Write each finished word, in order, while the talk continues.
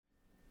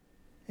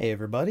Hey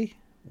everybody,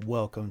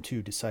 welcome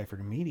to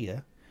Deciphered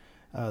Media.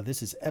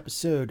 This is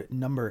episode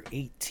number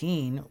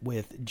 18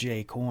 with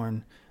Jay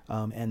Korn,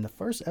 and the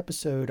first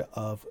episode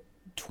of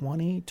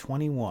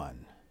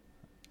 2021.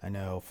 I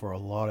know for a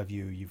lot of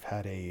you, you've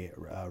had a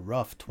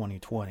rough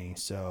 2020,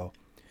 so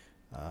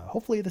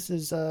hopefully this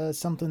is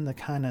something to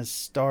kind of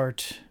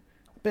start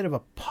a bit of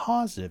a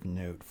positive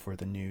note for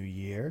the new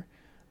year.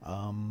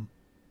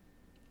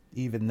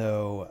 Even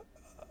though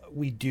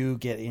we do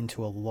get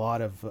into a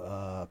lot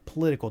of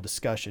political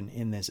discussion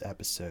in this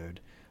episode.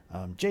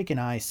 Jake and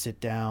I sit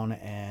down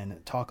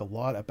and talk a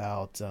lot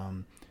about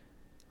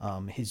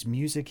his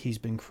music he's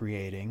been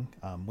creating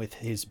with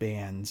his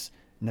bands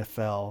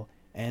Nefel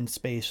and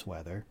Space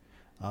Weather,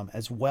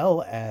 as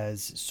well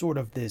as sort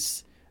of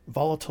this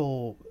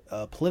volatile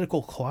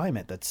political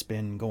climate that's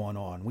been going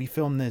on. We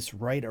filmed this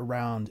right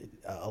around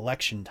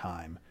election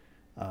time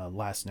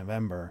last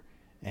November,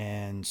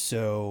 and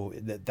so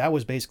that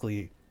was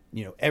basically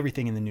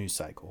everything in the news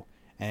cycle.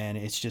 And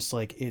it's just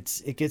like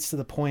it gets to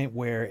the point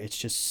where it's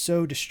just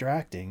so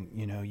distracting.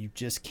 You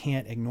just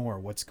can't ignore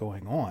what's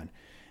going on.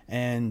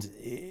 And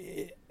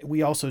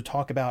we also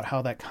talk about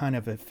how that kind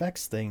of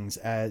affects things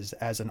as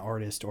an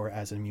artist or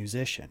as a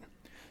musician.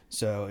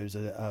 So it was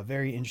a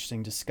very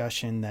interesting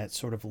discussion that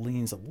sort of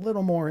leans a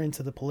little more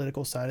into the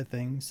political side of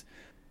things.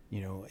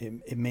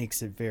 It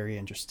makes it very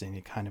interesting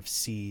to kind of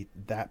see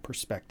that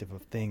perspective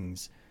of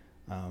things.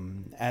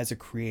 As a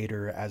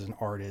creator, as an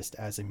artist,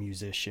 as a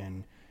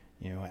musician,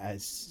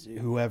 as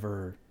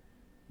whoever,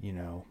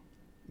 you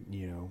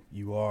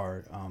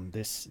are,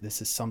 this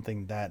is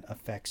something that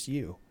affects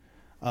you.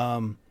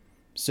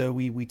 So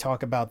we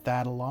talk about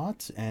that a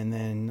lot. And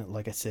then,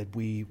 like I said,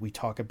 we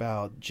talk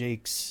about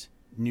Jake's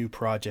new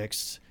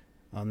projects,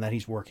 that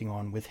he's working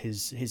on with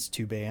his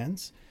two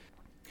bands.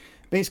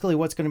 Basically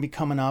what's going to be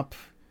coming up,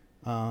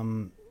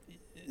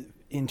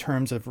 in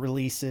terms of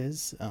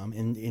releases,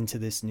 into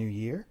this new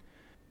year.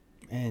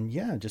 And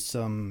yeah, just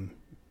some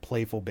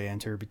playful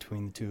banter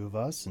between the two of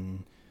us,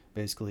 and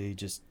basically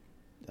just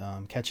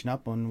catching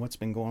up on what's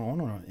been going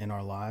on in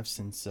our lives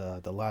since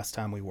the last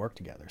time we worked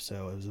together.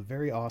 So it was a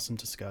very awesome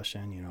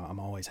discussion. I'm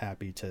always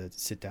happy to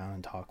sit down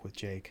and talk with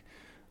Jake,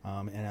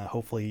 and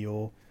hopefully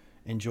you'll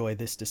enjoy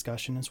this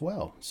discussion as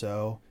well.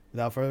 So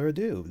without further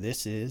ado,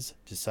 this is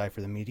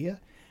Decipher the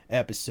Media,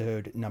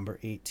 episode number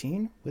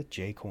 18 with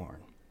Jay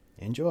Korn.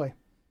 Enjoy.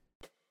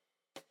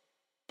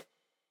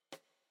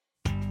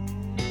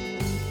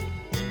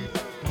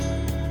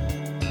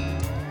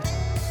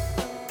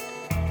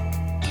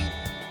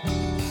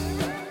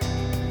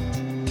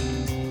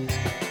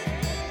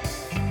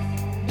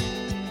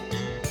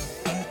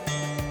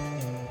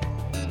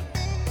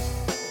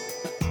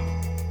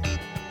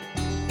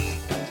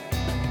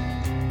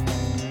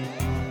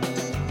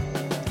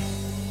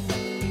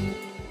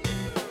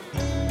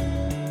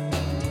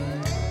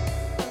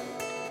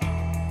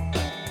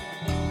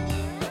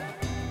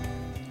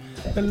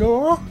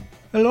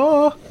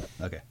 Hello.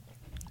 Okay.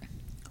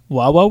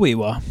 Wah wah wee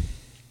wah.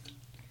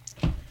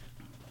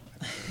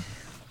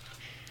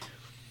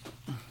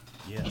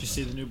 Yeah. Did you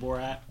see the new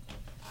Borat?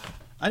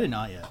 I did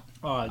not yet.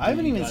 Oh, I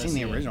haven't even seen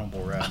the original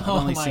Borat. I've Oh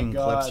only my seen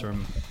God.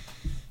 clips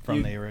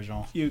from the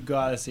original. You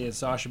gotta see it.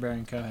 Sacha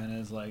Baron Cohen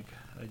is like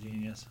a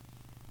genius.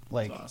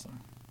 Like, It's awesome.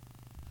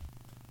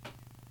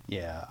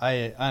 yeah,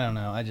 I don't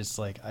know. I just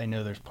I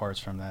know there's parts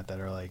from that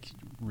are like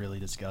really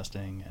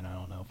disgusting, and I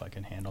don't know if I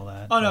can handle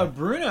that. Oh no,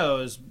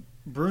 but-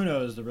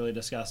 Bruno is the really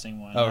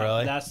disgusting one. Oh,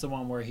 really? That's the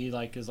one where he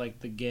is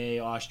the gay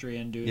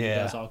Austrian dude Yeah.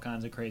 who does all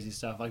kinds of crazy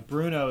stuff. Like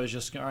Bruno is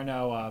just, or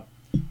no,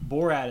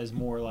 Borat is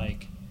more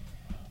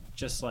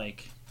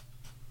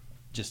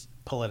just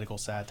political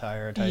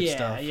satire type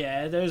stuff.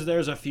 Yeah.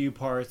 There's a few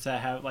parts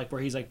that have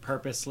where he's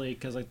purposely,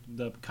 because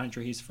the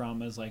country he's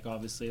from is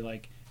obviously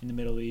in the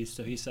Middle East,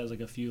 so he says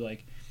a few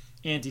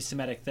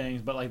anti-Semitic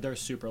things, but they're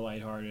super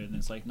lighthearted, and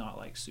it's not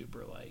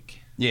super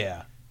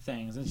Yeah.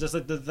 things. It's just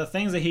the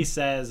things that he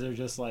says are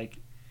just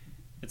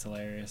it's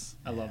hilarious.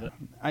 I love it.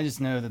 I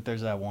just know that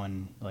there's that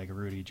one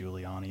Rudy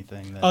Giuliani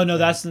thing. That, Oh no,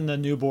 that's in the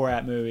new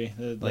Borat movie.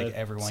 The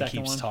everyone second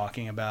keeps one.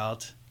 talking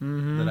about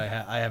Mhm.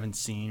 that I haven't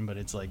seen, but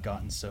it's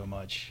gotten so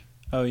much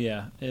Oh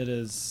yeah, it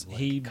is.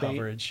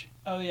 coverage.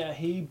 Oh yeah,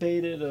 he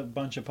baited a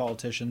bunch of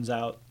politicians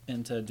out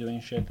into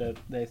doing shit that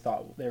they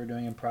thought they were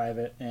doing in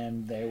private,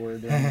 and they were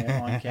doing it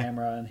on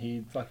camera, and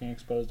he fucking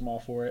exposed them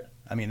all for it.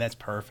 I mean, that's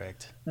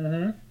perfect.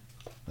 Mm-hmm.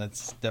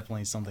 That's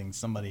definitely something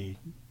somebody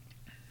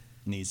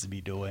needs to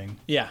be doing.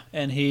 Yeah,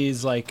 and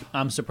he's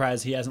I'm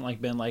surprised he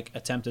hasn't been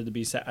attempted to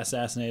be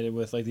assassinated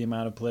with the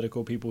amount of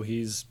political people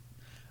he's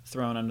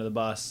thrown under the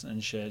bus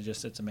and shit.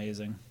 Just it's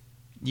amazing.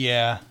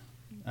 Yeah,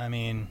 I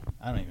mean,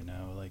 I don't even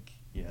know.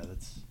 Yeah,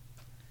 that's.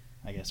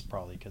 I guess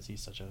probably because he's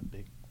such a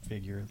big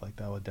figure,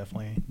 that would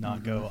definitely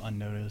not go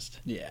unnoticed.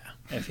 Yeah,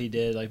 if he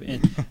did,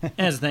 and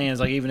that's the thing is,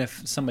 even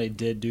if somebody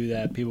did do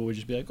that, people would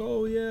just be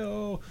oh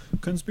yeah,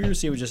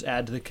 conspiracy. It would just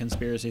add to the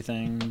conspiracy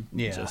thing.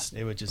 Yeah,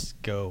 it would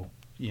just go,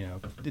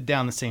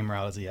 down the same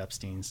route as the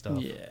Epstein stuff.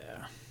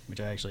 Yeah. which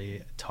I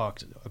actually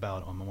talked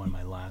about on one of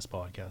my last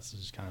podcasts.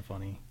 It's just kind of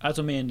funny. That's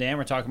what me and Dan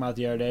were talking about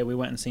the other day. We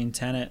went and seen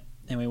Tenet,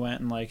 and we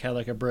went and like had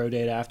like a bro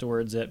date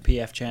afterwards at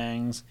PF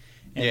Chang's.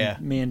 And Yeah.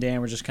 me and Dan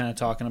were just kind of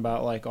talking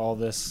about like all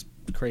this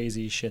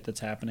crazy shit that's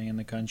happening in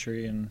the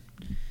country, and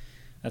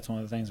that's one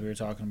of the things we were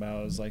talking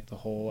about is like the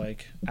whole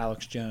like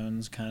Alex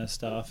Jones kind of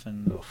stuff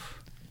and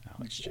Oof.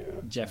 Alex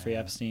Jones, Jeffrey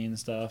man. Epstein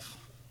stuff.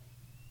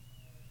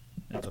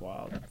 That's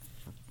wild.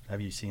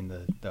 Have you seen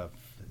the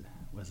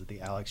was it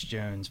the Alex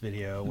Jones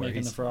video where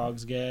Making he's the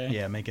frogs gay.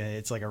 yeah making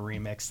it's like a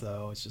remix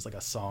though. It's just like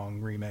a song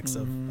remix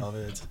of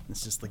it.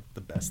 It's just like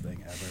the best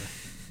thing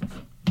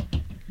ever.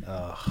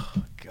 Oh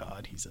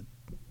God, he's a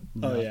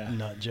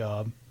nut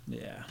job.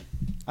 Yeah.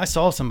 I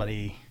saw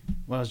somebody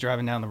when I was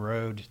driving down the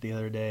road the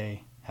other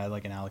day had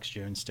like an Alex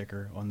Jones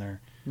sticker on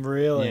their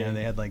Really? yeah,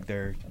 they had like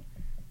their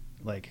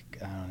like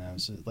I don't know,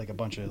 so like a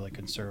bunch of like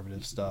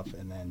conservative stuff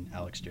and then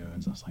Alex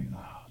Jones. I was like,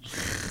 oh,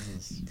 this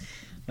is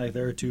Like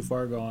they're too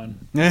far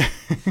gone. like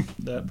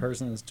That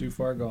person is too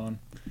far gone.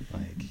 I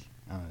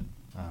don't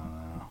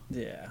know.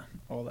 Yeah.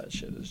 All that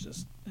shit is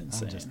just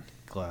insane. I'm just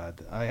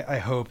glad. I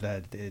hope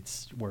that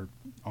we're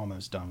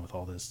almost done with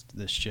all this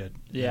shit.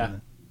 Yeah.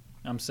 And,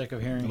 I'm sick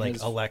of hearing like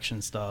his...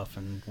 election stuff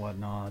and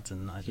whatnot,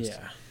 and I just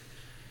Yeah.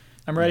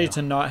 I'm ready Yeah.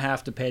 to not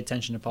have to pay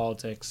attention to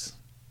politics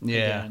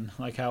yeah. again.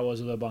 Like how it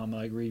was with Obama.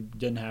 Like we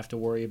didn't have to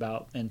worry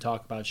about and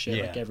talk about shit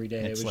Yeah. like every day.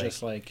 It's it was like-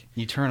 just like...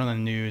 You turn on the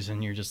news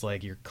and you're just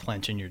like you're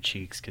clenching your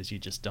cheeks because you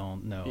just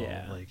don't know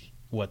Yeah. like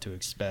what to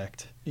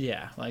expect.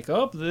 Yeah. Like,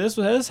 oh,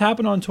 this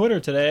happened on Twitter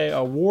today.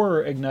 A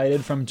war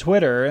ignited from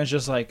Twitter. And it's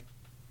just like,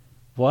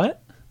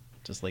 what?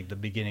 Just like the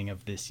beginning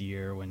of this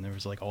year when there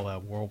was like all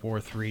that World War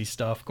III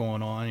stuff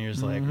going on, you're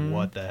just Mhm. like,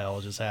 what the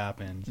hell just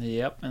happened?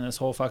 Yep. And this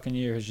whole fucking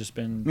year has just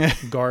been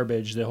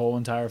garbage the whole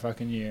entire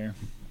fucking year.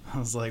 I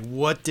was like,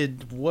 what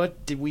did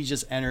we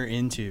just enter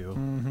into?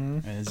 Mm-hmm.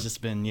 And it's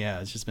just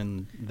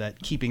been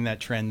that keeping that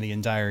trend the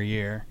entire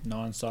year.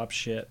 Non-stop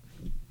shit.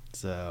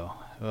 So,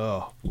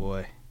 oh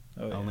boy,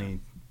 Oh, yeah. only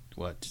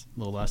a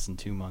little less than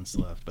 2 months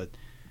left. But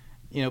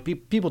you know,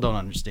 people don't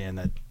understand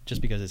that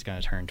just because it's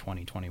going to turn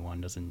 2021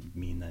 doesn't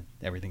mean that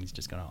everything's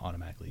just going to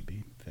automatically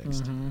be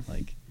fixed. Mhm.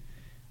 Like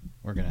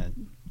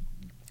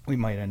we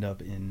might end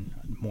up in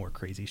more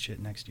crazy shit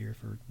next year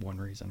for one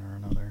reason or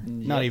another.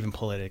 Not Yep. even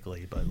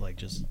politically, but like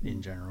just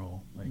in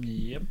general.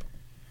 Yep.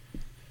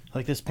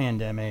 Like this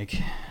pandemic,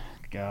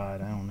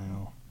 God, I don't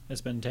know.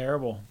 It's been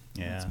terrible.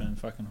 Yeah. It's been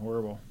fucking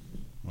horrible.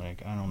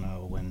 Like, I don't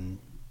know when,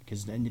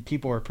 because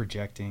people are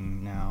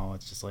projecting now.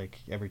 It's just like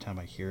every time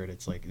I hear it,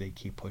 it's like they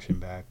keep pushing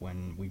back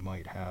when we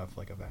might have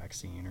like a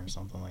vaccine or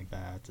something like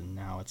that. And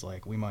now it's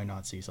like we might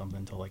not see something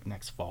until like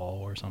next fall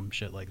or some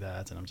shit like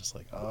that. And I'm just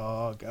like,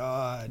 oh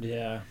God.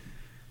 Yeah.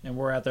 And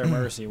we're at their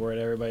mercy. We're at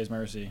everybody's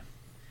mercy.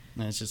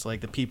 And it's just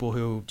like the people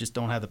who just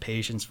don't have the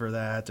patience for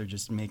that. They're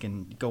just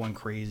going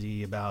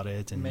crazy about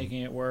it and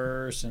Making it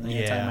worse and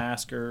Yeah.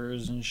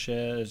 anti-maskers and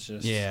shit. It's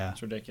just, Yeah.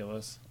 it's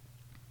ridiculous.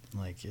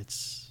 like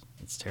it's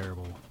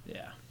terrible.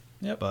 Yeah.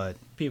 Yep. But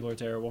People are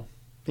terrible.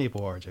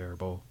 people are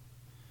terrible.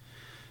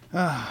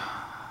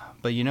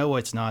 But you know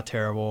what's not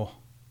terrible?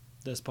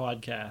 This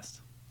podcast.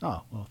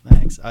 Oh, well,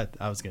 thanks. I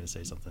was going to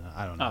say something.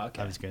 I don't know. Oh,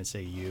 okay. I was going to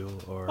say you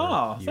or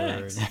Oh, you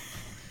thanks.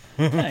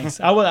 Thanks.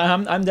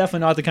 I'm definitely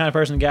not the kind of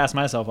person to gas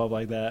myself up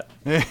like that.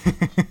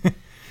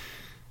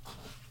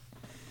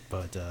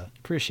 But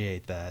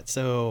appreciate that.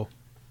 So,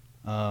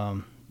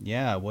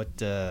 yeah, what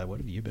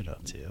have you been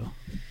up to?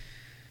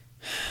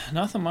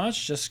 Nothing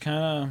much. Just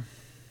kind of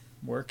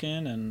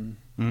working and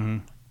Mm-hmm.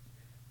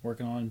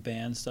 working on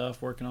band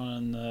stuff. Working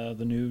on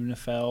the new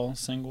Nefel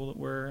single that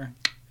we're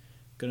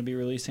going to be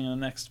releasing in the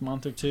next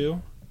month or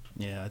two.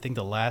 Yeah, I think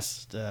the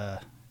last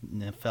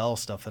Nefel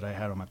stuff that I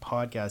had on my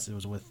podcast, it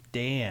was with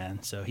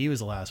Dan. So he was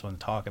the last one to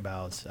talk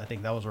about. I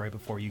think that was right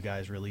before you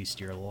guys released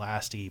your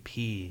last EP.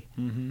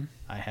 Mm-hmm.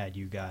 I had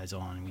you guys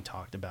on and we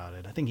talked about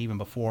it. I think even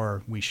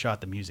before we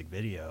shot the music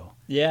video.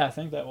 Yeah, I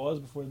think that was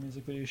before the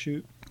music video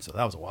shoot. So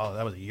that was a while.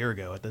 That was a year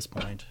ago at this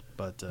point.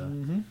 But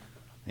Mm-hmm.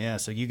 yeah,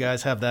 so you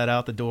guys have that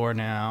out the door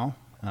now.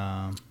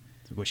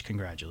 Which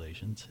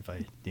congratulations, if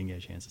I didn't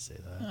get a chance to say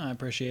that. I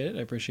appreciate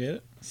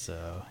it.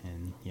 So,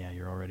 and yeah,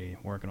 you're already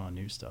working on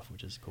new stuff,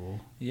 which is cool.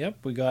 Yep,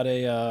 we got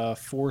a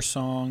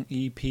 4-song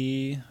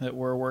EP that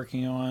we're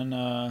working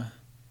on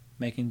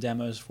making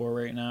demos for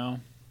right now.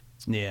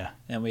 Yeah.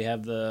 And we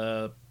have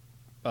the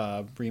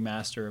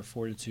remaster of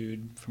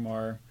Fortitude from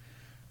our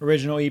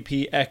original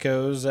EP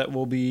Echoes that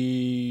will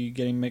be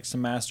getting mixed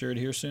and mastered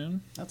here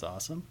soon That's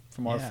awesome.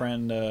 from our Yeah.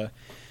 friend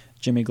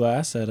Jimmy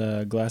Glass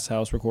at Glass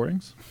House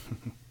Recordings.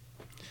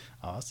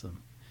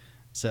 Awesome.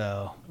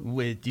 So,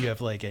 do you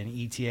have like an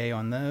ETA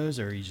on those,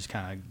 or are you just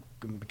kind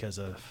of because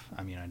of?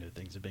 I mean, I know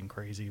things have been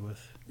crazy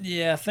with.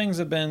 Yeah, things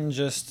have been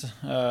just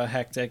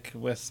hectic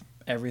with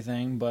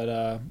everything,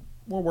 but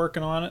we're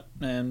working on it,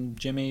 and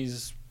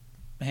Jimmy's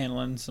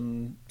handling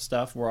some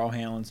stuff. We're all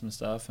handling some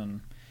stuff,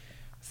 and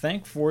I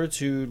think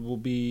Fortitude will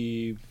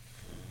be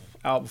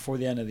out before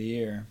the end of the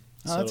year.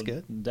 Oh, that's it'll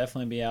good.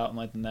 Definitely be out in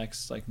like the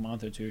next like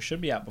month or two.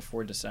 Should be out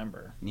before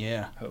December,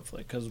 Yeah.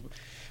 hopefully, because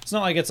it's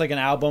not like it's like an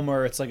album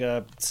or it's like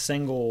a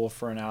single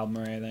for an album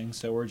or anything.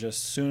 So we're just,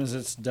 as soon as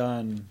it's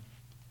done,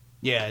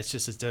 Yeah, it's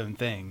just its own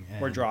thing.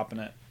 we're and- dropping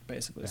it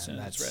basically as and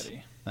soon as it's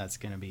ready. That's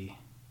gonna be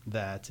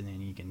that, and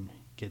then you can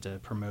get to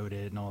promote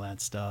it and all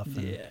that stuff.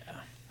 And Yeah.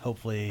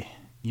 hopefully,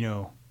 you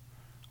know,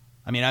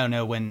 I mean, I don't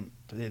know when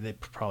they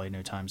probably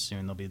no time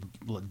soon they'll be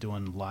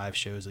doing live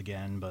shows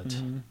again, but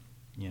Mhm.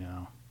 you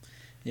know,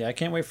 Yeah, I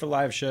can't wait for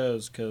live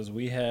shows because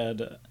we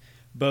had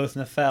both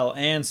Nefel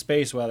and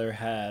Space Weather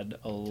had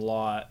a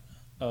lot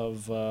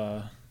of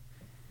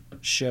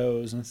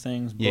shows and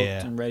things booked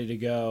Yeah. and ready to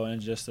go,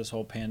 and just this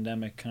whole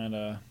pandemic kind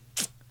of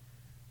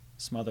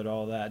smothered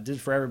all that. It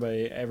did for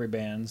everybody, every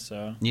band.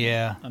 So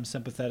yeah, I'm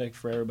sympathetic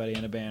for everybody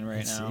in a band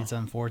right now. it's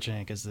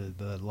unfortunate because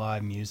the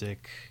live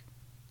music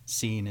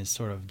scene is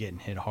sort of getting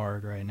hit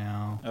hard right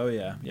now. Oh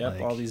yeah, yep.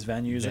 Like, all these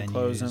venues are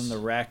closing. venues. The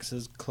Rex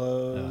is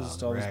closed.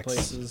 The all Rex. these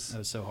places. I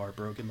was so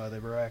heartbroken by the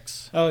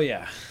Rex. Oh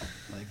yeah.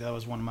 Like that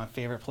was one of my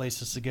favorite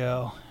places to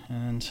go,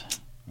 and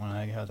when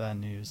I got that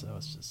news, that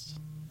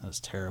was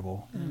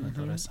terrible. I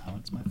thought I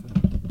silenced my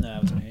phone. No,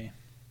 that was me.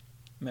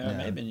 It may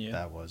Yeah, have been you.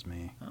 That was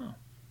me. Oh,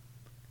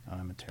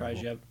 I'm a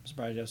terrible.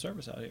 surprised you have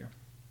service out here.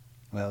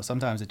 Well,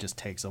 sometimes it just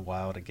takes a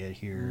while to get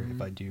here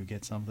if I do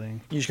get something.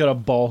 You just got a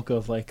bulk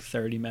of like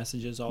 30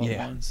 messages all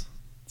Yeah. at once.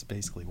 It's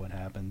basically what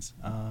happens.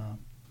 Yeah.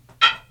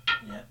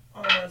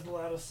 Oh, that's the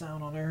loudest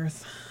sound on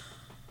earth.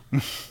 I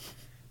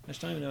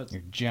just don't even know what to,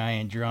 Your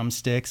giant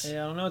drumsticks.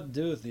 yeah, I don't know what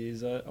to do with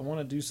these. I want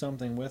to do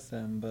something with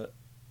them, but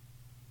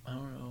I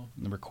don't know.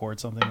 Record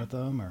something with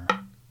them, or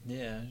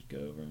Yeah, just go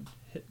over and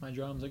hit my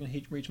drums. I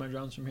can reach my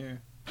drums from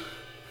here.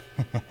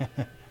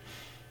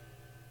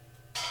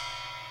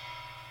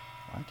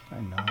 why can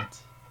I not?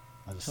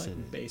 I'll just Like set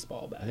it.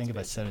 baseball bats. I think if I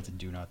basically. set it to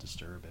do not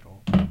disturb,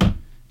 it'll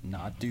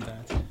not do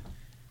that,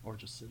 or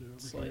just sit it over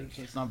It's here like-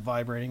 so it's not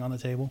vibrating on the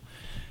table.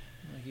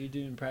 Like, you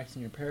doing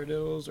practicing your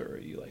paradiddles, or are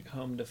you like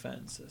home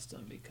defense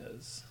system?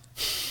 Because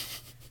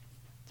it's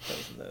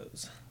both of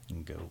those.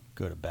 You can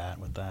go to bat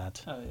with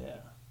that. Oh yeah.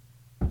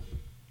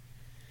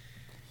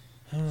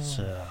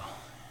 So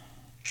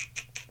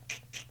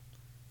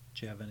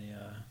Do you have any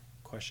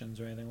questions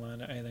or anything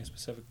lined up? Anything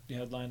specific you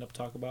had lined up to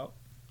talk about?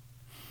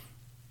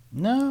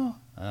 no,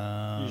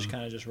 You just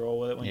kind of just roll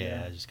with it when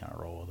yeah, you're just kind of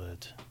roll with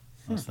it.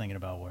 I was thinking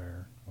about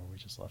where we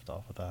just left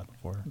off with that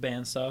before.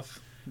 band stuff,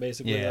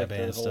 basically. Yeah, like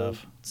band the whole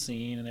stuff.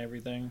 scene and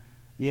everything.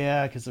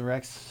 Yeah, because the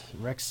Rex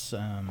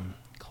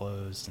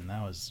closed, and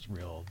that was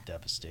real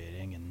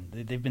devastating. And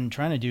they've been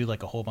trying to do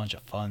like a whole bunch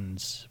of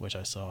funds, which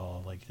I saw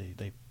like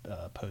they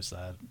post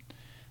that,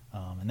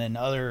 and then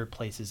other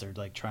places are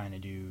like trying to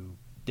do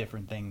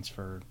different things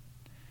for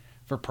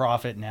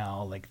profit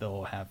now. Like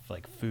they'll have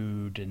like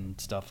food and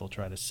stuff they'll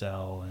try to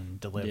sell and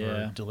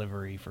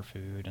delivery for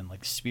food, and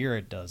like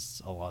Spirit does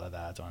a lot of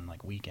that on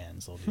like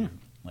weekends. They'll do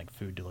like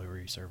food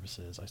delivery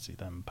services. I see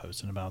them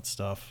posting about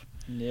stuff.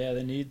 Yeah,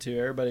 they need to.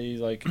 Everybody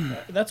like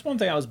that's one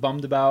thing I was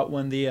bummed about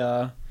when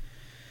the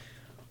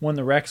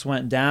Rex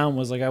went down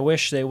was like I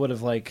wish they would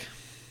have like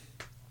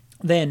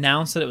they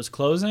announced that it was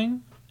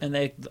closing, and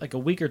they like a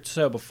week or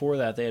so before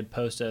that they had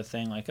posted a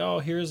thing like, oh,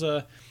 here's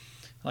a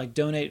like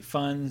donate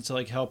funds to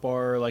like help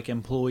our like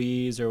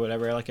employees or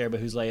whatever, like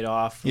everybody who's laid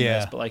off from Yeah.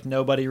 this. But like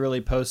nobody really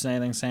posted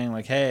anything saying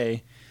like,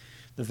 hey,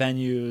 the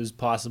venue is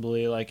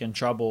possibly like in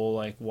trouble,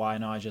 like why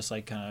not just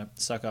like kind of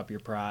suck up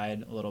your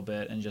pride a little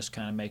bit and just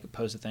kind of make a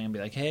post a thing and be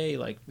like, hey,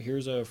 like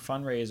here's a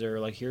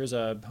fundraiser, like here's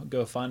a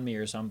GoFundMe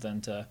or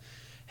something to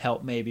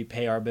help maybe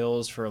pay our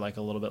bills for like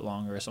a little bit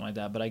longer or something like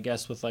that. But I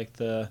guess with like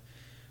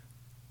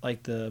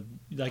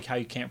how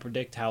you can't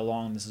predict how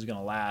long this is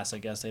gonna last, I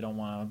guess they don't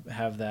want to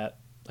have that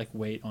like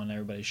weight on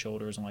everybody's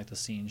shoulders and like the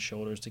scene's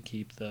shoulders to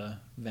keep the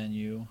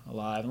venue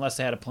alive, unless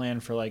they had a plan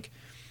for like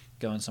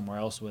going somewhere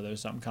else with it or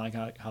something, kind of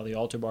like how the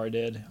Altar Bar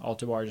did.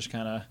 Altar Bar just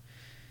kind of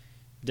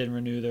didn't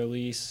renew their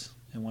lease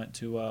and went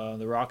to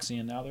the Roxy,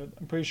 and now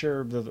I'm pretty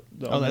sure the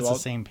That's the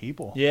same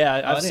people. yeah, I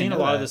I've didn't seen a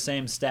know lot of that. the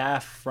same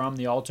staff from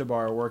the Altar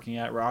Bar working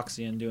at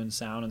Roxy and doing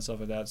sound and stuff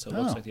like that. So it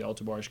looks Oh. like the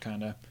Altar Bar's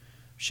kind of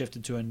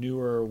shifted to a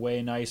newer,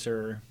 way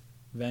nicer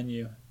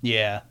venue.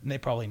 Yeah, and they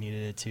probably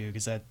needed it too,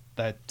 because that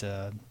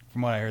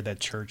from what I heard, that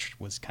church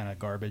was kind of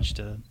garbage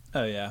to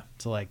Oh yeah,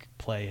 like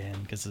play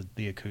in, because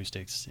the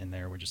acoustics in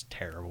there were just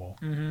terrible.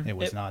 Mhm. It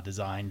was It- not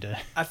designed to.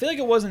 I feel like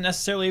it wasn't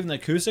necessarily even the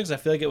acoustics. I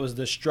feel like it was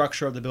the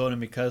structure of the building,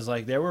 because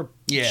like there were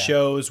Yeah.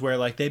 shows where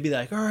like they'd be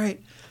like, all right,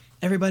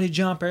 everybody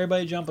jump,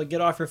 like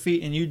get off your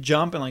feet, and you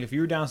jump, and like if you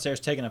were downstairs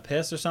taking a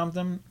piss or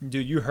something,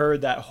 dude, you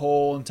heard that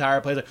whole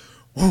entire place like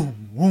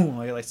boom, boom,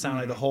 like it sounded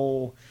like the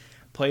whole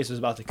place was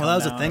about to come Well,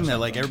 that was the down thing or that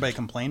like something. everybody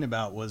complained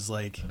about was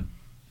like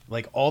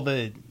all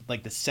the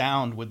like the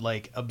sound would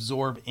like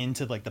absorb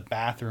into like the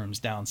bathrooms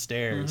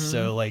downstairs.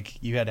 So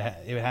like you had to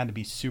it had to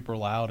be super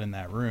loud in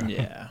that room.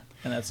 Yeah,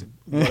 and that's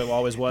what it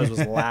always was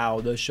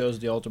loud. Those shows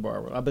at the Altar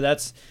Bar, but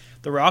that's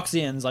the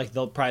Roxyans, like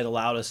they're probably the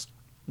loudest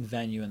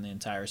venue in the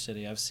entire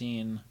city. I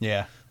think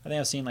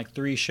I've seen like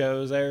 3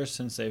 shows there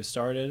since they've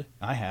started.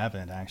 I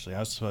haven't, actually. I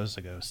was supposed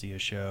to go see a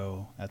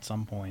show at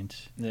some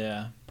point.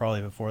 Yeah.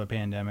 Probably before the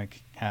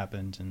pandemic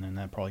happened, and then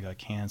that probably got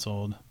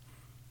canceled.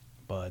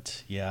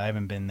 But, yeah, I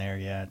haven't been there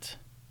yet.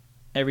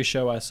 Every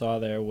show I saw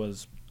there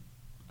was,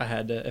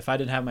 if I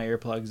didn't have my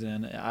earplugs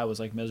in, I was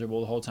like miserable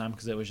the whole time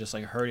because it was just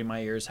like hurting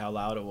my ears how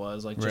loud it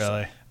was. Like, just,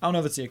 really? I don't know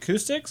if it's the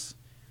acoustics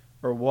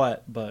or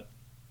what, but.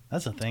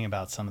 That's the thing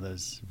about some of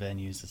those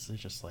venues is they're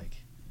just like,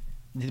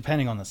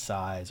 depending on the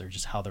size or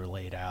just how they're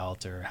laid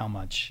out or how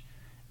much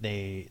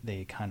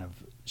they kind of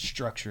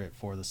structure it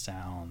for the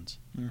sound,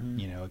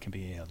 you know, it can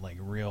be like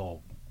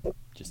real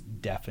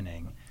just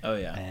deafening. Oh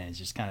yeah. And it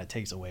just kind of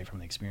takes away from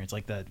the experience.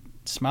 Like the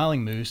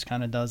Smiling Moose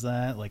kind of does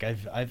that. Like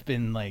I've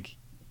been like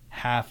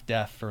half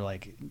deaf for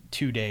like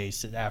 2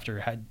 days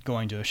after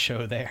going to a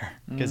show there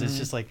because it's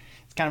just like,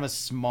 it's kind of a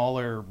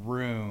smaller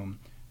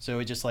room. So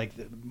it just like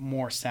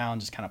more sound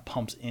just kind of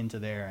pumps into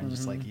there, and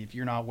just like if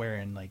you're not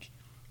wearing like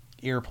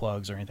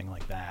earplugs or anything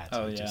like that,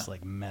 it just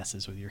like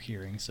messes with your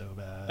hearing so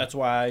bad. That's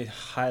why I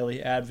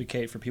highly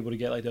advocate for people to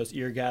get like those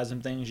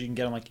eargasm things. You can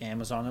get them like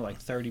Amazon. They're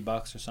like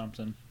 $30 or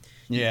something.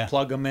 Yeah. You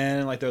plug them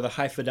in, like they're the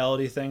high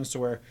fidelity things to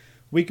where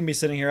we can be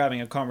sitting here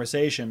having a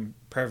conversation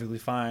perfectly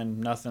fine.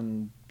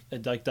 Nothing,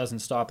 it like doesn't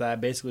stop that.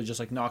 It basically just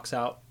like knocks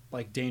out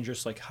like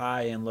dangerous like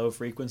high and low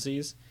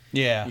frequencies.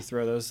 Yeah. You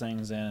throw those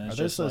things in. And Are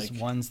those those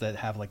ones that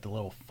have like the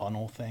little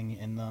funnel thing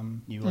in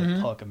them? You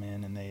like plug them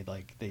in, and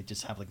they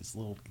just have like this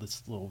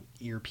little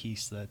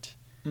earpiece that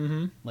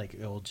like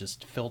it'll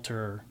just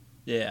filter.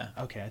 Yeah.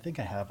 Okay, I think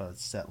I have a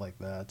set like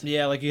that.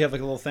 Yeah, like you have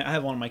like a little thing. I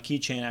have one on my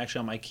keychain actually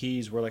on my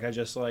keys where like I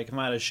just like if I'm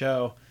at a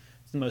show,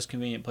 it's the most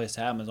convenient place to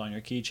have them is on your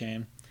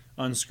keychain.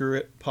 Unscrew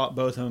it, pop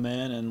both of them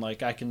in, and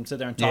like I can sit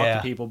there and talk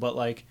to people, but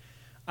like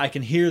I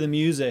can hear the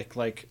music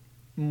like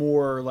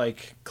more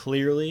like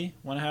clearly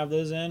when I have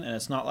those in, and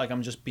it's not like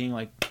I'm just being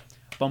like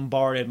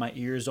bombarded. My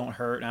ears don't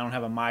hurt, and I don't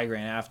have a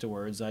migraine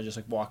afterwards. I just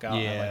like walk out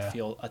and I like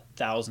feel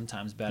 1,000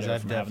 times better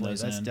from having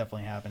those That's in.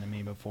 definitely happened to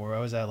me before. I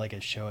was at like a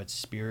show at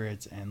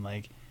Spirits, and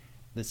like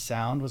the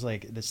sound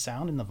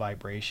and the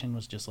vibration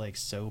was just like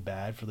so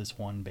bad for this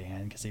one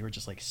band because they were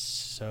just like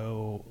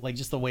so like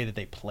just the way that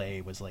they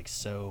play was like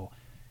so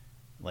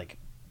like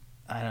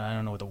I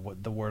don't know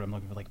what the word I'm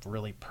looking for, like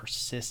really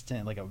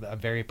persistent, like a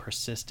very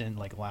persistent,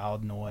 like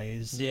loud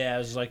noise. Yeah, it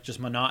was like just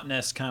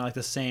monotonous, kind of like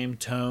the same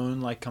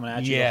tone, like coming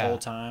at you the whole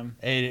time.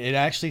 It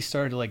actually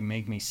started to like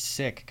make me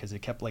sick because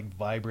it kept like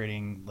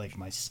vibrating like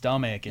my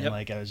stomach, and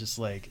like I was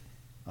like,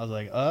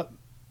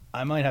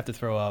 I might have to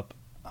throw up.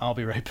 I'll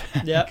be right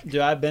back. Yeah,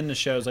 dude, I've been to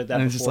shows like that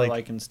and before,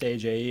 like in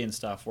Stage AE and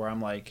stuff, where I'm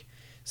like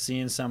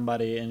seeing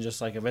somebody and just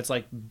like if it's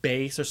like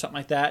bass or something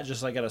like that,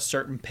 just like at a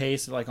certain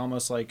pace, like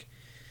almost like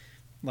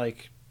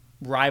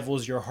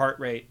rivals your heart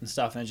rate and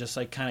stuff, and it just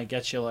like kind of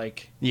gets you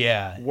like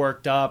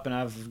worked up. And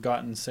I've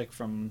gotten sick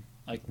from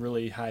like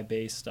really high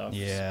bass stuff.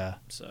 Yeah.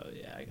 So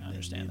yeah, I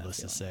understand that. Needless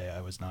to say,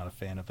 I was not a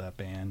fan of that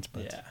band,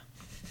 but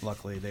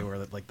luckily they were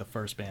like the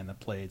first band that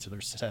played, so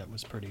their set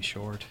was pretty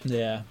short.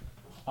 Yeah.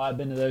 I've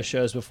been to those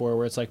shows before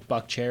where it's like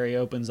Buck Cherry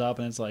opens up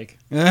and it's like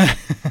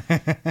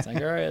it's like,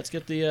 all right, let's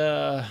get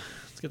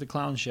the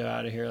clown show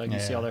out of here. Like you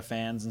see all their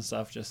fans and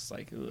stuff just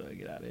like,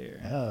 get out of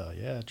here. Oh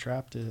yeah,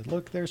 Trapped.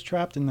 Look, there's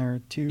Trapped in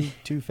there.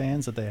 Two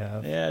fans that they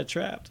have. Yeah,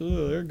 Trapped.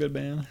 Ooh, they're a good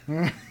band.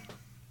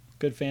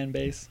 Good fan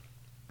base.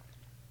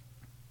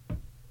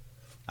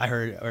 I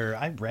heard or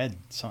I read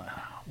some.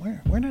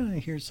 Where did I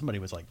hear somebody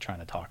was like trying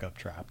to talk up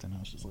Trapped, and I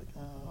was just like,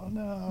 oh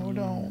no,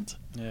 don't.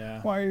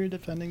 Yeah. Why are you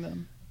defending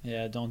them?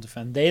 Yeah, don't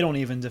defend. They don't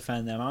even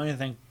defend them. I don't even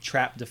think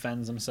Trapped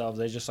defends themselves.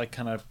 They just like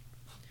kind of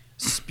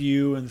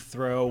spew and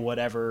throw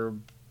whatever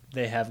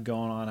they have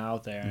going on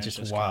out there. And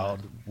just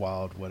wild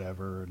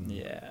whatever.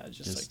 And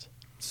just like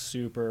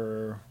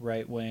super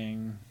right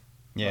wing.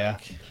 Yeah.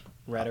 Like,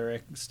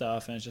 rhetoric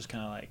stuff, and it's just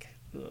kind of like,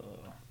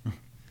 ugh.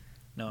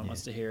 No one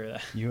wants to hear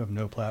that. You have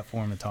no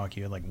platform to talk.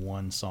 You had like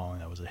one song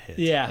that was a hit.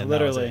 Yeah,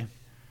 literally.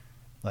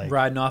 Like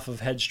riding off of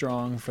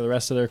Headstrong for the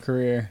rest of their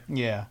career.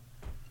 Yeah.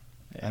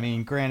 I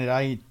mean, granted,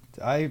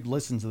 I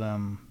listened to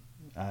them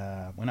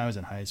when I was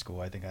in high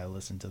school. I think I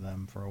listened to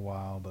them for a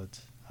while, but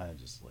I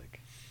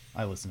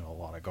listened to a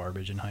lot of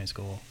garbage in high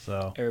school.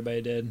 So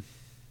everybody did.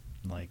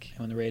 Like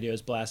when the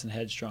radio's blasting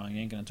Headstrong,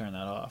 you ain't gonna turn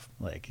that off.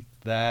 Like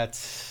that.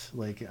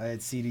 Like I had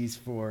CDs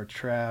for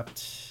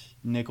Trapped,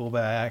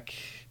 Nickelback,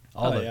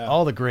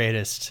 all the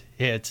greatest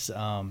hits.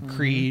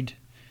 Creed,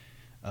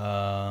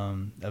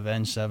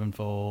 Avenged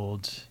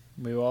Sevenfold.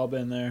 We've all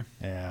been there.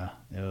 Yeah,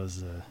 it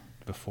was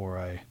before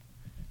I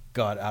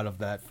got out of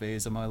that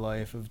phase of my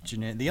life of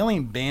the only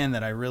band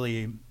that I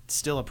really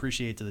still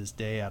appreciate to this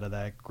day out of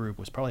that group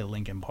was probably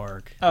Linkin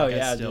Park. Oh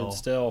yeah, dude,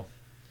 still.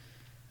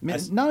 I mean,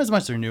 not as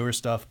much their newer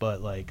stuff,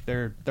 but like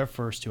their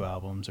first 2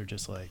 albums are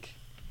just like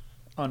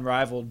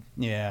unrivaled.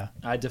 Yeah,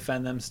 I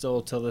defend them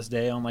still till this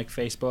day on like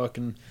Facebook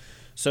and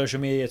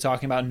social media,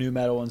 talking about nu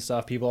metal and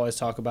stuff. People always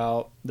talk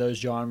about those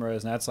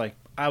genres, and that's like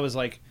I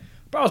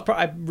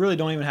really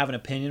don't even have an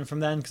opinion from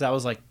then because I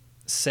was like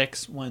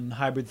 6 when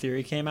Hybrid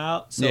Theory came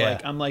out. So Yeah.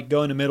 like I'm like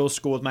going to middle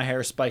school with my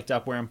hair spiked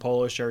up, wearing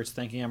polo shirts,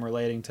 thinking I'm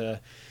relating to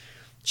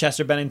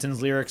Chester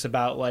Bennington's lyrics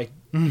about like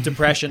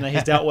depression that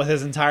he's dealt with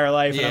his entire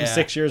life. And I'm Yeah.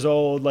 6 years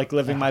old, like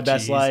living my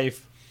best geez.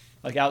 life,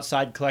 like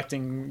outside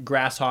collecting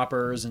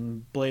grasshoppers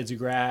and blades of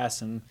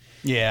grass. And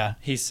Yeah.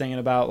 he's singing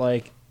about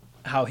like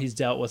how he's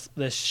dealt with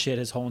this shit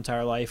his whole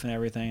entire life and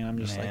everything. And I'm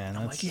just Man,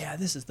 like, that's- yeah,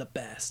 this is the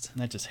best.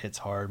 That just hits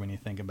hard when you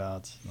think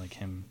about like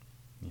him,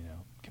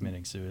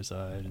 committing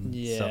suicide and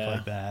Yeah. stuff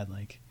like that.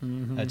 Like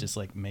Mhm. that just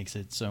like makes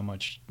it so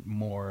much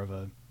more of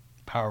a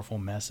powerful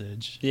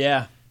message.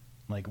 Yeah.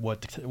 Like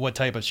what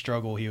type of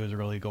struggle he was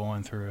really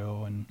going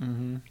through, and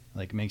Mm-hmm.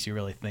 like makes you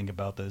really think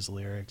about those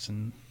lyrics,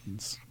 and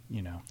it's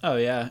Oh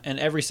yeah, and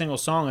every single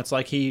song, it's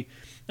like he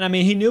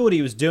knew what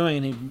he was doing,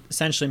 and he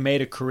essentially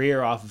made a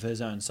career off of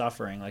his own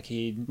suffering. Like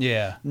he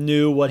yeah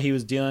knew what he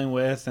was dealing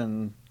with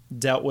and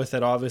dealt with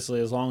it, obviously,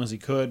 as long as he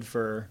could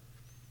for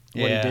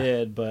what Yeah. he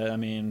did. But I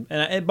mean,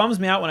 and it bums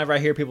me out whenever I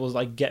hear people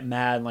like get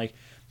mad, and like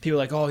people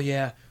are like, oh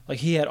yeah, like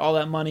he had all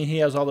that money, he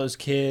has all those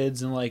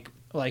kids, and like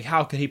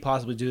how could he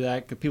possibly do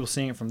that? Because people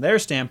seeing it from their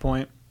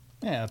standpoint.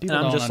 yeah people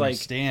I'm don't just like-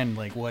 understand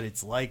like what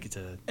it's like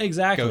to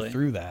Exactly. go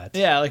through that.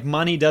 Yeah, like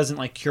money doesn't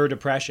like cure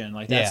depression.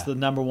 Like that's Yeah. the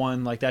number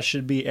one. Like that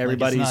should be Like, it's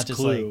everybody's not just,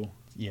 clue. like,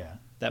 yeah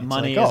That It's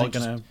money like, isn't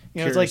just- gonna.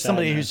 it's like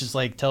somebody who's just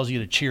like tells you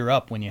to cheer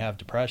up when you have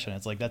depression.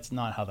 It's like that's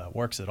not how that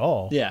works at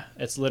all. Yeah,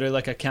 it's literally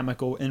like a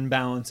chemical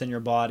imbalance in your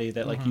body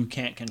that like you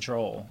can't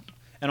control.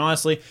 And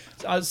honestly,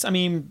 I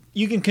mean,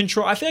 you can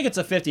control. I feel like it's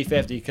a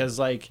 50-50 because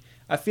like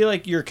I feel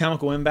like your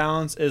chemical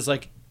imbalance is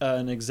like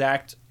an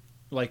exact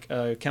like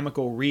a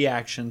chemical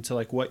reaction to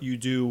like what you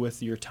do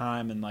with your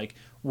time and like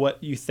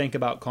what you think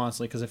about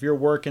constantly. Because if you're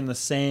working the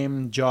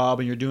same job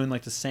and you're doing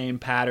like the same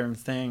pattern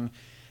thing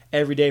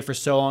every day for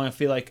so long, I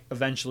feel like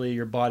eventually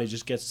your body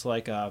just gets to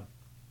like a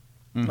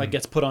like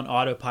gets put on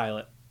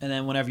autopilot. And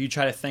then whenever you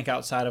try to think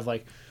outside of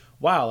like,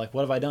 wow, like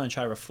what have I done?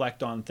 Try to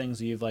reflect on things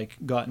that you've like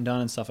gotten done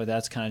and stuff like that.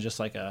 It's kind of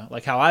just like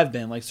how I've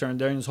been like during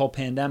this whole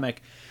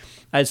pandemic.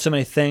 I had so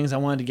many things I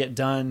wanted to get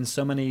done,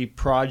 so many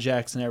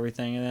projects and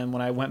everything. And then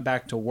when I went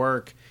back to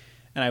work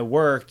and I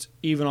worked,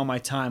 even on my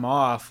time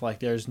off,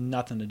 like there's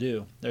nothing to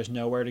do. There's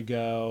nowhere to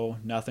go,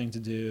 nothing to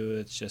do.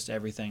 It's just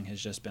everything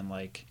has just been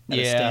like at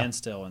a Yeah.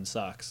 standstill and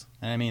sucks.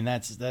 And I mean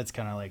that's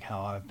kind of like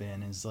how I've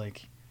been is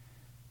like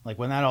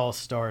when that all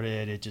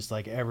started, it just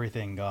like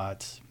everything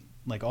got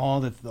like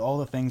all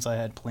the things I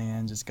had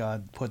planned just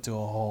got put to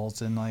a halt,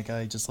 and like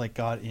I just like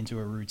got into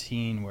a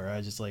routine where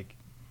I just like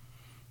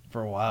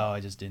for a while I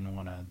just didn't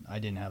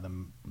have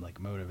the like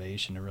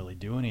motivation to really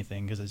do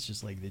anything because it's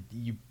just like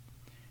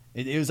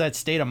it was that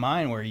state of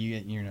mind where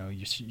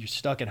you're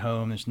stuck at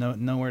home, there's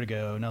nowhere to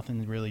go, nothing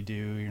to really do,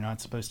 you're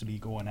not supposed to be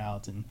going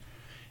out and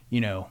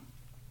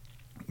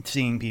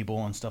seeing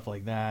people and stuff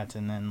like that,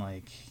 and then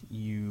like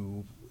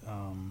you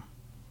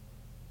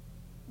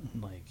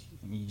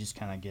just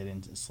kind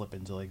of slip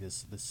into like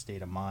this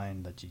state of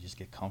mind that you just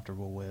get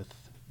comfortable with,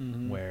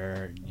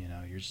 where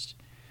you're just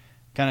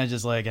kind of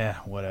just like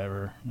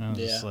whatever,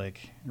 just like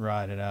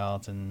ride it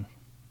out, and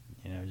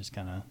just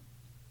kind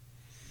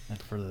of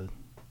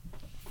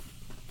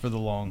for the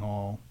long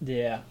haul.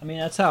 Yeah, I mean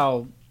that's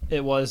how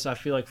it was. I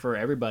feel like for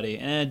everybody,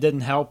 and it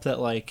didn't help that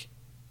like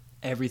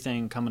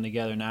everything coming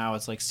together now.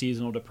 It's like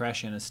seasonal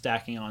depression is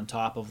stacking on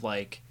top of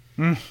like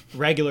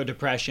regular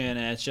depression,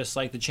 and it's just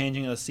like the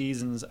changing of the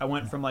seasons. I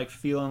went from like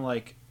feeling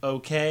like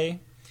okay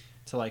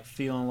to like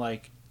feeling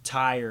like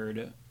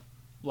tired,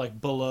 like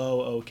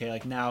below okay.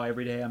 Like now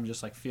every day I'm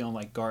just like feeling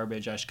like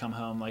garbage. I should come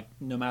home like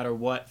no matter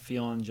what,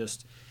 feeling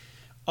just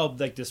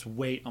like this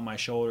weight on my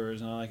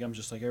shoulders, and I'm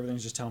just like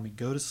everything's just telling me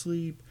go to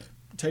sleep,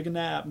 take a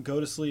nap, go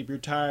to sleep, you're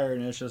tired.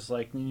 And it's just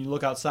like when you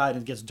look outside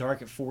and it gets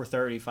dark at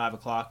 4:30, 5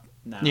 o'clock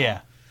now.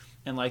 Yeah.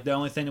 And like the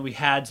only thing that we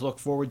had to look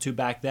forward to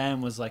back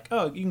then was like,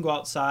 oh, you can go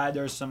outside,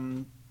 there's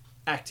some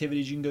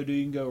activities you can go do,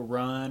 you can go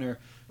run or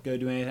go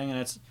do anything. And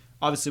it's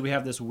obviously we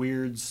have this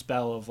weird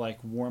spell of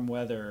like warm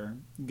weather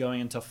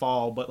going into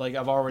fall, but like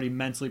I've already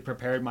mentally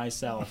prepared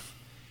myself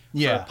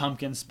for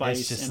pumpkin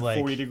spice just and like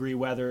 40-degree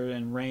weather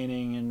and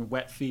raining and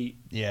wet feet.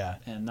 Yeah.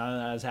 And none of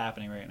that is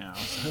happening right now.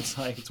 So it's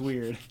like, it's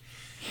weird.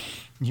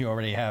 You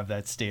already have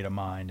that state of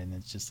mind, and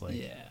it's just like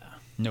Yeah.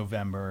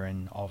 November,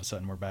 and all of a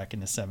sudden we're back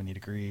into 70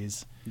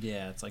 degrees.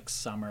 Yeah, it's like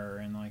summer,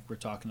 and like we're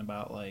talking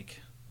about like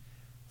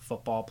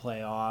football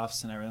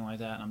playoffs and everything like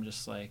that. And I'm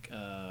just like,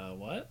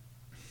 what?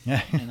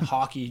 And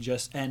hockey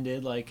just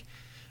ended like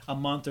a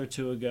month or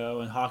two ago,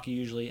 and hockey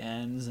usually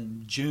ends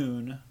in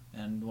June.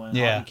 And when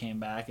hockey came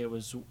back, it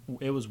was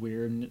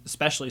weird, and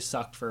especially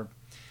sucked for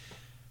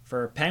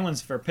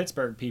Penguins, for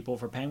Pittsburgh people,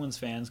 for Penguins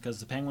fans, because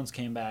the Penguins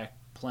came back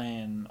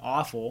playing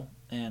awful,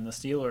 and the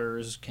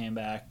Steelers came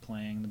back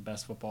playing the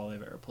best football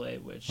they've ever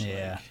played, which like,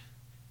 they're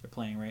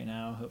playing right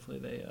now. Hopefully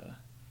they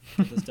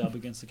get this dub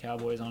against the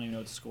Cowboys. I don't even know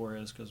what the score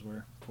is because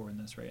we're recording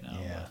this right now.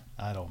 Yeah,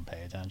 I don't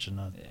pay attention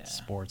to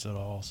sports at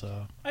all,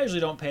 so I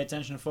usually don't pay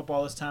attention to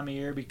football this time of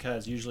year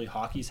because usually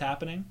hockey's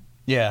happening.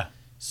 yeah.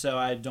 So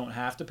I don't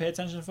have to pay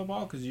attention to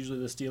football because usually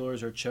the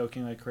Steelers are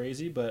choking like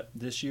crazy. But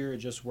this year it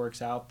just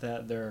works out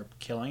that they're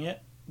killing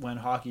it when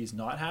hockey's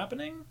not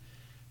happening.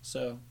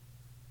 So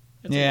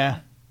it's Yeah.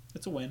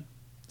 it's a win.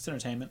 It's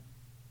entertainment.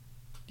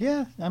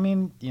 Yeah, I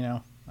mean,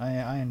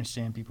 I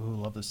understand people who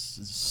love to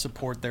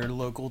support their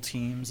local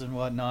teams and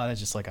whatnot. It's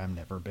just like I've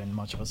never been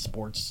much of a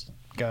sports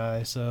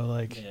guy, so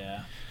like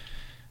Yeah.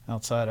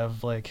 outside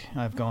of like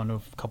I've gone to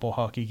a couple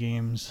hockey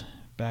games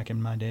back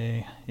in my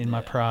day, in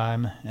my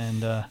prime,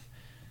 and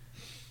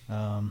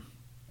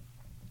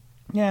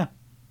yeah,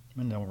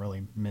 I don't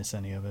really miss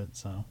any of it.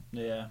 So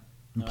Yeah.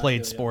 I No, I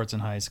played feel ya. sports in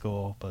high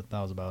school, but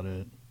that was about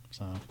it.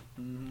 So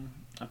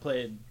I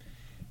played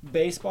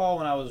baseball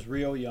when I was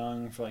real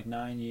young for like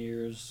 9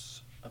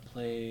 years.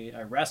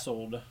 I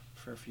wrestled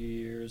for a few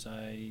years.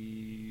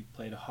 I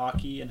played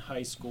hockey in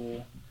high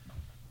school.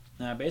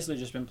 And I've basically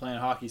just been playing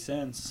hockey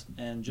since.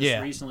 And just Yeah.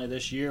 recently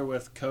this year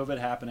with COVID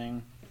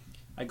happening,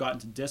 I got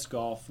into disc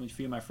golf. A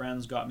few of my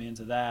friends got me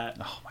into that.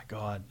 oh my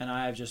god, And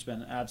I've just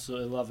been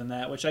absolutely loving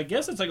that, which I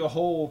guess it's like a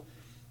whole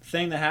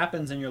thing that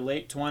happens in your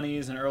late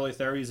 20s and early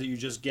 30s that you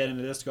just get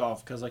into disc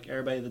golf because like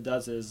everybody that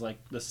does it is like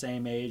the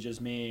same age as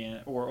me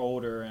or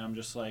older, and I'm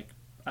just like,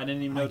 I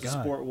didn't even know what the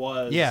sport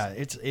was. yeah,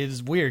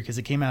 it's weird because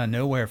it came out of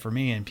nowhere for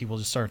me, and people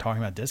just started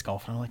talking about disc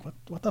golf, and I'm like,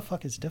 what the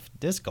fuck is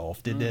disc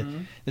golf?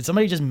 Did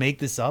somebody just make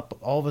this up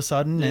all of a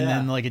sudden, and Yeah.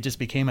 then like it just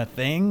became a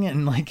thing,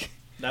 and like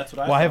That's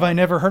what I why have thought. I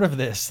never heard of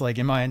this like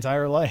in my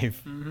entire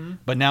life? Mhm.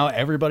 But now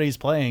everybody's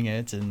playing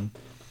it, and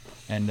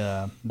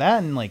that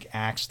and like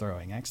axe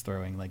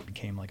throwing like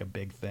became like a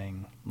big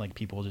thing. Like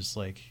people just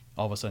like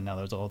all of a sudden now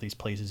there's all these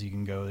places you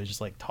can go. They just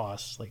like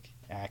toss like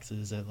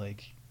axes at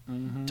like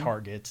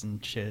targets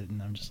and shit,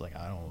 and I'm just like,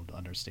 I don't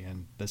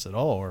understand this at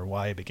all or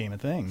why it became a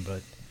thing,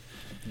 but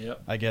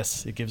Yep, I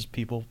guess it gives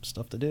people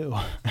stuff to do.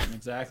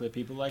 exactly.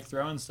 People like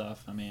throwing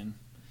stuff. I mean,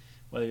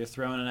 whether you're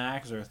throwing an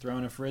axe or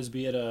throwing a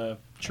frisbee at a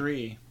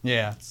tree,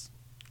 Yeah,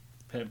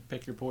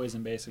 pick your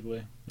poison,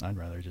 basically. I'd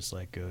rather just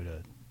like go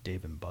to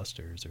Dave and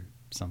Buster's or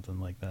something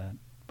like that,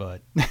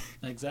 but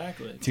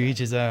Exactly. to each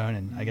his own.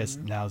 And I guess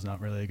now's not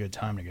really a good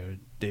time to go to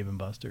Dave and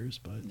Buster's,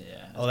 but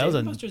Yeah. Oh, that was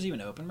Dave a- & Buster's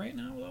even open right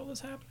now with all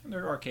this happening?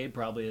 Their arcade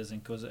probably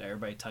isn't because of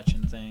everybody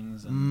touching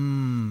things.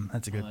 And,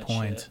 that's a all good that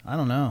point. shit. I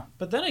don't know.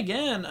 But then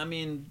again, I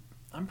mean,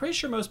 I'm pretty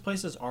sure most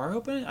places are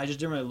open. I just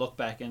didn't really look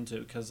back into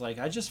it because, like,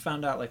 I just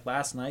found out, like,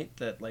 last night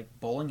that, like,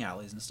 bowling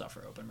alleys and stuff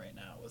are open right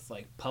now with,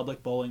 like,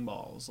 public bowling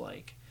balls.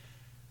 Like,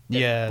 if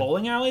Yeah.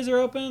 bowling alleys are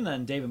open,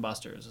 then Dave &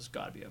 Buster's has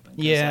got to be open.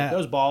 'Cause, Yeah. like,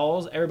 those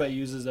balls, everybody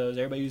uses those.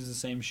 Everybody uses the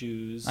same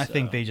shoes. I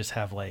think so- they just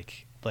have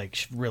like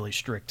really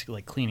strict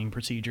like cleaning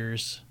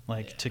procedures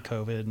like to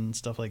COVID and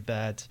stuff like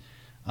that.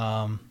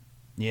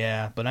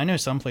 Yeah, but I know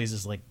some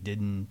places like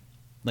didn't,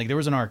 like there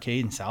was an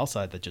arcade in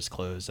Southside that just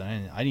closed. I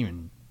didn't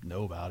even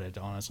know about it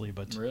honestly,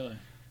 but Really?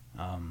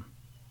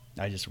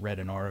 I just read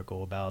an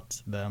article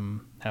about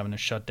them having to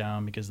shut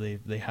down because they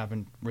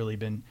haven't really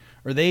been,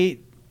 or they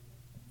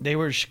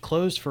were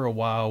closed for a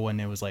while when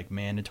it was like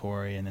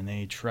mandatory, and then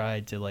they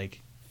tried to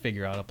like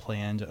figure out a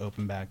plan to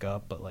open back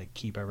up, but like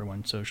keep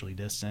everyone socially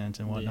distant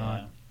and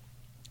whatnot. Yeah.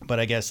 But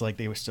I guess like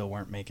they still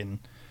weren't making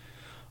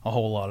a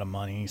whole lot of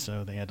money,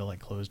 so they had to like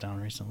close down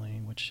recently,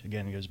 which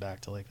again goes back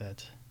to like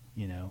that,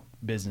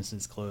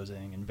 businesses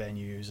closing and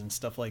venues and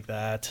stuff like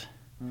that.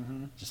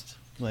 Mm-hmm. Just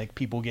like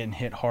people getting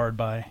hit hard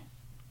by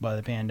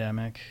the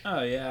pandemic.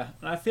 Oh yeah,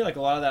 and I feel like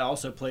a lot of that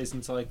also plays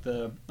into like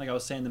I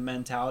was saying, the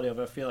mentality of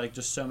it. I feel like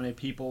just so many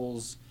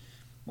people's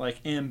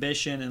like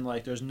ambition and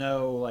like there's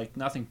no like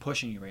nothing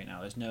pushing you right now.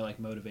 There's no like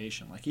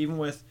motivation. Like even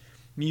with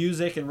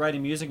music and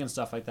writing music and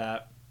stuff like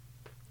that,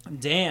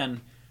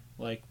 Dan,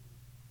 like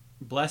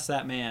bless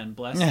that man,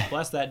 bless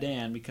that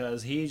Dan,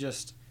 because he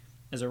just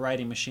is a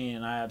writing machine,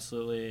 and I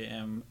absolutely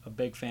am a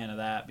big fan of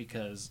that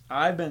because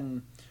I've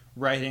been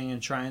writing and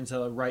trying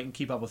to write and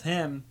keep up with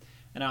him.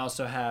 And I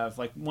also have,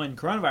 like, when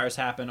coronavirus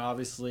happened,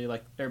 obviously,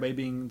 like, everybody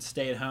being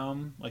stay at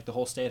home, like, the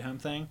whole stay at home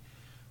thing.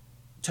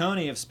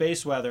 Tony of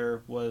Space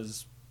Weather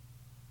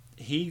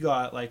he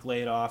got, like,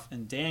 laid off,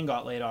 and Dan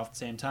got laid off at the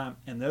same time.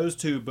 And those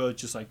two both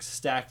just, like,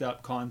 stacked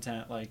up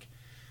content, like,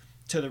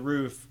 to the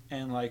roof.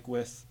 And, like,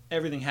 with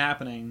everything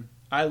happening,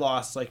 I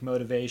lost, like,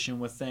 motivation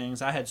with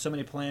things. I had so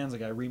many plans.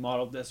 Like, I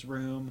remodeled this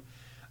room.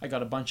 I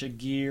got a bunch of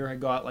gear. I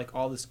got, like,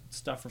 all this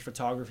stuff for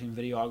photography and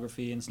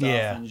videography and stuff.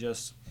 Yeah. And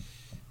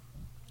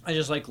I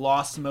just like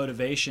lost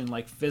motivation,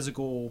 like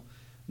physical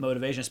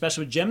motivation,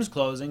 especially with gyms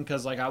closing,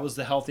 because like I was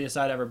the healthiest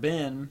I'd ever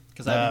been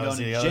because I've been going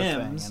to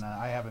gyms. And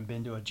I haven't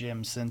been to a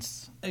gym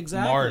since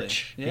Exactly.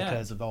 March Yeah.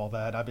 because of all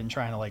that. I've been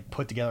trying to like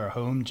put together a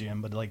home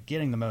gym, but like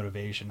getting the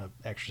motivation of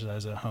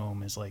exercise at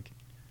home is like,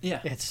 Yeah,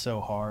 it's so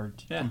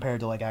hard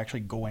compared to like actually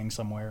going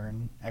somewhere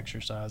and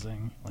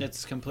exercising. Like,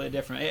 it's completely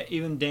different.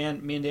 Even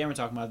me and Dan were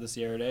talking about this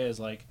the other day. Is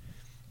like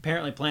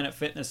apparently Planet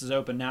Fitness is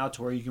open now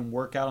to where you can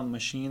work out on the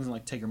machines and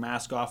like take your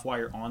mask off while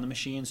you're on the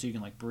machine so you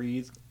can like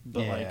breathe.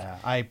 But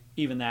like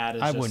even that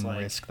is I just wouldn't like,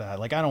 risk that.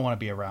 Like I don't want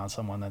to be around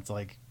someone that's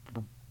like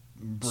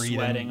breathing,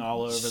 sweating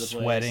all over the place.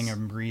 Sweating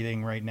and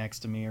breathing right next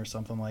to me or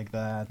something like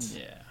that.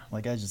 Yeah.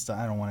 Like, I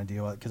don't want to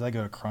deal with it because I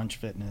go to Crunch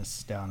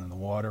Fitness down in the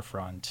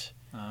waterfront.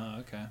 Oh,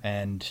 okay.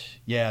 And,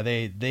 yeah,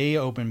 they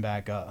open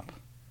back up.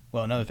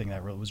 Well, another thing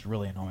that was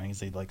really annoying is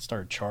they, like,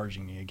 started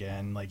charging me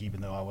again, like,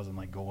 even though I wasn't,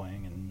 like,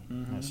 going.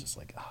 And it's just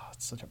like,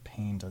 it's such a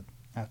pain to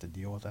have to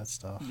deal with that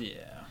stuff.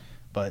 Yeah.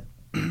 But,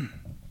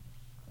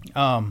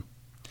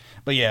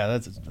 but yeah,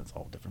 that's a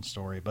whole different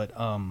story. But,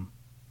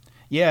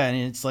 yeah, and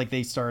it's like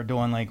they started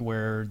doing like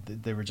where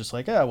they were just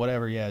like, oh,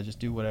 whatever, yeah, just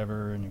do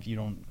whatever. And if you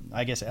don't,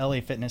 I guess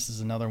LA Fitness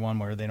is another one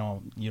where you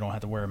don't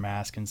have to wear a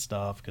mask and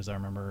stuff. Because I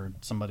remember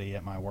somebody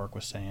at my work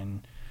was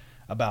saying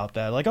about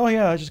that, like, oh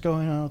yeah, I just go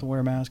in, I don't have to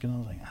wear a mask. And I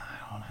was like,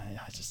 I don't know,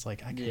 I just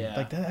like, I can't,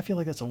 like that. I feel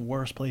like that's the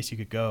worst place you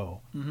could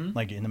go,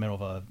 like in the middle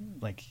of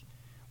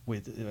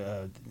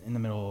in the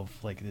middle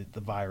of like the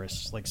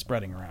virus like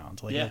spreading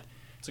around. Like,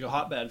 it's like a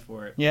hotbed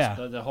for it.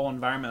 Yeah, the whole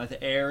environment, like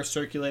the air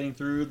circulating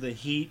through, the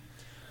heat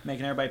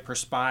making everybody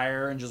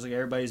perspire, and just like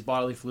everybody's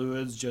bodily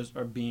fluids just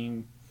are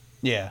being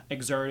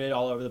exerted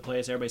all over the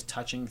place. Everybody's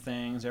touching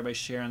things. Everybody's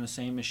sharing the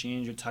same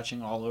machines. You're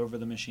touching all over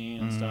the machine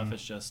and stuff.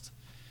 It's just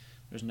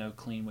there's no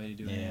clean way to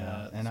do any of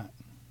that. And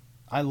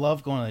I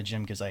love going to the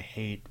gym because I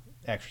hate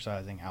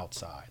exercising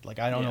outside. Like,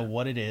 I don't know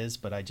what it is,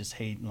 but I just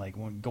hate like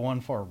going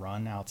for a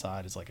run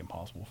outside is like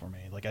impossible for me.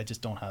 Like, I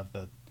just don't have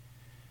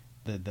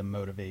the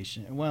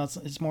motivation. Well,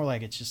 it's more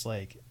like it's just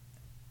like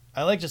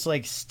I like just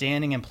like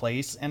standing in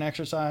place and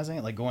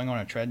exercising, like going on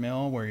a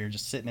treadmill where you're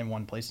just sitting in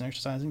one place and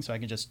exercising, so I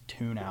can just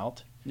tune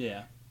out.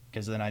 Yeah.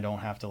 Because then I don't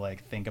have to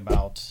like think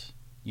about,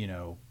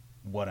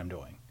 what I'm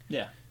doing.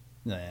 Yeah.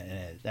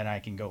 And I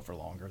can go for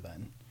longer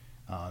then,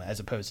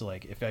 as opposed to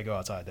like if I go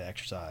outside to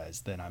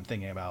exercise, then I'm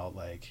thinking about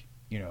like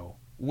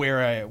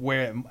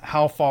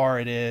how far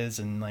it is,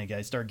 and like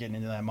I start getting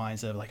into that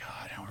mindset of like, oh,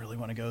 I don't really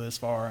want to go this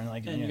far, and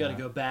like you got to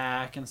go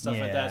back and stuff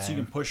like that, so you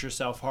can push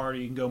yourself harder.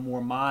 You can go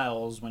more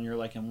miles when you're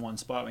like in one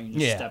spot when you can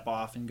just step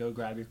off and go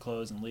grab your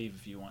clothes and leave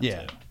if you want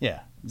to.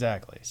 Yeah,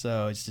 exactly.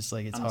 So it's just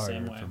like it's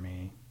harder for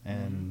me,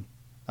 and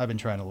I've been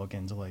trying to look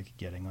into like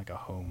getting like a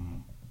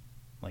home,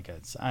 like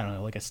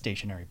like a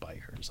stationary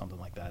bike or something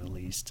like that, at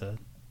least to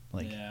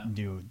like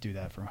do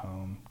that from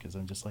home, because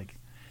I'm just like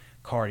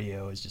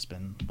cardio has just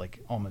been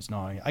like almost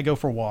not. I go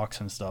for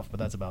walks and stuff, but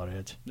that's about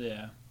it.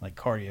 Yeah. Like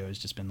cardio has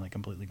just been like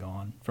completely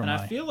gone from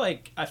I feel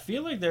like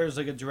there's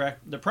like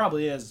there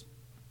probably is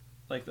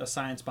like a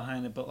science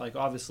behind it, but like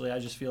obviously I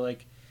just feel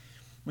like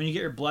when you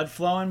get your blood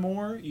flowing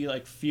more, you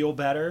like feel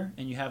better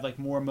and you have like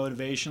more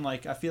motivation.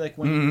 Like I feel like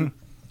when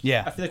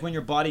I feel like when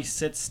your body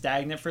sits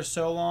stagnant for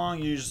so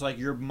long, you just like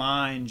your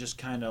mind just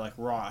kind of like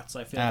rots.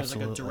 I feel like there's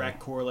like a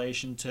direct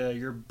correlation to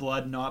your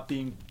blood not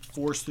being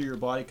forced through your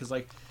body, because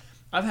like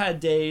I've had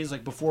days,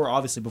 like before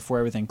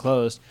everything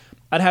closed,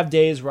 I'd have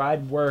days where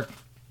I'd work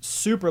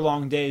super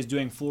long days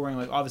doing flooring.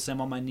 Like obviously I'm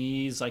on my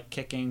knees, like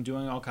kicking,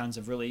 doing all kinds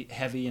of really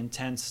heavy,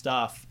 intense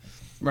stuff.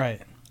 Right.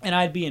 And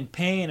I'd be in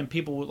pain, and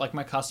people would, like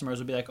my customers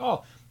would be like,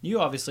 oh, you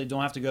obviously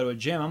don't have to go to a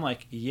gym. I'm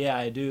like, yeah,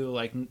 I do.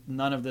 Like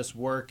none of this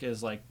work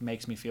is like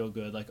makes me feel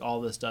good. Like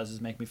all this does is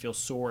make me feel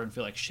sore and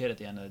feel like shit at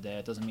the end of the day.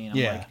 It doesn't mean I'm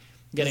like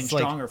getting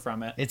stronger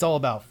from it. It's all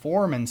about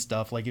form and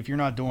stuff. Like if you're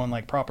not doing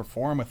like proper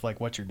form with like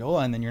what you're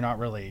doing, then you're not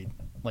really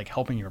like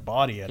helping your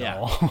body at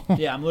all.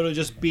 Yeah, I'm literally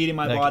just beating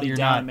my body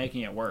down and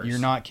making it worse. You're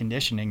not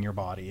conditioning your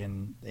body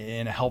in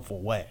a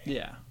helpful way.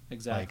 Yeah,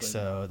 exactly. Like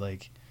so,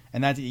 like,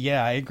 and that's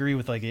I agree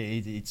with like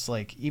it's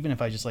like even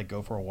if I just like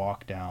go for a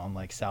walk down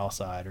like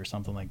Southside or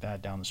something like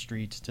that down the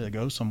street to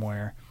go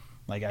somewhere,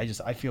 like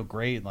I feel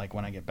great like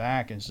when I get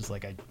back, and it's just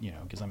like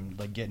because I'm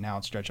like getting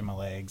out, stretching my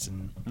legs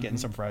and getting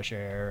some fresh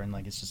air, and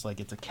like it's just like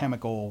it's a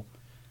chemical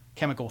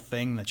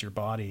thing that your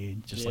body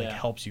just like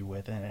helps you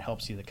with, and it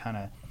helps you to kind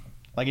of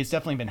like it's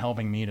definitely been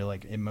helping me to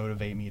like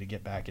motivate me to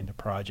get back into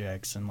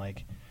projects, and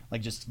like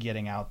just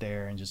getting out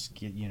there and just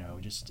get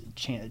just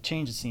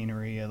change the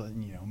scenery,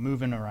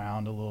 moving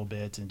around a little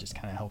bit, and just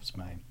kind of helps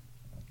my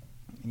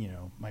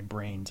my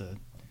brain to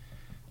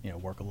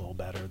work a little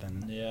better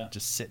than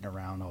just sitting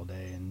around all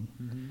day.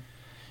 And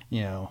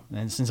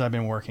and since I've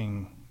been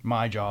working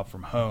my job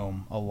from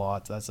home a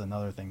lot, that's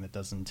another thing that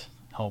doesn't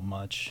help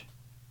much.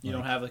 You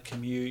don't have a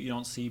commute, you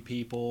don't see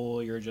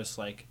people, you're just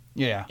like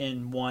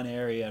in one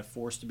area,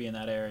 forced to be in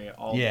that area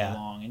all day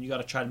long, and you got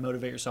to try to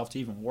motivate yourself to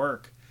even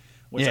work,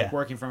 which like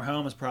working from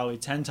home is probably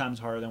 10 times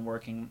harder than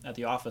working at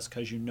the office,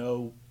 because you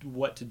know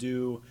what to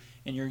do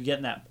and you're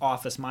getting that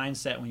office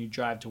mindset when you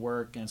drive to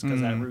work, and it's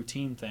because that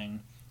routine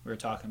thing we were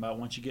talking about.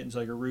 Once you get into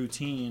like a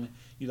routine,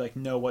 you like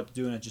know what to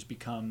do, and it just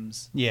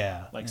becomes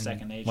like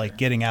second nature. Like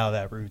getting out of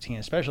that routine,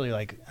 especially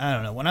like I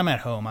don't know, when I'm at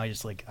home, I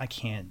just like I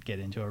can't get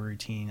into a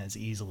routine as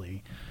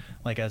easily,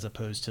 like as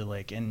opposed to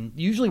like, and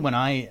usually when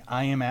I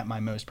am at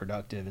my most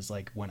productive is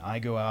like when I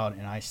go out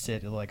and I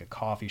sit at like a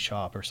coffee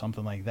shop or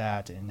something like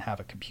that and have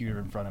a computer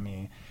in front of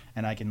me,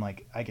 and I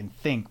can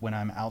think when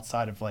I'm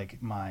outside of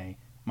like my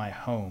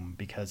home,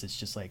 because it's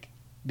just like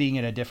being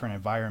in a different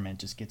environment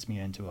just gets me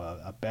into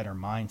a better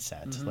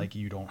mindset. Like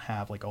you don't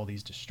have like all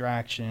these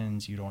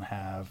distractions, you don't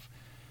have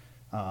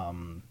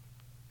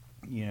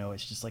you know,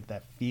 it's just like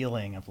that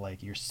feeling of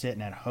like you're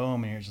sitting at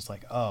home and you're just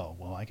like, oh,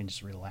 well, I can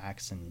just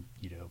relax and,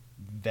 you know,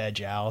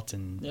 veg out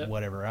and Yep.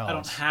 whatever else. I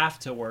don't have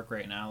to work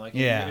right now. Like,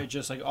 Yeah. it's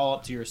just like all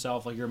up to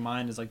yourself. Like your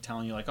mind is like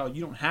telling you like, oh,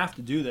 you don't have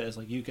to do this.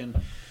 Like you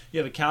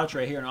have a couch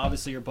right here, and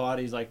obviously your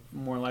body's like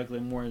more likely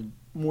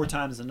more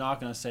times than not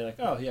going to say like,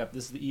 oh yeah,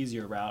 this is the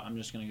easier route. I'm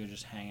just going to go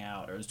just hang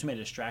out. Or there's too many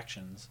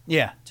distractions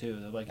Yeah. too.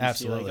 Like you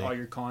Absolutely. see like all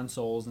your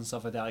consoles and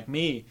stuff like that. Like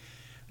me,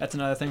 that's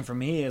another thing for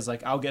me is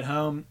like I'll get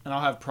home and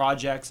I'll have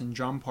projects and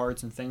drum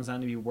parts and things I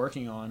need to be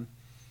working on.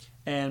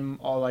 And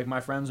all like my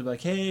friends will be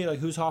like, hey, like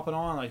who's hopping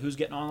on? Like who's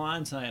getting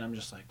online tonight? And I'm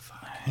just like,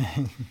 fuck.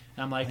 And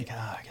I'm like,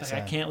 I guess I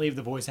can't leave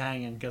the boys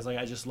hanging because like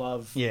I just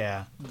love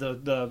Yeah.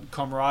 the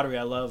camaraderie.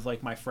 I love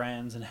like my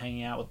friends and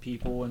hanging out with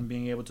people and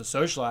being able to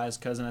socialize.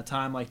 Because in a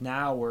time like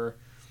now where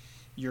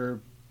you're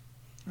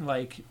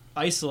like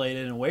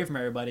isolated and away from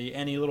everybody,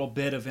 any little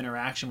bit of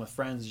interaction with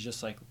friends is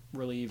just like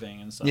relieving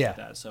and stuff like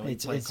that. So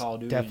it's like Call of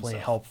Duty definitely and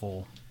stuff.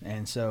 helpful,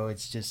 and so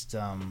it's just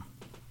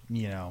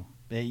you know,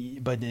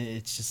 but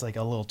it's just like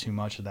a little too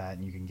much of that,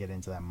 and you can get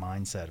into that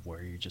mindset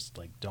where you just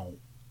like don't,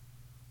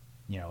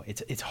 you know,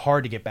 it's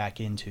hard to get back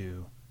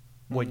into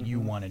what you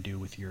want to do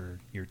with your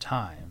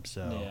time.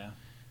 So Yeah.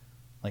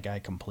 like I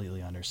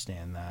completely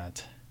understand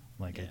that.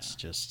 Like Yeah. it's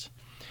just,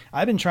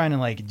 I've been trying to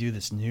like do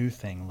this new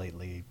thing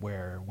lately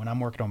where when I'm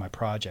working on my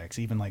projects,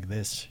 even like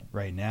this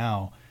right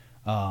now,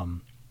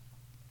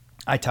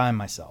 I time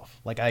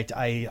myself. Like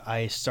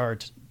I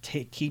start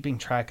keeping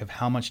track of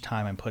how much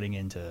time I'm putting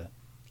into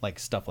like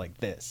stuff like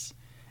this,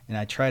 and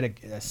I try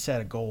to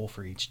set a goal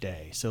for each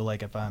day. So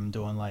like if I'm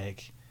doing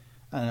like,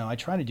 I don't know, I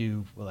try to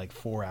do like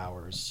 4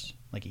 hours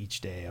like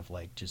each day of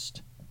like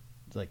just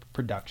like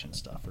production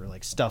stuff or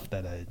like stuff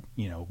that I,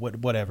 you know,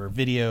 whatever,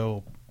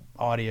 video,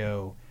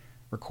 audio,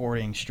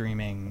 recording,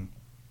 streaming,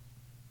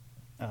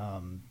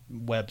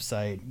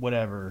 website,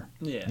 whatever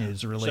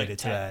is related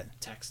to that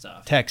tech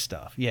stuff. tech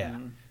stuff. Yeah.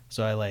 Mhm.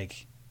 So I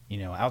like, you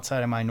know,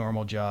 outside of my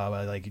normal job,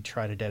 I like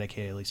try to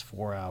dedicate at least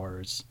 4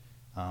 hours,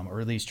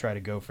 or at least try to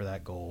go for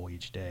that goal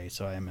each day.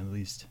 So I'm at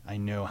least, I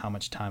know how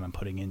much time I'm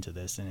putting into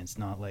this, and it's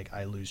not like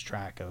I lose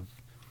track of,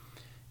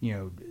 you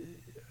know,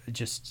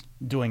 just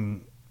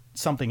doing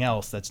something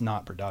else that's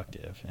not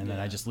productive, and then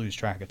I just lose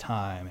track of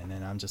time, and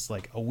then I'm just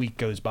like a week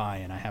goes by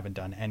and I haven't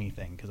done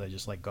anything because I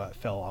just like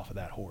fell off of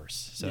that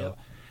horse. So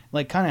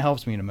like kind of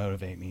helps me to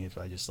motivate me if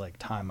I just like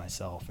time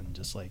myself and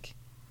just like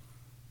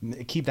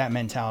keep that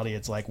mentality.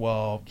 It's like,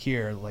 well,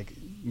 here, like,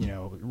 you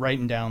know,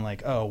 writing down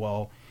like, oh,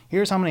 well,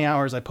 here's how many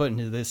hours I put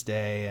into this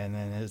day, and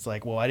then it's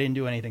like, well, I didn't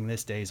do anything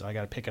this day, so I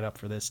got to pick it up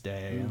for this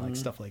day, and like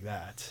stuff like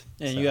that.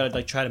 And you got to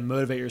like try to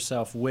motivate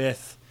yourself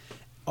with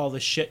all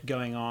the shit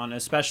going on,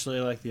 especially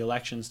like the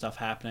election stuff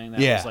happening. That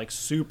was like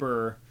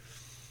super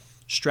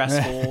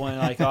stressful, and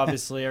like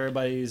obviously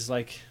everybody's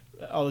like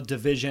all the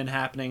division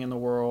happening in the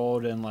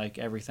world and like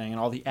everything and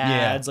all the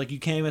ads. Like you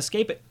can't even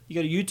escape it. You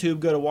go to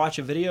YouTube, go to watch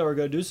a video or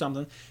go do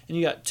something, and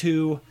you got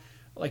 2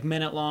 like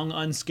minute-long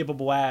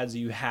unskippable ads that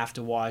you have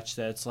to watch.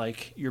 That's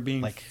like you're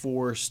being like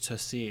forced to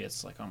see.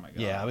 It's like, oh my god.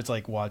 Yeah, I was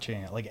like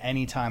watching it. Like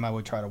anytime I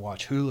would try to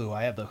watch Hulu,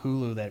 I have the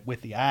Hulu that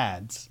with the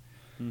ads,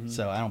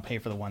 so I don't pay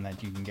for the one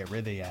that you can get rid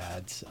of the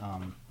ads,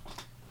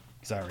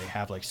 because I already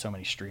have like so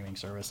many streaming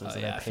services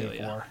that I pay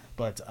for.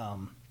 But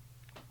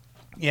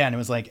yeah, and it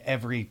was like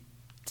every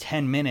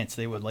 10 minutes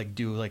they would like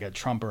do like a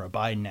Trump or a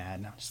Biden ad,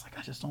 and I'm just like,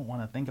 I just don't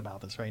want to think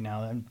about this right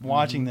now. I'm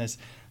watching this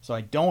so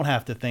I don't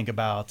have to think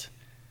about,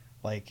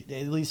 like,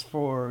 at least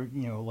for,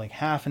 you know, like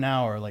half an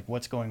hour, like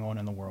what's going on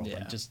in the world.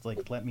 Like just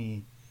like let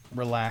me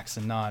relax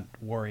and not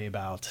worry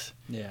about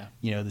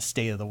you know, the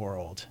state of the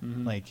world.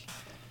 Like,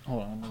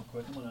 hold on real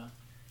quick, I'm gonna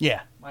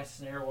my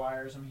snare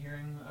wires, I'm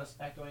hearing us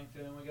echoing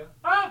through them. We go,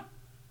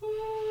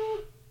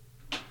 Ooh.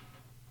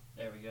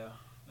 There we go.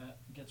 That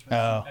gets rid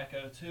of some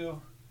echo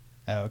too.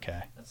 Oh,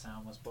 okay. That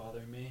sound was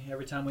bothering me.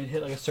 Every time we'd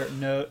hit like a certain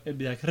note, it'd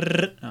be like,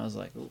 and I was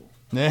like, ooh.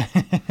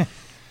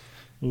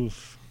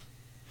 Oof.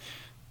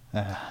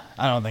 I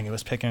don't think it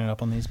was picking it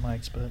up on these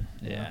mics, but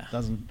Yeah.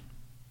 it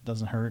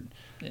doesn't hurt.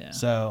 Yeah.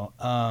 So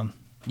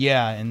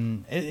yeah,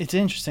 and it's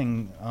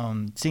interesting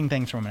seeing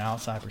things from an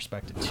outside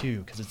perspective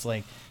too, because it's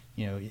like,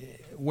 you know,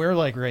 we're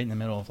like right in the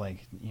middle of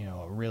like, you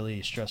know, a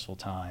really stressful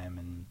time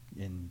and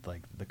in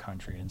like the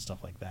country and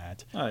stuff like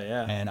that. Oh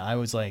yeah. And I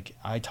was like,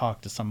 I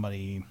talked to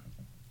somebody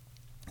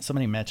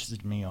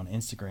messaged me on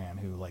Instagram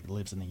who like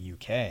lives in the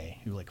UK,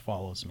 who like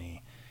follows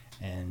me,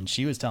 and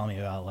she was telling me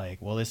about like,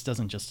 well, this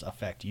doesn't just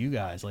affect you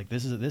guys, like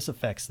this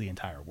affects the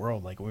entire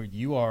world. Like where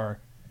you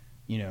are,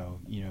 we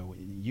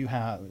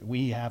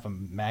have a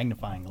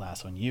magnifying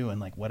glass on you,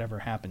 and like whatever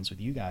happens with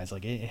you guys,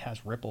 like it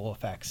has ripple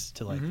effects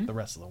to like the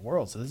rest of the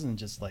world. So this isn't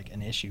just like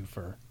an issue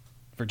for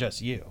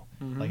just you.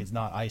 Like it's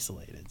not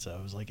isolated. So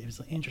it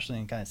was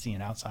interesting kind of seeing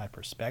an outside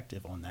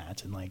perspective on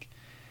that, and like,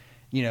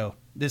 you know,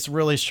 this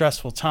really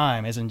stressful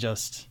time isn't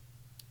just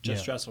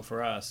stressful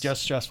for us.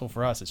 Just stressful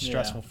for us. It's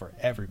stressful for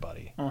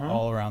everybody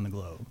all around the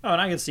globe. Oh,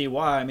 and I can see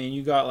why. I mean,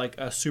 you got like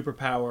a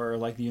superpower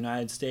like the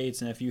United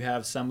States, and if you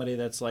have somebody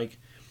that's like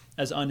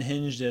as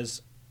unhinged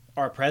as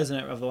our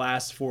president of the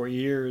last 4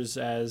 years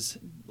as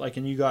like,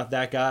 and you got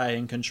that guy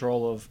in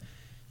control of,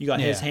 you got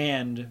his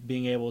hand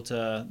being able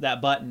to,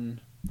 that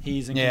button,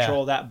 he's in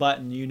control of that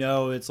button. You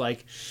know, it's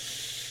like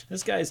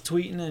this guy's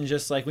tweeting, and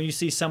just like when you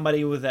see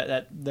somebody with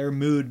that their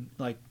mood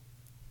like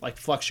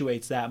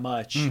fluctuates that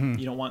much,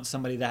 you don't want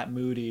somebody that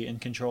moody in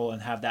control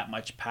and have that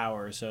much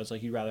power. So it's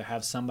like you'd rather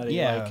have somebody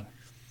like,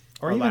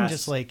 or even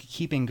just like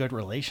keeping good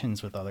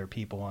relations with other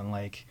people, and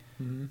like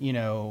you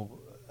know,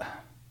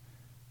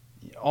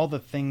 all the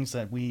things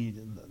that we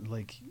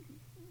like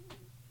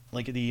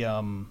the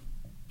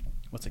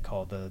what's it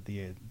called, the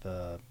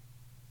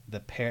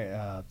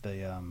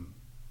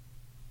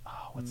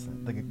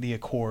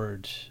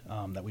accord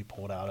that we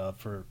pulled out of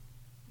for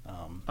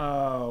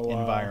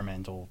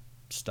environmental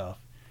stuff.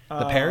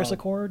 The Paris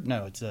Accord?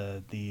 No, it's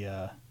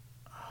I'm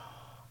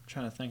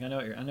trying to think. I know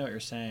what you're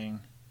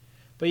saying,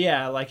 but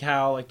yeah, like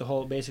how like the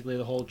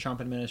whole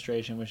Trump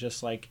administration was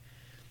just like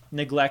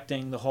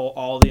neglecting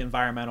all the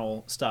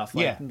environmental stuff.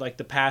 Like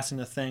the passing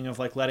the thing of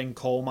like letting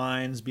coal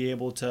mines be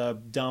able to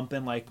dump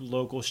in like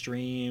local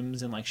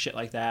streams and like shit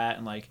like that,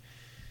 and like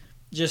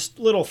just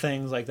little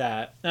things like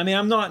that. I mean,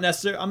 I'm not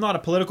a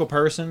political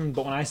person,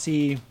 but when I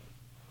see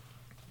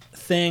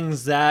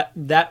things that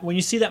when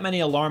you see that many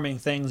alarming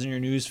things in your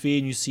news feed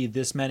and you see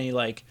this many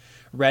like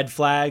red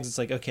flags, it's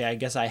like, okay, I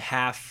guess I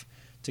have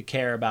to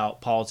care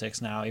about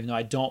politics now, even though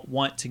I don't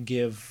want to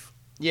give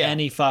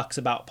any fucks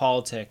about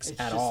politics at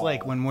all. It's just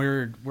like when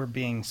we're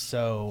being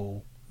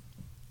so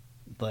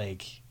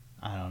like,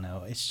 I don't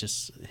know, it's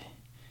just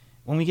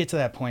when we get to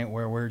that point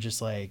where we're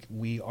just like,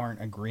 we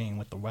aren't agreeing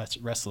with the rest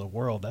of the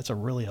world, that's a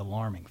really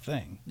alarming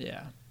thing.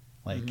 Yeah.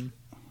 Like,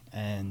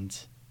 and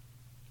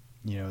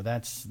you know,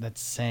 that's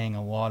saying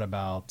a lot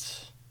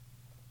about,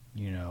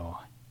 you know,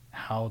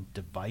 how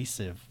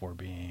divisive we're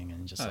being,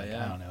 and just I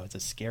don't know, it's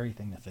a scary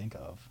thing to think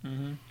of.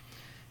 And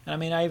I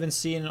mean, I even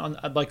seen on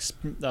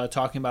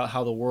talking about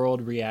how the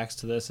world reacts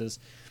to this is,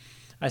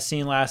 I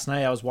seen last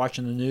night, I was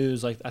watching the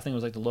news, like I think it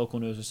was like the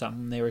local news or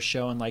something. They were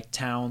showing like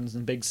towns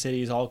and big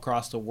cities all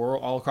across the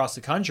world, all across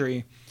the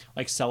country,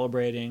 like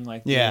celebrating,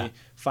 like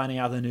finding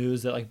out the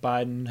news that like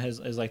Biden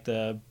is like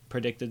the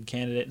predicted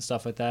candidate and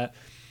stuff like that.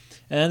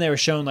 And then they were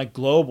showing like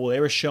global. They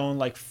were showing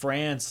like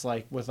France,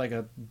 like with like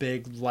a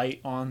big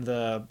light on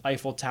the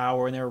Eiffel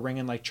Tower, and they were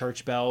ringing like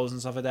church bells and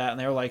stuff like that. And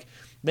they were like,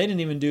 they didn't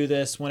even do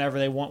this whenever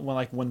they won,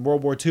 when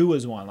World War II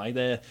was won. Like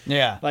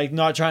like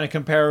not trying to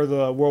compare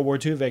the World War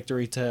II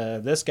victory to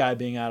this guy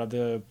being out of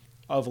the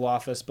Oval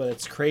Office, but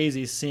it's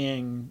crazy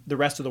seeing the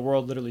rest of the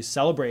world literally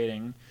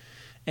celebrating.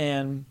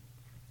 And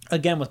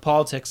again, with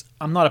politics,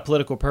 I'm not a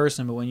political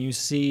person, but when you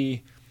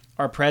see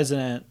our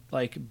president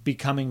like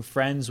becoming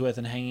friends with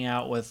and hanging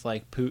out with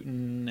like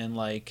Putin and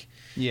like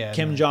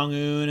Kim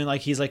Jong-un, and like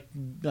he's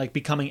like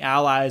becoming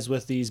allies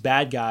with these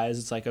bad guys,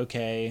 it's like,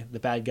 okay, the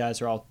bad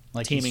guys are all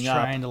like teaming he's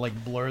up, trying to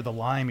like blur the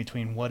line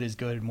between what is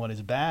good and what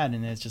is bad.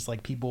 And it's just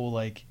like people,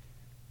 like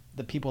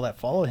the people that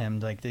follow him,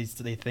 like they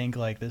think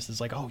like this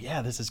is like, oh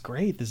yeah, this is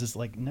great, this is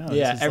like, no,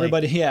 this is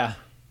everybody like,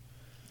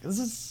 this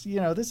is,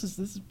 you know, this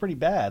is pretty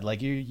bad.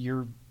 Like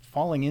you're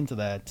falling into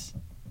that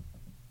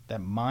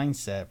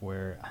mindset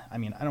where, I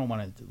mean, I don't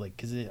want to like,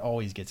 because it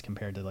always gets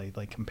compared to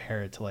like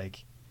compare it to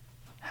like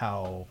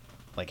how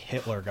like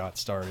Hitler got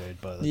started,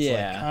 but it's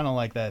like kind of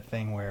like that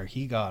thing where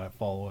he got a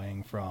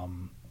following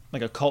from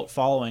like a cult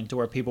following, to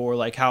where people were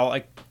like, how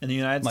like in the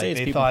United States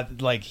they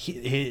thought like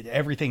he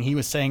everything he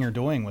was saying or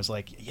doing was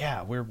like,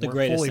 yeah, we're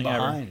fully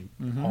behind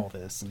all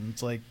this. And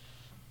it's like,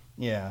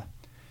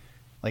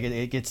 like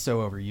it gets so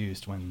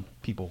overused when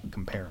people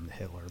compare him to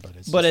Hitler,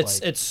 but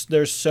it's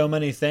there's so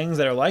many things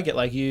that are like it.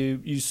 Like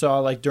you saw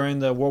like during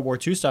the World War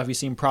II stuff, you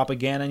seen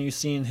propaganda, and you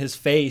seen his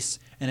face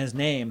and his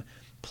name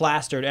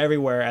plastered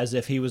everywhere as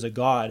if he was a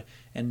god.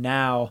 And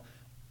now,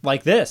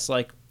 like this,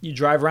 like you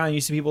drive around,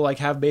 you see people like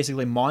have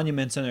basically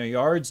monuments in their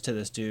yards to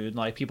this dude.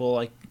 Like people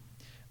like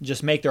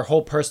just make their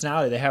whole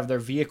personality. They have their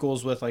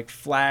vehicles with like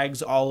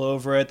flags all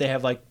over it. They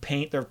have like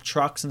paint their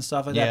trucks and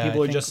stuff like that.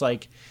 People are just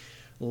like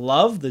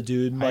love the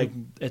dude. Like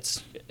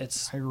it's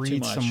I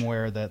read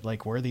somewhere that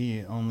like we're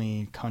the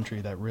only country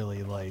that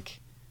really like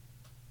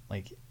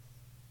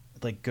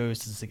goes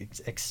to this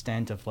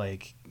extent of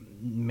like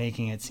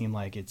making it seem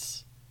like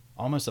it's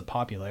almost a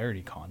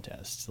popularity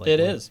contest. Like it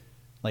is.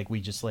 Like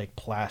we just like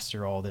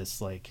plaster all this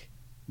like,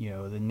 you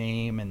know, the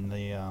name and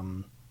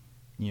the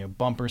you know,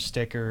 bumper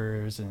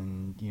stickers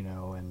and you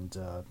know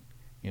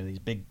these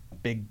big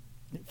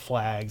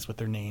flags with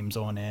their names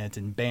on it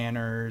and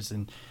banners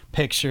and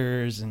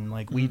pictures, and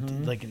like we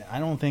like, I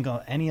don't think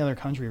any other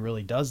country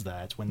really does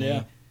that when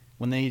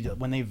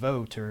they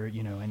vote, or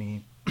you know,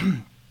 any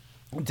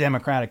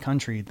democratic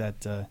country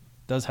that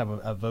does have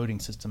a voting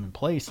system in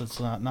place. That's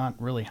not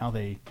really how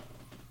they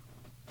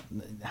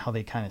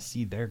kind of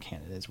see their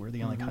candidates. We're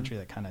the only country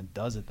that kind of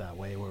does it that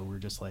way, where we're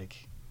just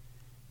like,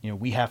 you know,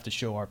 we have to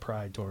show our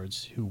pride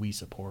towards who we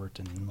support.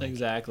 And like,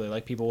 exactly,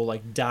 like people will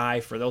like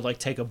they'll like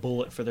take a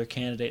bullet for their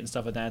candidate and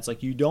stuff like that. It's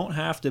like, you don't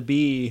have to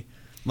be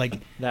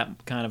like that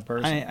kind of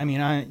person.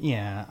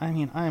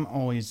 I'm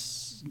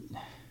always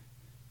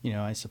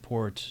I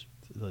support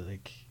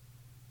like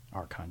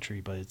our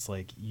country, but it's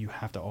like you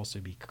have to also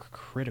be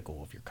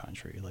critical of your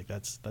country. Like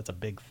that's a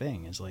big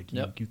thing. Is like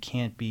you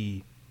can't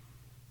be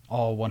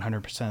all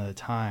 100% of the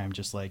time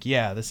just like,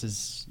 yeah, this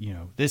is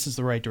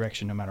the right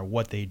direction no matter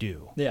what they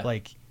do. Yeah.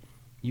 Like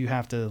you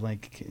have to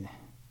like,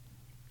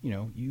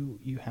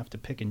 you have to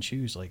pick and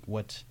choose like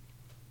what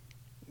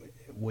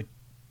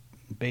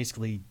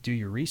basically do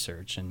your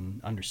research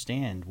and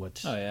understand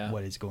what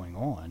is going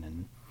on,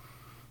 and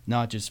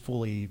not just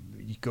fully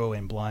go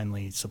in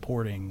blindly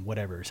supporting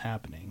whatever is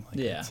happening.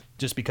 Like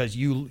just because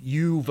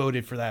you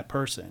voted for that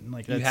person.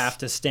 Like you have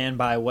to stand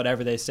by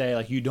whatever they say.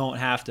 Like you don't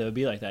have to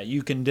be like that.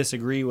 You can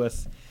disagree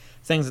with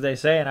things that they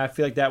say, and I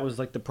feel like that was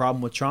like the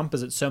problem with Trump,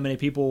 is that so many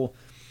people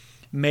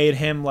made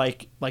him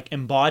like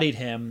embodied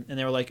him, and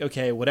they were like,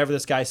 okay, whatever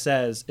this guy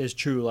says is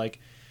true. Like,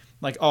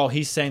 oh,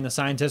 he's saying the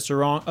scientists are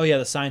wrong. Oh yeah,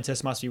 the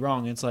scientists must be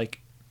wrong. And it's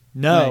like,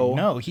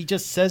 no, he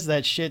just says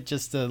that shit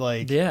just to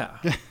like, yeah,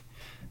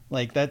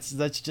 like that's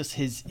just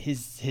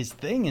his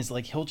thing, is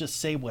like he'll just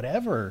say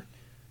whatever,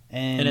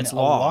 and it's a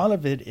law. lot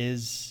of it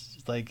is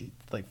like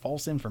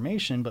false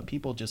information, but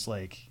people just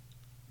like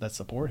that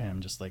support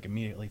him just like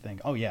immediately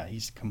think, oh yeah,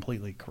 he's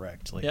completely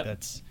correct. Like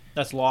that's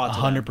law.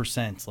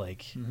 100%.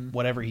 Like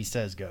whatever he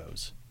says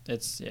goes.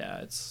 It's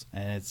and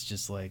it's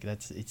just like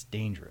it's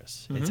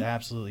dangerous. It's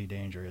absolutely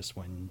dangerous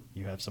when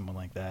you have someone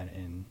like that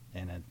in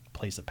a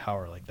place of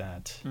power like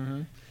that.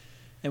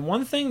 And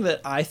one thing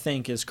that I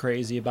think is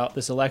crazy about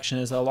this election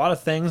is a lot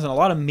of things and a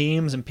lot of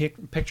memes and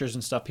pictures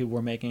and stuff people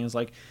were making is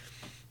like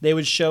they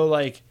would show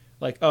like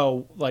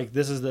oh, like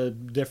this is the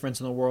difference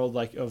in the world,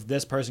 like of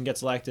this person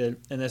gets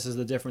elected and this is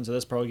the difference of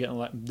this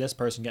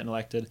person getting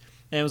elected.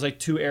 And it was like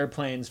two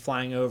airplanes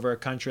flying over a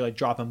country like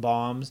dropping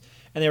bombs,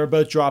 and they were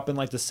both dropping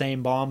like the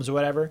same bombs or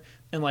whatever.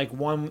 And like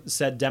one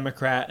said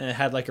Democrat, and it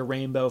had like a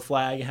rainbow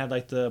flag, it had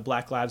like the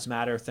Black Lives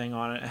Matter thing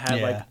on it. It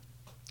had like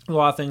a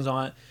lot of things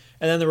on it.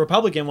 And then the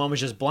Republican one was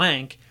just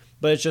blank,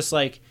 but it's just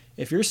like,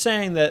 if you're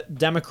saying that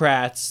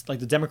Democrats, like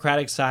the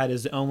Democratic side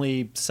is the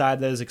only side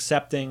that is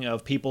accepting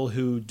of people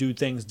who do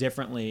things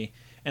differently,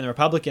 and the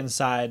Republican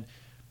side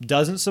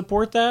doesn't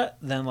support that,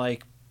 then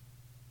like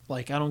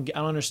I don't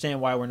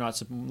understand why we're not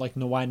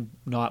why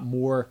not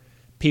more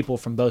people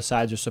from both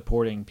sides are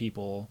supporting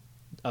people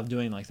of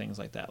doing like things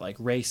like that, like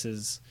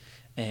races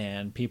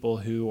and people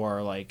who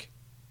are like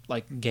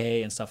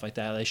gay and stuff like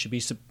that. They should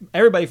be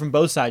everybody from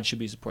both sides should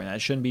be supporting that.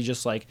 It shouldn't be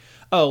just like,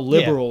 oh,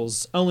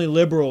 liberals, only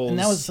liberals, and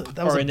that was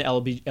are in the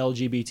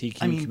LGBTQ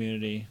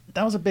community.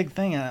 That was a big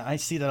thing. I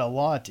see that a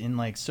lot in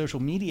like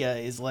social media.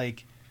 Is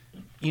like,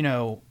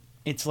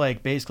 it's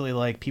like basically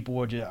like people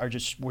were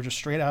just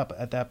straight up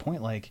at that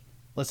point like,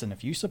 listen,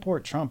 if you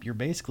support Trump, you're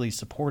basically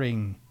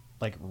supporting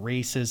like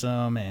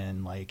racism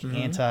and like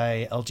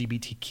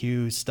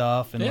anti-LGBTQ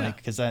stuff, and like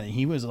because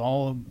he was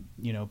all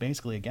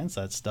basically against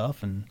that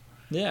stuff, and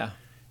I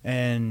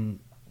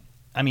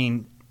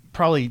mean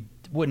probably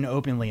wouldn't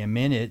openly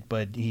admit it,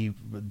 but he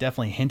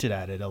definitely hinted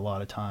at it a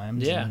lot of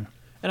times. And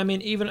I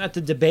mean, even at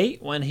the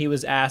debate when he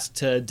was asked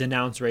to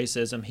denounce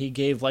racism, he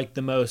gave like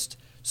the most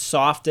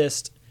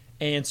softest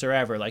answer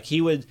ever. Like he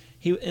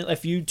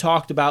if you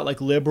talked about like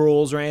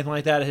liberals or anything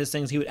like that, his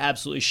things, he would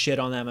absolutely shit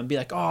on them and be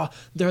like, oh,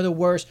 they're the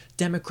worst,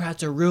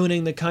 Democrats are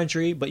ruining the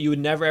country. But you would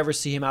never ever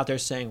see him out there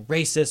saying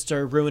racists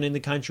are ruining the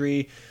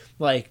country,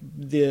 like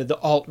the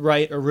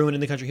alt-right are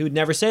ruining the country. He would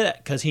never say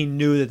that because he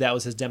knew that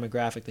was his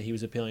demographic that he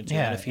was appealing to.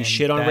 And if he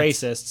shit on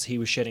racists, he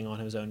was shitting on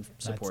his own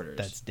supporters.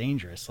 That's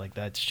dangerous. Like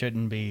that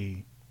shouldn't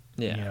be,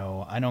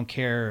 I don't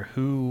care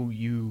who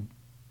you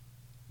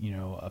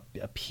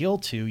appeal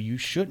to, you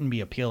shouldn't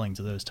be appealing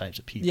to those types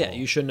of people. Yeah,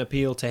 you shouldn't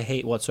appeal to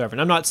hate whatsoever.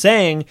 And I'm not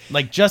saying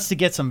like just to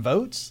get some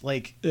votes.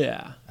 Like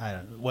I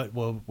don't know. What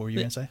were you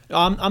gonna say?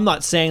 I'm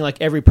not saying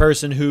like every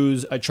person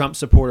who's a Trump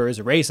supporter is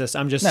a racist.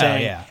 I'm just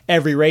saying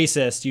every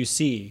racist you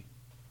see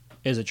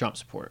is a Trump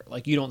supporter.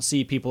 Like you don't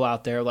see people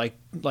out there like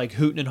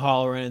hooting and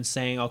hollering and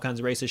saying all kinds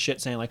of racist shit,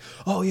 saying like,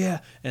 oh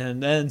yeah,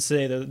 and then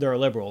say that they're a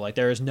liberal. Like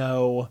there is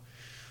no.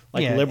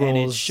 Liberals, and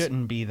it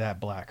shouldn't be that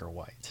black or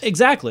white.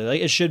 Exactly.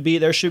 Like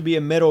there should be a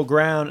middle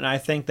ground, and I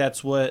think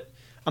that's what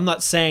I'm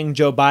not saying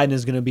Joe Biden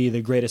is going to be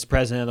the greatest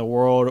president in the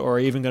world or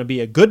even going to be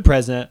a good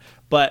president,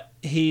 but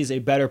he's a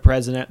better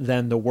president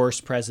than the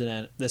worst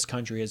president this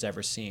country has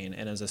ever seen,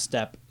 and is a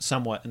step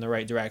somewhat in the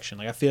right direction.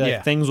 Like I feel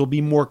like things will be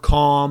more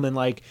calm, and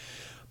like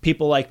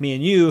people like me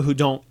and you who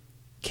don't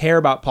care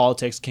about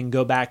politics can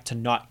go back to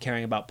not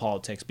caring about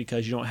politics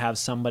because you don't have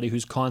somebody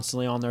who's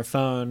constantly on their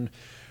phone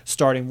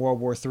starting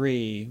World War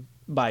III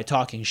by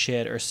talking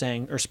shit or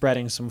saying or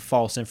spreading some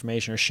false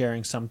information or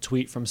sharing some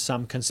tweet from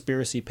some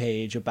conspiracy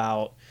page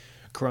about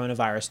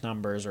coronavirus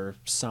numbers or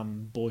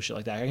some bullshit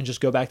like that. I can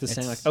just go back to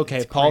saying like,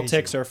 okay,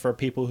 politics are for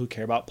people who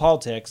care about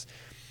politics.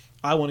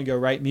 I want to go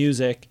write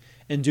music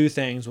and do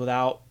things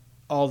without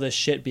all this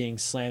shit being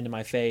slammed in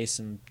my face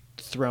and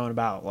thrown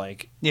about.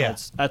 Like,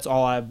 that's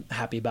all I'm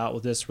happy about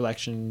with this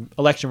election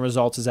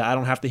results, is that I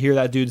don't have to hear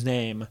that dude's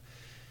name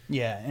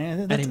Yeah,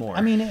 and anymore.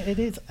 I mean, it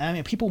is. I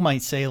mean, people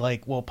might say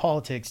like, well,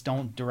 politics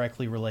don't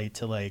directly relate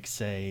to like,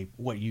 say,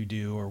 what you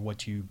do or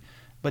what you,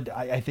 but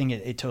I think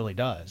it totally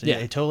does. Yeah.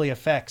 It totally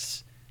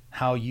affects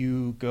how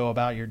you go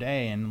about your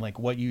day and like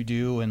what you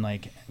do and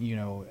like, you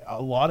know,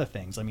 a lot of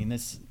things. I mean,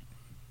 that's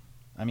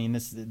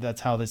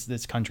how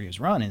this country is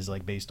run, is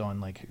like based on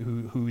like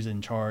who's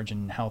in charge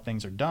and how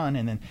things are done,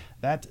 and then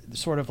that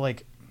sort of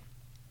like,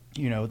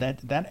 you know,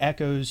 that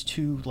echoes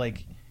to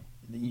like,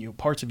 you know,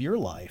 parts of your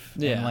life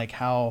and like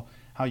how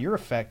you're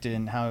affected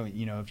and how,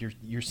 you know, if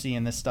you're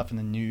seeing this stuff in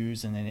the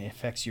news and then it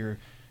affects your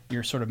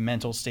sort of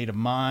mental state of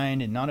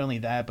mind. And not only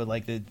that, but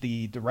like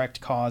the direct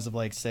cause of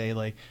like, say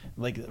like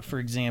for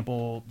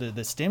example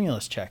the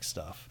stimulus check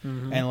stuff.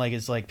 And like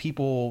it's like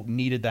people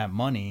needed that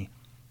money,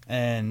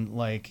 and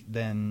like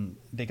then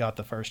they got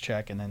the first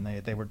check and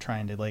then they were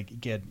trying to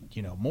like get,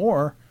 you know,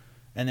 more.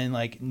 And then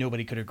like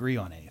nobody could agree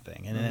on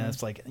anything, and then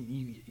it's like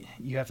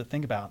you have to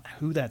think about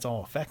who that's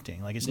all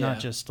affecting. Like it's not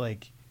just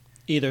like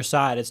either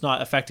side. It's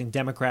not affecting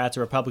Democrats or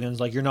Republicans.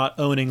 Like you're not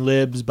owning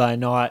libs by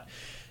not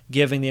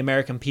giving the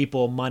American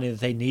people money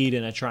that they need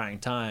in a trying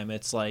time.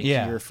 It's like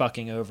you're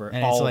fucking over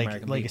and all it's like,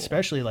 American like people.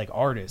 especially like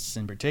artists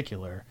in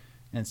particular.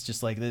 And it's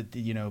just like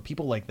you know,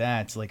 people like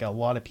that. It's like a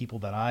lot of people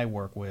that I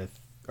work with,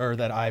 or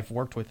that I've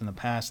worked with in the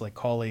past, like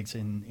colleagues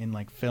in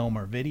like film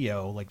or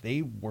video, like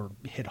they were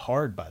hit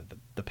hard by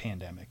the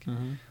pandemic,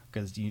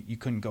 because you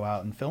couldn't go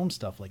out and film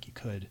stuff like you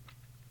could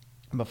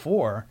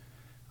before.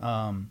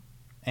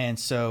 And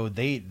so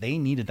they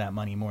needed that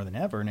money more than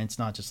ever. And it's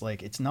not just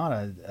like, it's not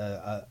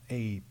a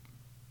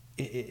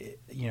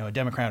you know, a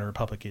Democrat or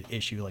Republican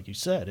issue, like you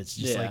said. It's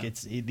just like,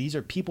 these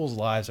are people's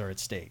lives are at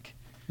stake.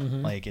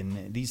 Like,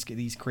 and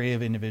these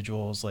creative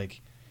individuals,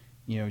 like,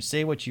 you know,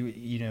 say what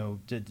you know,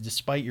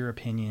 despite your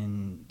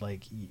opinion,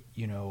 like,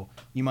 you know,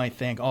 you might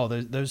think, oh,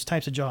 those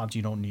types of jobs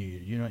you don't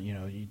need, you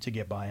know, to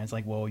get by. And it's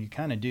like, well, you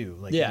kind of do.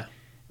 Like,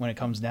 when it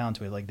comes down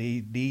to it, like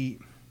the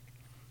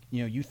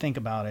you know, you think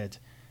about it,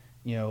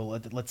 you know,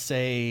 let's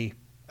say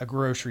a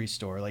grocery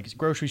store, like a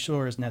grocery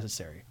store is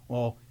necessary.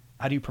 Well,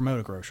 how do you promote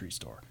a grocery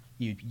store?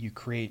 You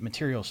create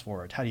materials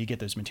for it. How do you get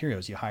those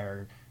materials? You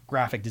hire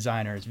graphic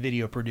designers,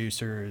 video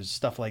producers,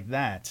 stuff like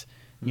that.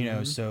 You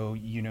know, so,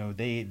 you know,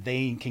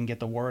 they can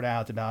get the word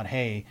out about,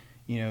 hey,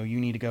 you know,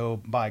 you need to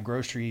go buy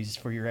groceries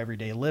for your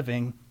everyday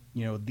living.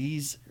 You know,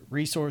 these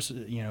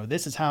resources, you know,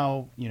 this is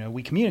how, you know,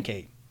 we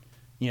communicate.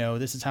 You know,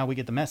 this is how we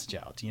get the message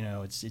out. You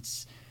know,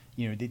 it's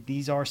you know,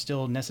 these are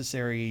still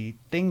necessary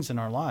things in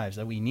our lives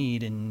that we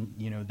need. And,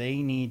 you know, they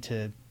need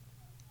to,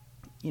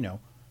 you know,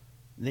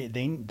 they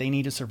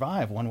need to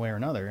survive one way or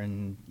another.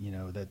 And, you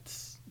know,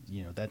 that's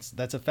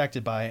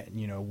affected by,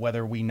 you know,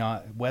 whether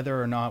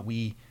or not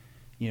we,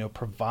 you know,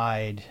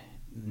 provide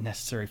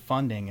necessary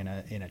funding in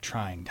a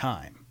trying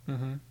time.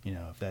 You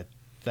know, if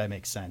that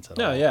makes sense at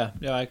all. Yeah,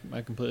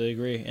 I completely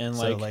agree. And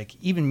so like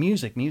even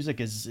music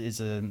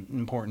is an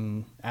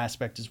important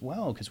aspect as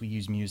well, because we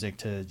use music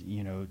to,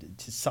 you know,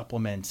 to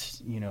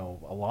supplement, you know,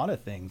 a lot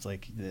of things,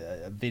 like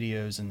the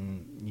videos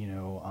and, you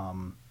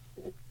know,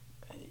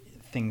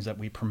 things that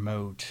we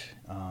promote,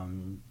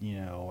 you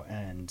know,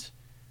 and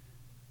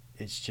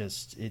it's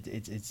just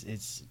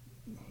it's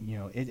you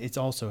know, it's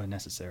also a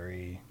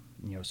necessary,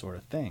 you know, sort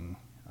of thing.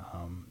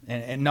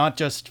 And not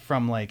just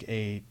from like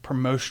a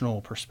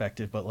promotional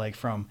perspective, but like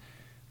from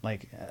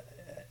like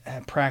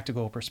a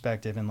practical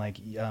perspective, and like,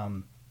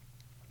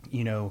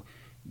 you know,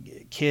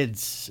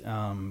 kids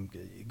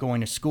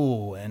going to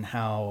school, and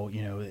how,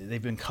 you know,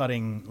 they've been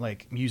cutting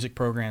like music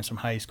programs from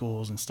high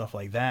schools and stuff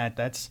like that.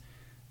 That's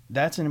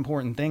an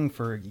important thing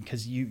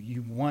because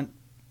you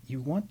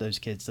want those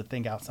kids to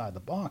think outside the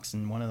box.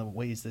 And one of the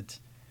ways that,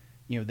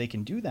 you know, they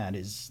can do that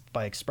is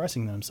by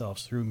expressing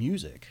themselves through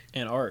music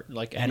and art,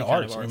 like and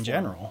art in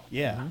general.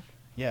 Yeah,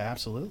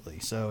 absolutely.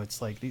 So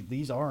it's like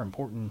these are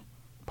important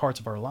parts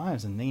of our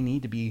lives, and they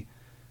need to be,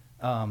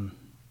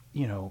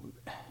 you know,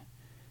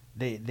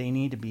 they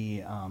need to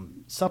be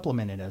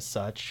supplemented as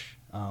such,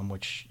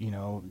 which, you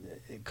know,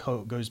 it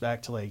goes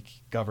back to like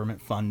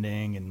government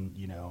funding, and,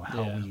 you know,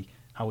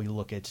 how we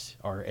look at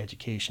our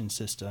education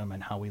system,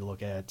 and how we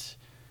look at,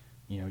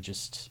 you know,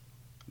 just,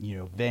 you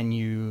know,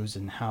 venues,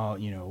 and how,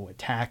 you know,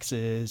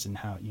 taxes, and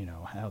how, you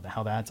know,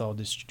 how that's all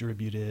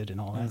distributed and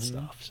all that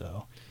stuff.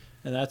 So,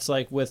 and that's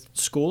like with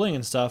schooling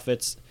and stuff,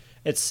 it's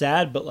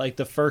sad, but like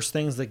the first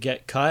things that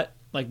get cut,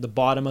 like the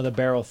bottom of the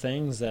barrel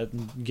things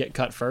that get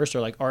cut first,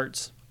 are like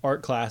art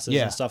classes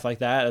and stuff like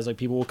that. As like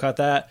people will cut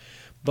that,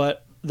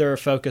 but they're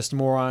focused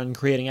more on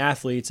creating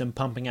athletes and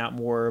pumping out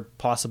more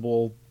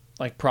possible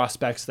like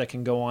prospects that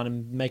can go on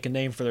and make a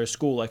name for their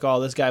school. Like, oh,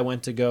 this guy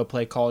went to go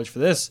play college for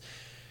this,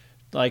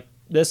 like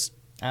this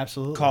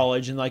absolutely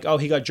college, and like, oh,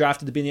 he got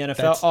drafted to be in the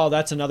NFL.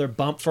 That's another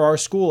bump for our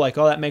school. Like,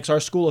 oh, that makes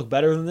our school look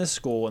better than this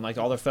school. And like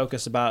all they're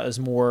focused about is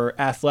more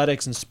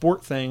athletics and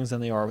sport things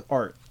than they are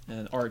art.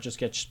 And art just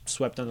gets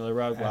swept under the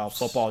rug, while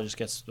football just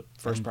gets the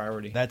first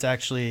priority. That's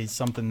actually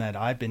something that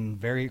I've been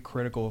very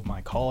critical of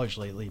my college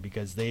lately,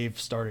 because they've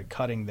started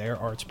cutting their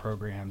arts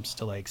programs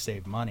to like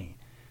save money.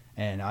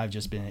 And I've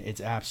just been,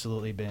 it's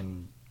absolutely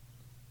been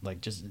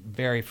like just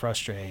very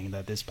frustrating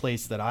that this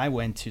place that I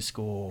went to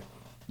school,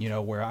 you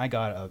know, where I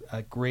got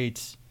a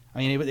great, I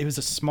mean, it was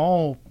a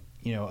small,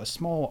 you know, a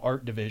small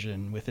art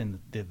division within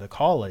the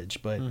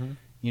college, but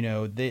you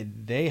know,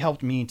 they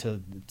helped me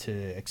to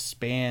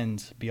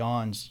expand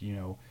beyond, you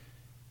know,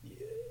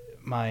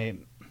 my,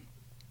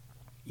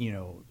 you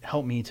know,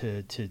 help me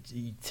to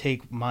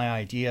take my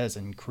ideas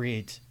and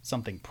create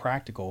something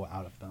practical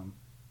out of them.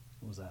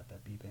 What was that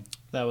beeping?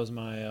 That was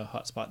my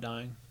hotspot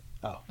dying.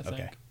 Oh, I okay.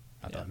 think.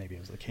 I thought maybe it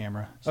was the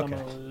camera. So Okay.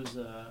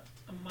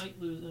 I might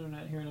lose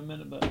internet here in a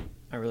minute, but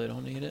I really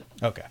don't need it.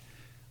 Okay.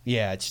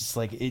 Yeah, it's just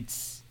like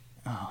it's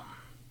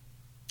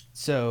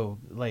so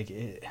like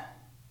it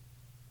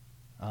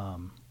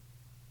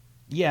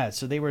yeah,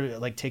 so they were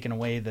like taking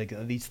away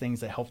these things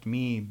that helped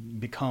me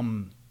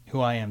become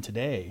who I am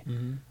today.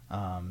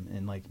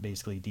 And like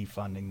basically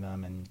defunding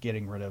them and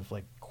getting rid of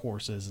like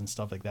courses and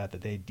stuff like that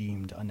they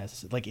deemed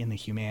unnecessary, like in the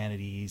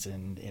humanities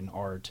and in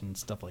art and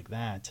stuff like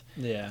that.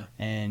 Yeah.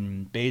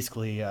 And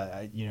basically,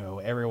 you know,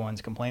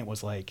 everyone's complaint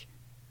was like,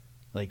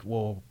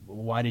 well,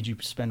 why did you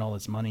spend all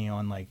this money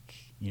on like,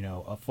 you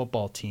know, a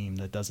football team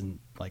that doesn't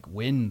like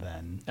win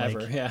then?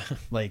 Ever, like, yeah.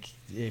 Like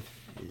if,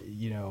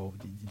 you know,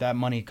 that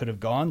money could have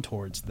gone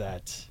towards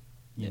that,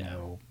 you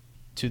know,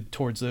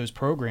 towards those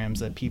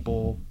programs that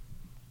people,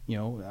 you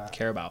know,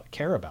 care about.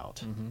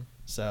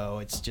 So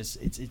it's just,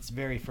 it's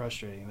very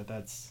frustrating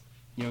that's,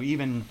 you know,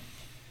 even,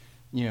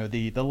 you know,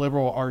 the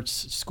liberal arts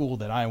school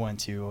that I went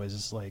to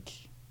was like,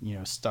 you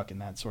know, stuck in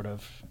that sort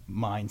of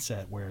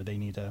mindset where they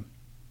need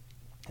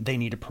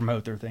to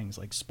promote their things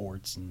like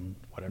sports and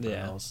whatever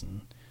else.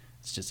 And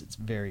it's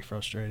very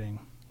frustrating.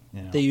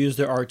 You know? They use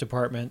their art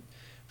department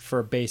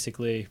for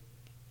basically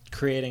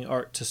creating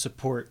art to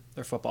support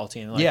their football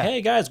team. Like,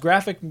 hey guys,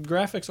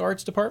 graphics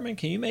arts department,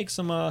 can you make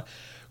some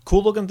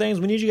cool looking things?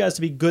 We need you guys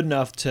to be good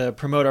enough to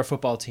promote our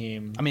football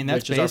team. I mean,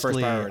 that's which is our first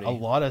basically priority. a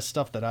lot of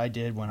stuff that I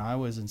did when I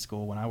was in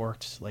school, when I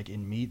worked like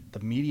in the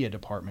media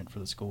department for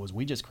the school, was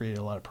we just created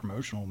a lot of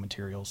promotional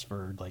materials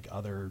for like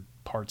other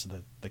parts of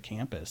the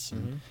campus.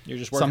 And you're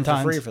just working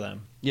for free for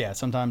them. Yeah,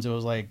 sometimes it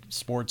was like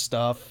sports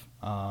stuff.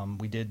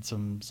 We did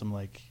some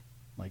like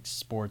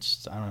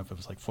sports. I don't know if it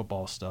was like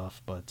football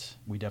stuff, but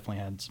we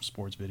definitely had some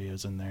sports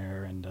videos in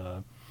there,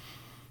 and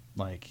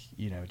like,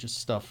 you know, just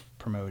stuff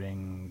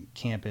promoting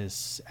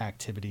campus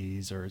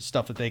activities or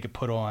stuff that they could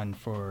put on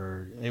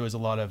for. It was a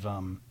lot of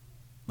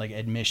like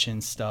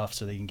admission stuff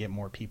so they can get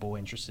more people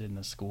interested in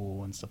the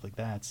school and stuff like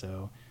that.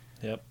 So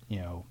you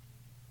know,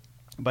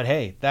 but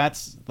hey,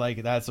 that's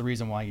the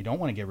reason why you don't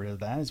want to get rid of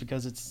that, is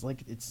because it's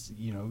like, it's,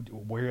 you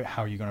know,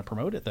 how are you going to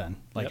promote it then?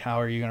 Like, how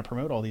are you going to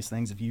promote all these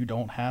things if you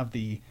don't have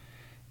the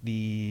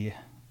you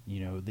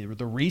know,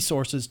 the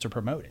resources to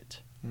promote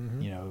it?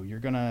 You know, you're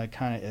gonna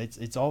kind of,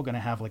 it's all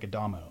gonna have like a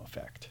domino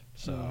effect.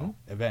 So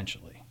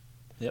eventually.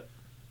 Yep,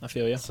 I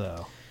feel you.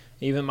 So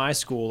even my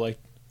school,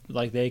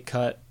 like they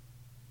cut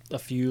a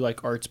few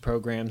like arts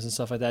programs and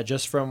stuff like that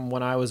just from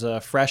when I was a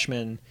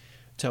freshman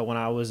to when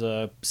I was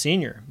a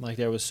senior. Like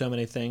there was so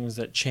many things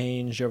that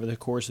changed over the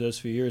course of those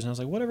few years, and I was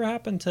like, whatever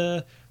happened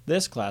to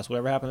this class?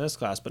 Whatever happened to this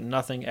class? But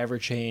nothing ever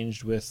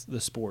changed with the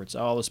sports.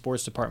 All the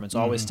sports departments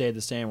always stayed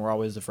the same. We're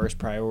always the first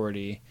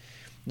priority,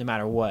 no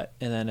matter what.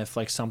 And then if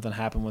like something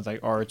happened with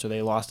like arts, or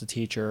they lost a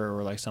teacher,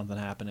 or like something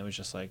happened, it was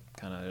just like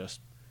kind of just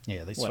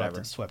they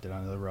swept it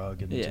under the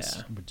rug and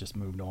just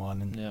moved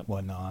on and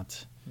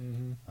whatnot.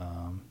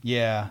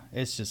 Yeah,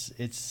 it's just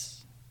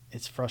it's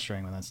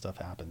frustrating when that stuff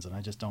happens, and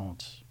I just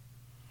don't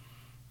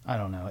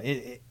know.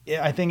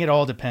 I think it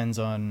all depends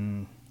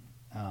on.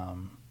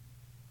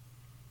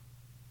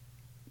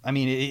 I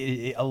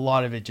mean, a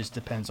lot of it just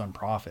depends on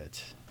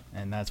profit,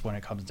 and that's when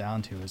it comes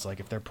down to, is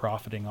like, if they're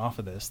profiting off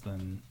of this,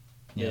 then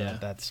you know,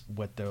 that's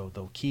what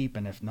they'll keep,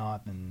 and if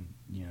not, then,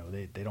 you know,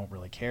 they don't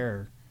really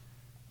care,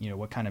 you know,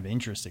 what kind of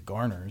interest it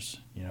garners.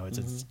 You know, it's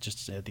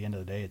just, at the end of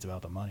the day, it's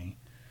about the money.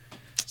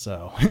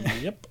 So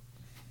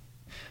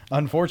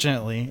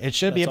unfortunately, it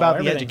should be about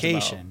the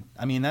education.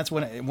 I mean, that's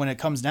when it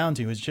comes down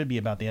to, it should be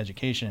about the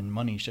education.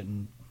 Money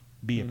shouldn't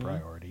be a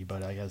priority,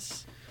 but I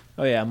guess.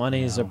 Oh yeah,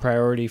 money is a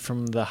priority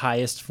from the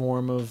highest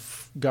form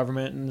of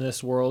government in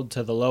this world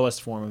to the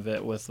lowest form of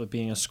it, with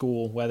being a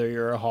school. Whether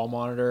you're a hall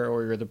monitor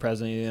or you're the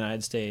president of the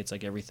United States,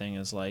 like everything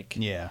is like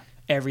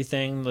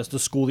everything. The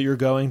school that you're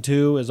going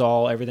to is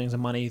everything's a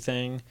money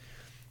thing.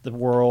 The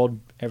world,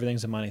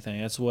 everything's a money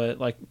thing. That's what,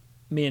 like,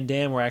 me and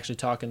Dan were actually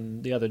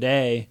talking the other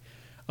day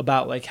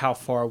about like how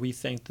far we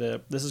think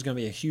this is going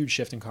to be a huge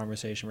shift in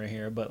conversation right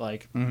here, but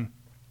like.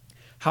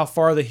 How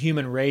far the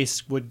human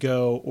race would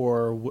go,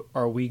 or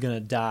are we going to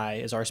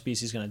die? Is our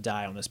species going to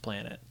die on this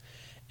planet?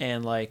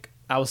 And like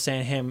I was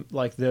saying to him,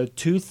 like the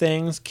two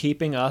things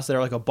keeping us that are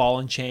like a ball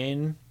and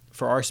chain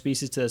for our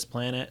species to this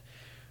planet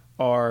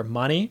are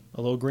money,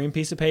 a little green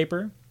piece of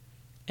paper,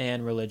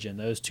 and religion.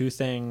 Those two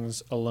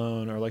things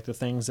alone are like the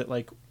things that,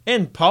 like,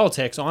 in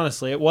politics,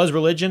 honestly, it was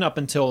religion up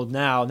until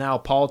now. Now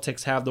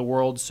politics have the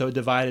world so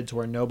divided to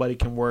where nobody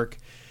can work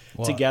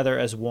together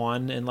as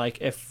one. And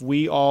like, if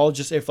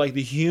like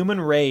the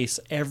human race,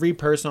 every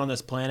person on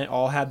this planet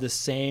all had the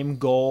same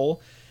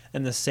goal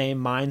and the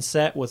same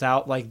mindset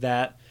without like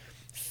that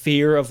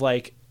fear of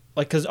like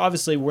because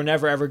obviously we're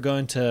never ever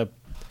going to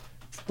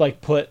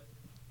like put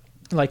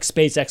like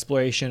space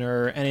exploration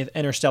or any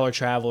interstellar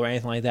travel or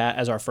anything like that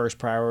as our first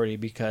priority,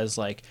 because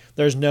like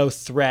there's no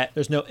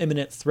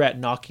imminent threat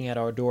knocking at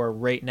our door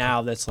right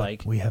now that's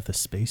like we have the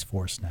Space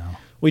Force now.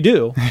 We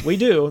do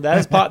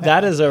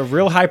that is a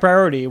real high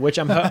priority, which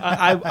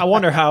I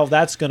wonder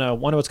what's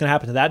gonna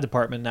happen to that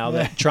department now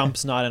that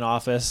Trump's not in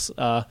office,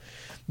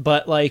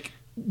 but like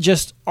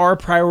just our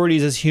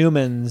priorities as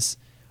humans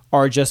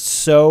are just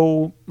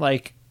so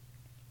like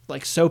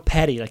so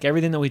petty. Like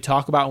everything that we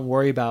talk about and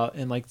worry about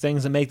and like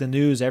things that make the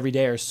news every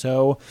day are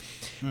so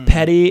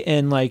petty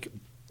and like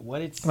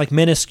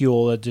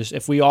minuscule. That just,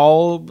 if we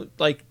all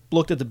like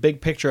looked at the big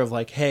picture of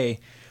like, hey,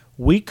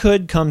 we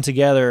could come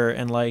together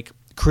and like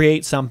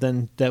create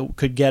something that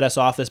could get us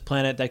off this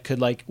planet, that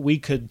could like, we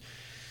could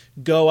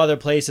go other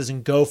places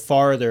and go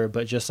farther.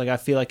 But just like, I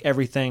feel like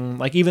everything,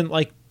 like even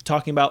like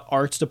talking about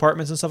arts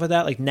departments and stuff like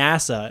that, like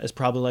NASA is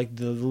probably like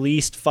the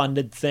least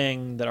funded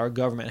thing that our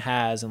government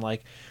has. And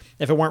like,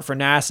 if it weren't for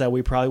NASA,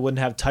 we probably wouldn't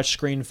have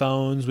touchscreen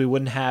phones. We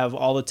wouldn't have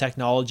all the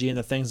technology and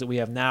the things that we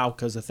have now,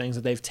 because the things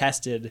that they've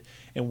tested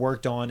and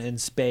worked on in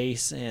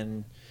space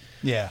and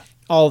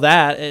all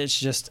that. It's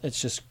just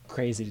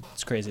crazy.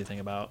 It's crazy to think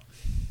about.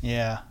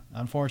 Yeah.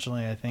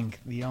 Unfortunately, I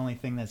think the only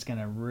thing that's going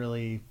to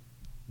really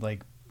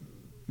like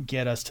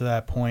get us to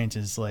that point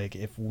is like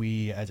if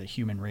we as a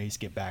human race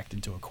get backed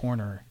into a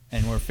corner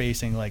and we're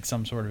facing like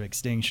some sort of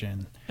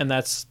extinction, and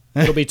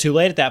it'll be too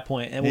late at that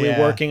point, and we'll be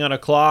working on a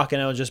clock,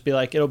 and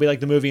it'll be like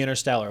the movie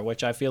Interstellar,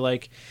 which I feel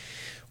like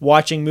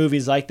watching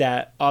movies like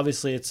that,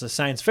 obviously it's a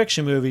science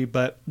fiction movie,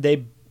 but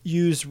they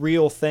use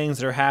real things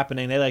that are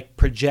happening. They like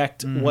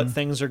project what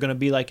things are going to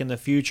be like in the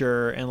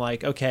future, and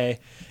like, okay,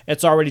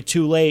 it's already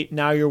too late.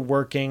 Now you're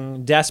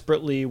working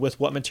desperately with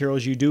what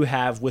materials you do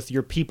have, with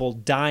your people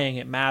dying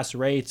at mass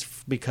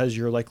rates because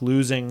you're like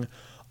losing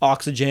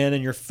oxygen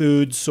and your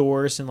food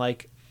source, and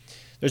like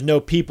there's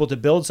no people to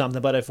build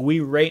something. But if we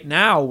right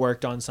now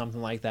worked on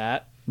something like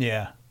that,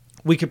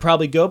 we could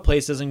probably go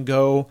places and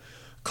go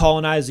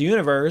colonize the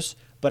universe.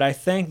 But I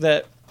think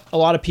that a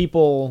lot of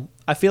people,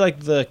 I feel like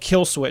the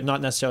kill switch,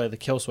 not necessarily the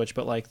kill switch,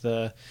 but like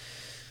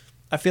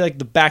I feel like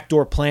the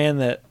backdoor plan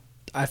that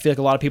I feel like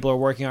a lot of people are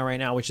working on right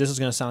now, which this is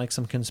going to sound like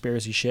some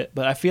conspiracy shit,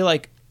 but I feel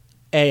like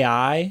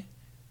AI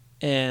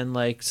and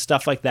like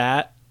stuff like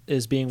that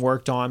is being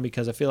worked on,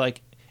 because I feel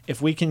like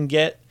if we can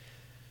get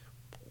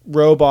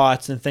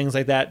robots and things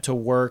like that to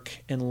work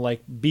and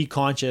like be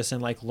conscious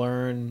and like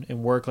learn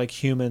and work like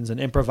humans and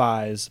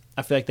improvise,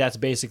 I feel like that's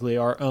basically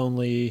our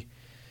only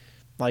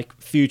like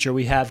future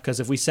we have.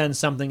 Because if we send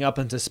something up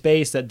into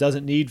space that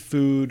doesn't need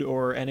food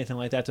or anything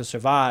like that to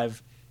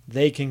survive,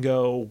 they can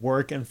go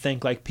work and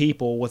think like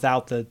people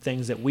without the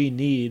things that we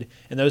need,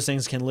 and those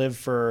things can live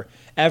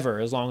forever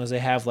as long as they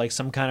have like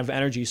some kind of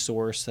energy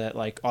source that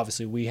like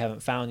obviously we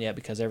haven't found yet,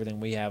 because everything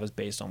we have is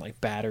based on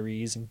like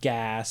batteries and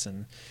gas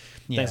and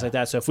things like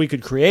that. So if we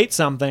could create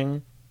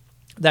something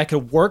that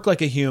could work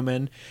like a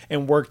human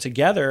and work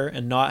together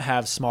and not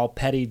have small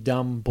petty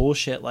dumb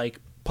bullshit like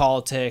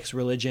politics,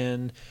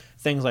 religion,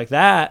 things like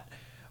that,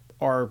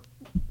 our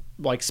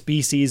like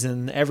species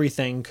and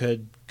everything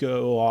could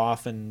go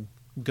off and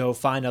go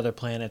find other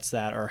planets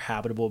that are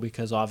habitable,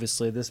 because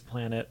obviously this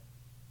planet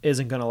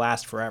isn't going to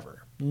last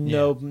forever.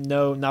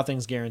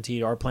 Nothing's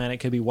guaranteed. Our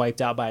planet could be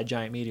wiped out by a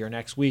giant meteor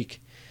next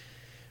week.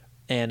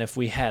 And if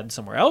we had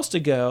somewhere else to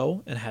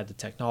go and had the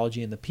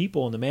technology and the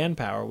people and the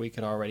manpower, we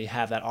could already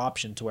have that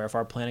option to where if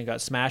our planet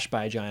got smashed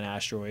by a giant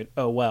asteroid,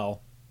 oh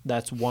well,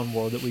 that's one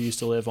world that we used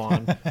to live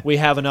on. We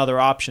have another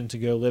option to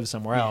go live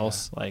somewhere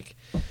else. Like,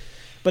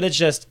 but that's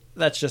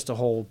just a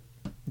whole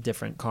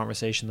different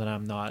conversation that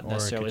I'm not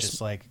necessarily or it could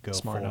just like go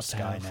smart full enough to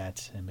have.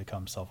 Skynet and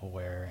become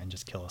self-aware and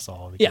just kill us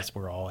all, because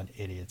we're all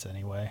idiots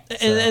anyway.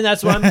 And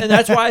that's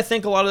why I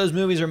think a lot of those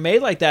movies are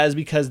made like that, is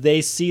because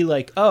they see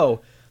like,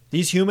 oh,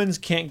 these humans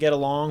can't get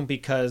along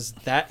because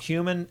that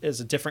human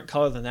is a different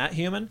color than that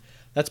human.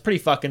 That's pretty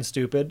fucking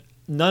stupid.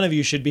 None of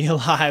you should be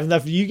alive.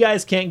 If you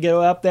guys can't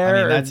go up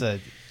there,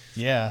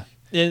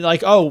 and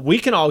like, oh, we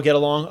can all get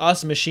along.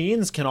 Us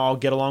machines can all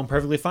get along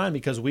perfectly fine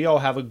because we all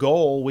have a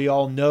goal. We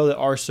all know that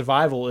our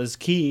survival is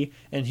key.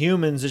 And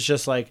humans, it's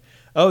just like,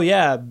 oh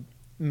yeah,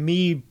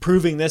 me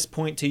proving this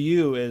point to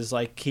you is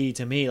like key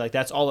to me. Like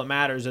that's all that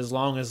matters, as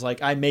long as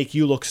like I make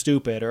you look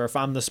stupid, or if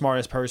I'm the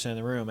smartest person in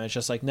the room. And it's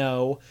just like,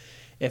 no,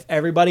 if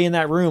everybody in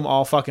that room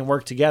all fucking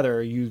work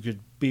together, you could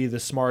be the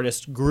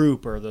smartest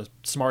group or the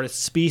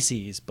smartest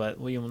species, but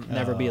we will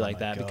never be like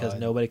that, because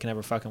nobody can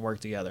ever fucking work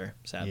together,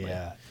 sadly.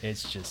 Yeah,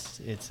 it's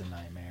a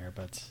nightmare,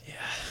 but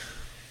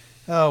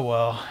oh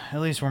well,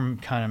 at least we're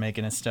kind of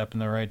making a step in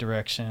the right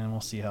direction.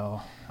 We'll see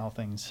how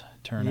things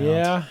turn out.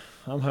 Yeah,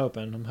 I'm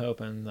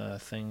hoping the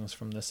things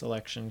from this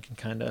election can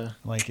kind of,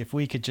 like, if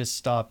we could just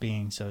stop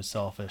being so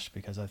selfish,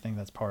 because I think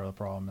that's part of the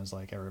problem, is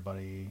like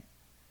everybody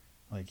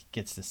like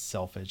gets this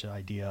selfish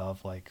idea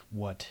of like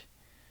what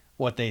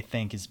they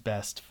think is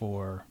best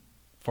for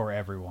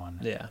everyone.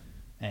 Yeah.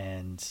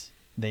 And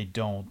they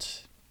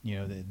don't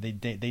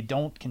they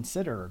don't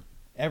consider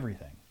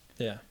everything.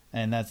 Yeah.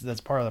 And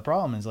that's part of the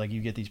problem is like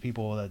you get these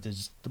people that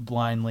just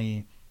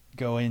blindly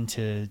go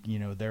into,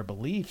 their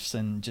beliefs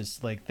and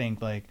just like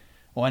think like,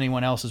 well,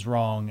 anyone else is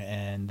wrong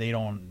and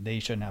they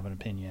shouldn't have an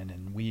opinion.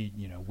 And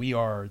we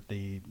are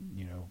the,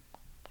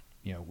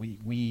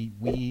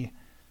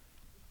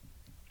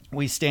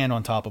 we stand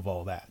on top of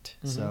all that.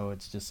 Mm-hmm. So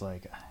it's just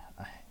like,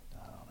 I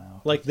don't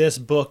know. Like this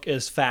book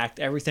is fact.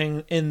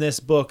 Everything in this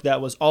book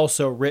that was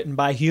also written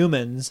by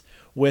humans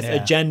with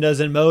agendas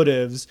and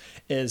motives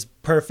is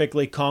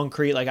perfectly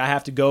concrete. Like I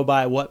have to go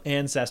by what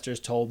ancestors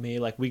told me.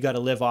 Like we got to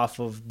live off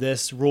of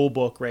this rule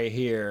book right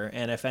here.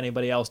 And if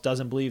anybody else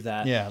doesn't believe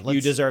that, you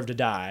deserve to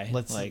die.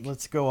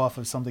 Let's go off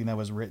of something that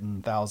was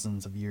written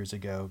thousands of years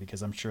ago,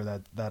 because I'm sure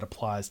that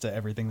applies to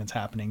everything that's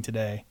happening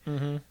today.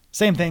 Mm-hmm.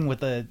 Same thing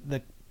with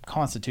the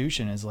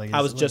Constitution is like.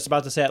 I was just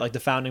about to say it, like the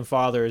founding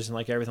fathers and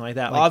like everything like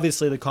that. Like,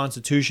 obviously, the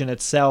Constitution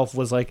itself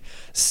was like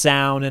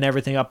sound and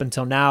everything up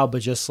until now,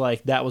 but just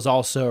like that was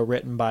also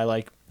written by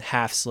like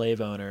half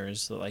slave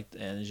owners, like,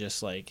 and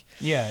just like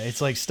it's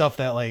like stuff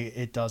that like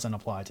it doesn't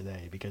apply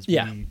today because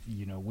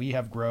we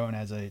have grown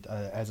as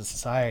a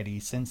society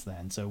since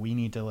then, so we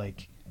need to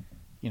like.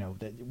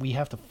 That we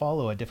have to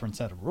follow a different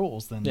set of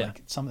rules than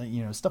like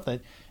something, stuff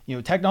that,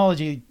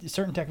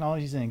 certain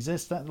technologies didn't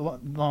exist that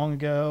long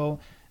ago.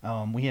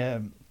 We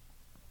have,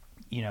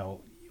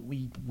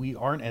 we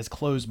aren't as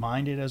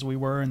closed-minded as we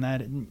were in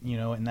that,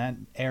 in that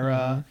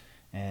era.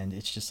 Mm-hmm. And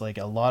it's just like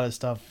a lot of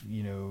stuff,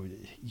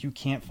 you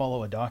can't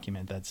follow a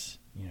document that's,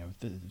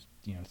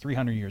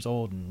 300 years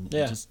old and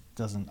it just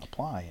doesn't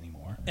apply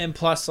anymore. And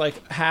plus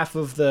like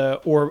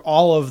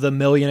all of the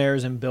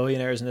millionaires and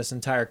billionaires in this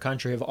entire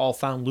country have all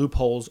found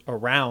loopholes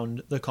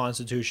around the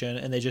Constitution,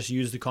 and they just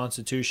use the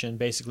Constitution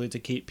basically to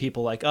keep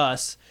people like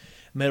us,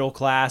 middle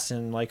class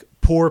and like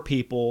poor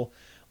people,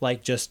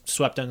 like just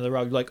swept under the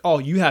rug. Like, oh,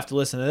 you have to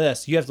listen to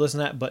this, you have to listen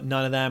to that, but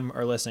none of them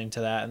are listening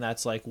to that. And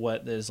that's like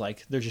what is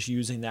like, they're just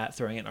using that,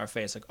 throwing it in our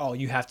face. Like, oh,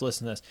 you have to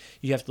listen to this,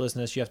 you have to listen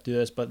to this, you have to do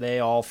this. But they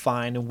all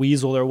find and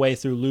weasel their way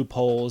through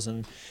loopholes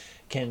and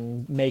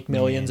can make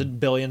millions and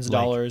billions of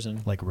dollars.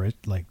 And like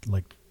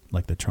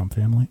the Trump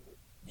family.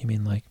 You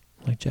mean like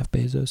Jeff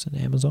Bezos and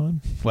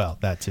Amazon? Well,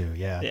 that too.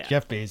 Yeah.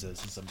 Jeff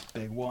Bezos is a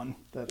big one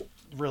that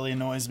really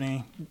annoys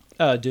me.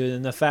 Oh, dude.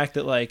 And the fact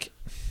that like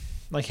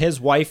his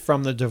wife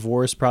from the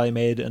divorce probably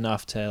made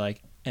enough to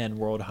like end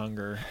world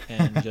hunger,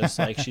 and just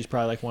like she's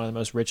probably like one of the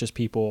most richest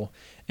people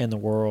in the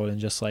world. And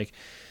just like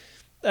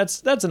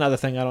that's another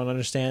thing I don't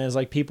understand is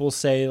like people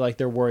say like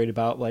they're worried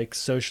about like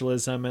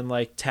socialism and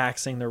like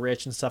taxing the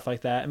rich and stuff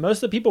like that, and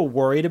most of the people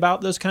worried about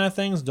those kind of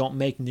things don't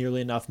make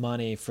nearly enough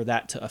money for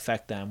that to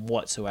affect them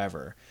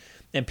whatsoever.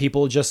 And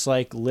people just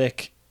like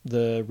lick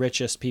the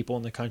richest people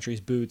in the country's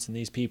boots, and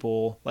these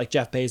people like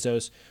Jeff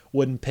Bezos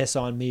wouldn't piss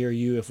on me or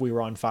you if we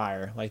were on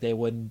fire. Like they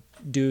wouldn't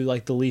do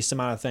like the least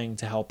amount of thing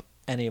to help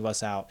any of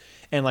us out.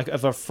 And like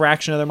if a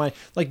fraction of their money,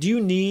 like do you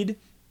need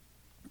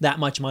that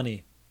much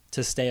money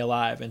to stay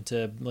alive and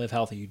to live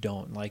healthy? You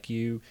don't. Like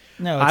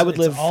I would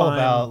live all fine.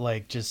 About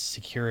like just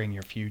securing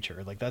your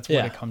future. Like that's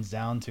what it comes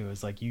down to,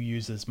 is like you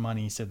use this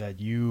money so that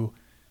you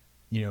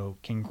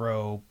can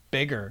grow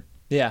bigger.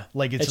 Yeah,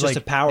 like it's just like a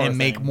power and thing.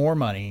 Make more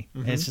money.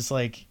 Mm-hmm. It's just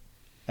like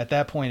at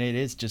that point it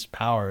is just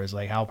power. Is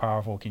like how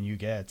powerful can you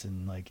get,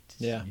 and like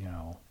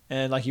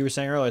And like you were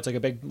saying earlier, it's like a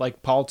big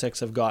like politics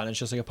have gotten. It's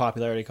just like a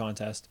popularity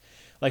contest.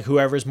 Like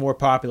whoever's more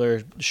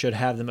popular should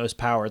have the most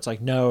power. It's like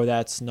no,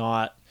 that's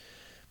not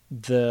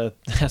how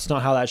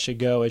that should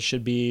go. It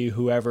should be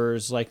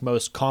whoever's like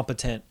most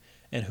competent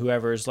and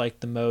whoever's like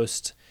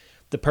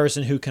the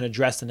person who can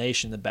address the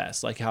nation the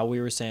best. Like how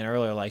we were saying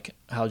earlier, like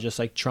how just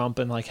like Trump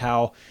and like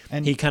how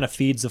he kind of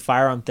feeds the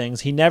fire on things.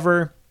 He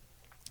never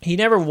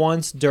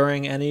once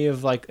during any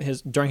of like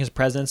during his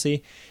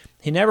presidency,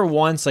 he never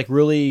once like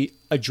really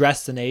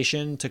addressed the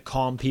nation to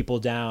calm people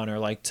down or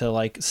like to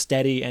like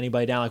steady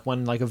anybody down. Like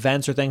when like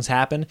events or things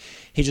happen,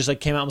 he just like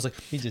came out and was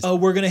like, oh,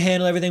 we're going to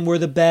handle everything. We're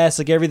the best.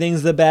 Like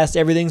everything's the best.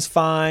 Everything's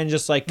fine.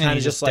 Just like kind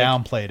of just like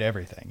downplayed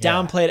everything.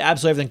 Downplayed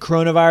absolutely everything.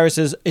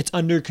 Coronavirus it's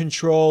under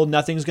control.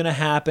 Nothing's going to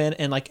happen.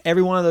 And like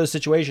every one of those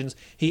situations,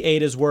 he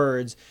ate his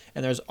words,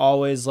 and there's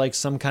always like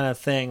some kind of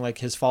thing, like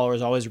his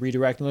followers always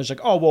redirecting. They're just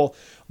like, oh, well,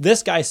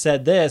 this guy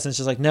said this. And it's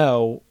just like,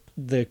 no,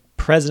 the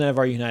president of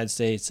our United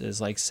States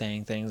is like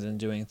saying things and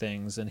doing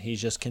things, and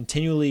he's just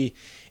continually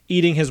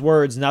eating his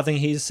words. Nothing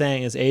he's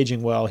saying is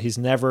aging well. He's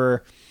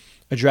never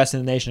addressing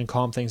the nation and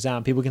calm things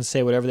down. People can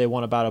say whatever they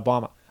want about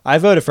Obama. I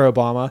voted for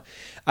Obama.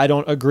 I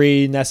don't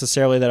agree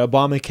necessarily that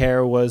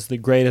Obamacare was the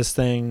greatest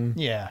thing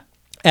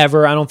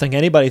ever. I don't think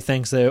anybody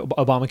thinks that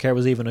Obamacare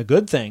was even a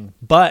good thing,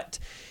 but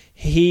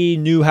he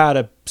knew how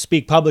to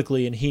speak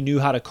publicly, and he knew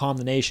how to calm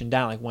the nation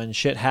down. Like when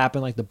shit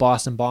happened, like the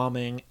Boston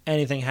bombing,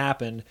 anything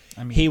happened,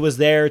 he was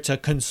there to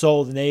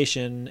console the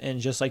nation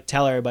and just like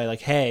tell everybody like,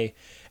 hey,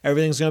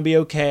 everything's going to be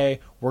okay.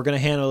 We're going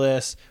to handle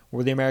this.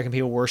 We're the American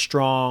people. We're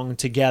strong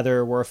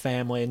together. We're a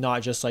family, and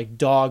not just like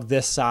dog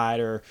this side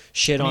or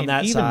shit on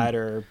that side.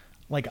 Or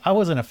like I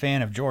wasn't a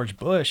fan of George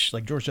Bush,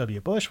 like George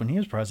W. Bush when he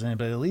was president,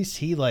 but at least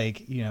he like,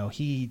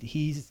 he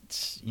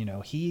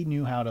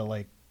knew how to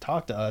like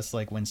talk to us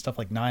like when stuff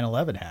like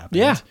 9/11 happened.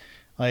 Yeah.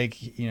 Like,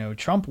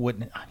 Trump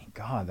wouldn't. I mean,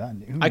 God,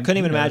 I couldn't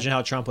even imagine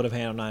how Trump would have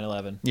handled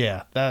 9/11.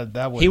 Yeah,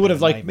 that would. He would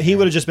have he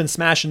would have just been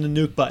smashing the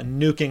nuke button,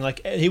 nuking,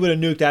 like he would have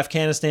nuked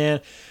Afghanistan,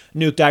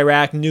 nuked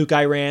Iraq, nuked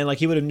Iran, like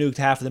he would have nuked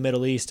half of the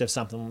Middle East if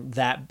something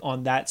that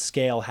on that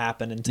scale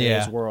happened in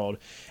today's world.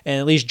 And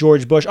at least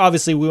George Bush,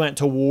 obviously we went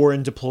to war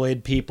and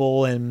deployed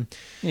people and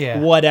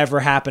whatever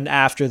happened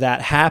after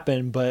that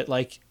happened, but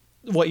like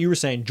what you were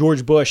saying,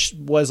 George Bush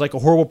was like a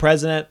horrible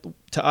president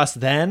to us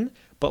then.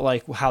 But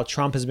like how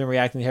Trump has been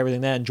reacting to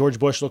everything then, George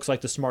Bush looks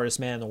like the smartest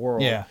man in the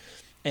world. Yeah.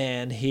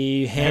 And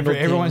he handled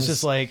everyone's things.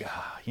 Just like,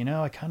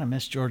 I kind of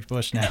miss George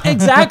Bush now.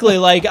 Exactly.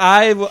 Like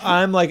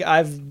I'm like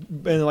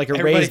I've been like a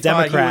Everybody raised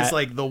Democrat. He was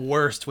like the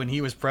worst when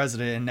he was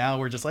president, and now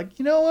we're just like,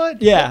 you know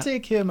what? Yeah, I'll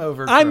take him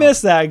over. I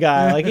miss that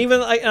guy. Like even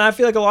like, and I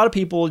feel like a lot of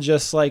people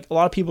just like a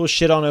lot of people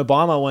shit on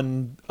Obama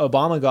when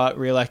Obama got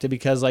reelected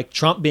because like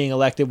Trump being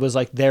elected was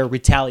like their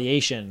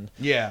retaliation.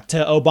 Yeah. To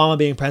Obama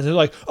being president,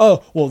 they're like,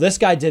 oh well, this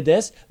guy did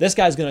this. This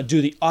guy's gonna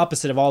do the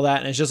opposite of all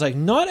that, and it's just like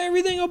not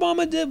everything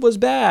Obama did was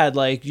bad.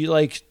 Like you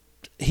like.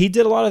 He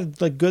did a lot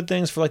of like good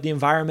things for like the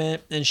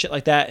environment and shit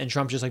like that, and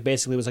Trump just like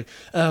basically was like,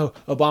 "Oh,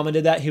 Obama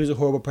did that. He was a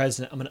horrible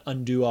president. I'm gonna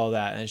undo all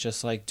that." And it's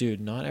just like,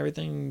 dude, not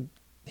everything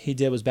he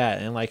did was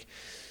bad, and like,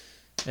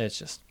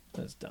 it's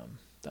dumb.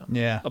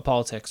 Yeah,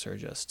 politics are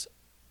just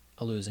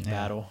a losing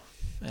battle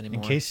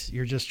anymore. In case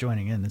you're just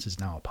joining in, this is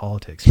now a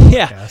politics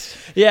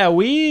podcast. Yeah.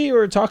 We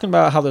were talking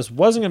about how this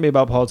wasn't going to be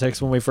about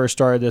politics when we first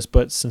started this,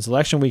 but since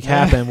election week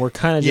happened, we're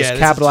kind of just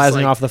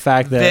capitalizing off the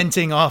fact that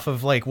venting off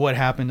of like what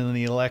happened in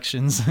the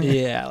elections.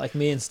 Yeah, like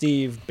me and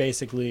Steve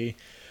basically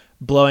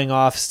blowing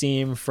off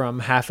steam from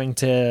having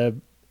to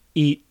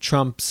eat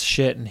Trump's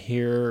shit and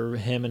hear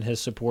him and his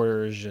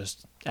supporters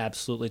just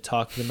absolutely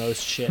talk the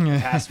most shit in the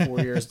past 4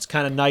 years. It's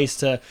kind of nice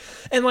to,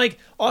 and like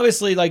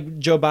obviously like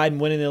Joe Biden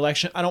winning the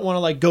election, I don't want to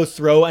like go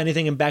throw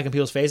anything back in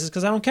people's faces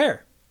because I don't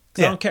care.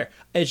 I don't care.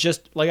 It's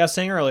just like I was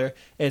saying earlier,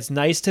 it's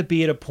nice to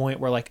be at a point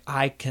where like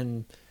I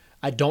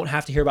don't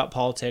have to hear about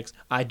politics.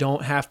 I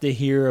don't have to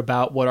hear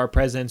about what our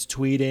president's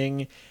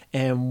tweeting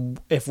and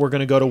if we're going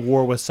to go to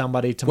war with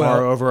somebody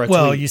tomorrow over a tweet.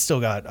 Well, you still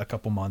got a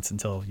couple months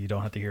until you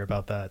don't have to hear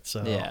about that.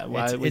 So yeah,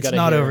 it's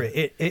not over.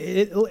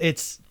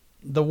 It's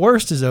the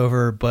worst is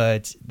over,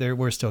 but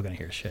we're still going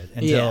to hear shit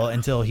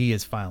until he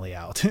is finally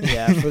out.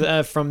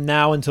 Yeah, from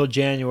now until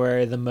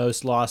January, the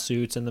most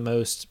lawsuits and the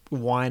most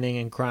whining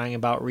and crying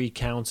about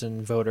recounts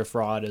and voter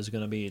fraud is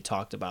going to be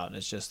talked about, and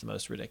it's just the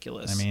most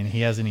ridiculous. I mean, he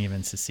hasn't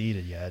even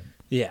seceded yet.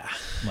 Yeah,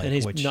 and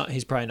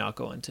he's probably not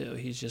going to.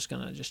 He's just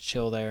going to just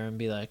chill there and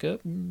be like, oh,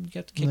 you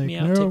have to kick me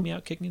out, take me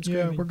out, kick me and scream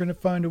me. Yeah, we're going to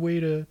find a way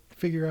to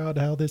figure out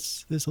how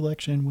this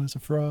election was a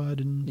fraud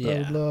and blah,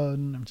 blah, blah.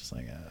 And I'm just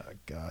like, oh,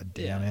 God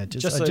damn it.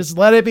 Just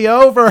let it be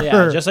over.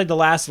 Yeah, just like the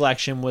last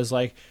election was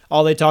like,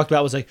 all they talked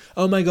about was like,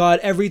 oh my God,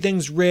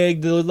 everything's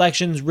rigged. The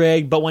election's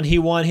rigged. But when he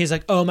won, he's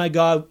like, oh my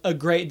God, a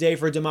great day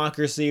for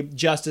democracy.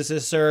 Justice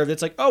is served.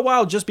 It's like, oh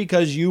wow, just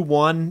because you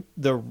won,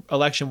 the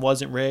election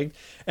wasn't rigged.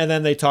 And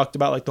then they talked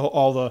about like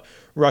all the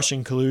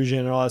Russian collusion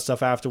and all that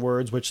stuff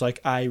afterwards, which like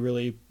I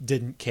really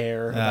didn't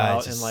care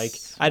about. And like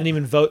I didn't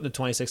even vote in the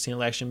 2016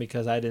 election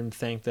because I didn't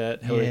think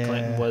that Hillary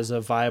Clinton was a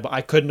viable.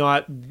 I could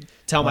not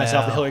tell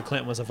myself that Hillary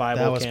Clinton was a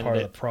viable candidate. That was part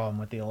of the problem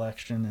with the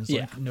election is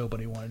like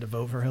nobody wanted to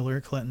vote for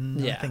Hillary Clinton.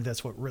 Yeah. I think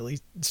that's what really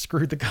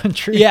screwed the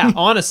country. Yeah,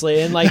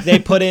 honestly. And like they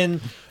put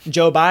in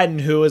Joe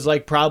Biden, who was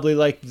like probably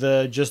like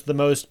the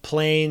most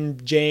plain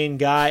Jane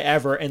guy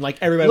ever, and like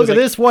everybody look was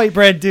at this white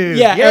bread dude.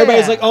 Yeah,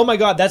 everybody's like, oh my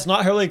God, that's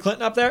not Hillary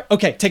Clinton up there.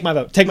 Okay, take my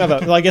vote.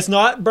 Like it's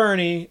not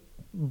Bernie,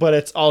 but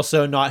it's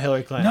also not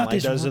Hillary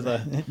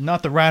Clinton.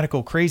 Not the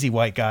radical crazy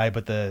white guy,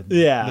 but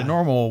the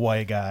normal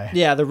white guy.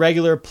 Yeah, the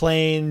regular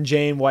plain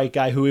Jane white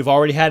guy who we've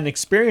already had an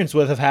experience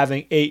with of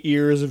having 8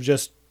 years of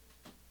just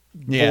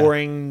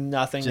boring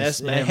nothingness.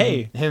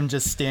 Him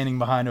just standing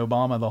behind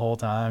Obama the whole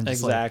time,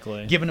 just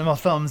exactly, like giving him a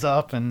thumbs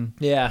up and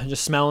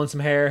just smelling some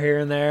hair here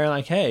and there,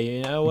 like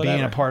hey, whatever.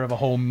 Being a part of a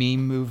whole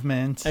meme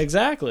movement.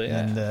 Exactly,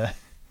 and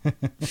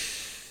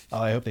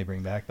I hope they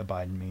bring back the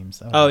Biden memes.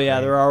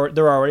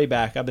 They're already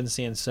back. I've been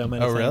seeing so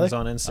many things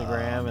on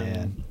Instagram,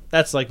 and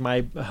that's like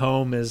my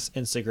home is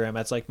Instagram.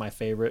 That's like my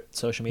favorite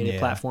social media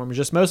platform,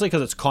 just mostly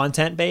because it's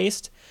content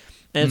based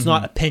and it's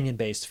not opinion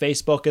based.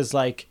 Facebook is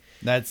like.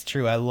 That's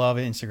true. I love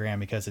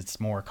Instagram because it's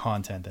more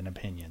content than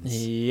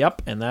opinions.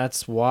 Yep, and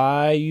that's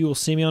why you will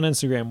see me on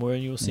Instagram more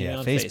than you will see me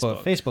on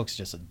Facebook. Facebook's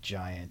just a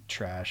giant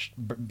trash,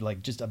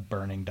 like just a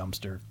burning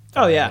dumpster.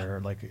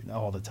 Like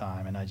all the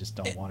time, and I just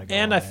don't want to go.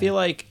 And I feel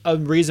like a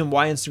reason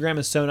why Instagram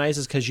is so nice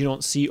is because you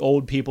don't see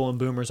old people and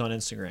boomers on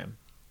Instagram.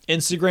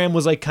 Instagram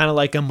was like kind of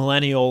like a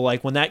millennial,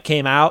 like when that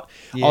came out,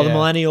 all the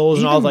millennials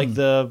and all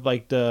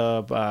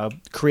the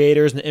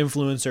creators and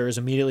influencers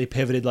immediately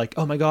pivoted like,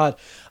 oh my God,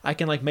 I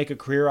can like make a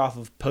career off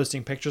of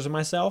posting pictures of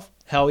myself.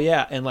 Hell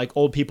yeah. And like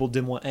old people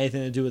didn't want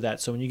anything to do with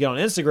that. So when you get on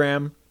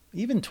Instagram,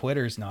 even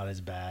Twitter's not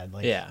as bad.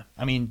 Like, Yeah.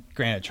 I mean,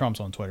 granted, Trump's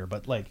on Twitter,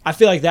 but like, I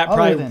feel like that Other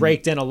probably than-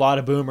 raked in a lot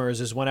of boomers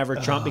is whenever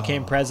Trump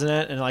became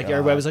president and like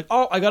everybody was like,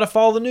 oh, I got to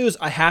follow the news.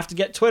 I have to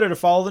get Twitter to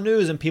follow the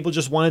news. And people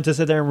just wanted to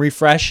sit there and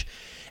refresh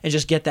and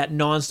just get that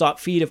nonstop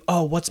feed of,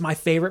 oh, what's my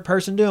favorite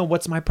person doing?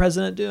 What's my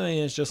president doing?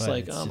 And it's just but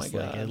like, it's oh my just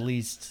like, God. at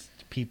least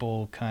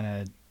people kind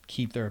of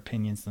keep their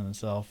opinions to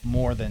themselves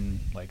more than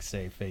like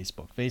say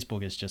Facebook.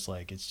 Facebook is just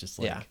like, it's just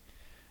like, Yeah.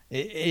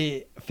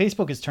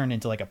 Facebook has turned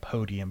into like a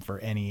podium for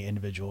any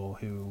individual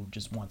who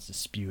just wants to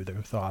spew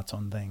their thoughts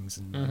on things.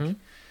 And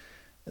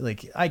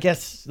like I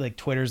guess like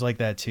Twitter's like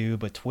that too,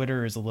 but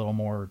Twitter is a little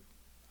more,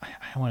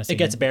 I want to say It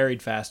gets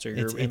buried faster.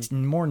 it's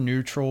more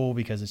neutral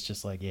because it's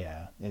just like,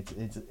 yeah,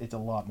 it's a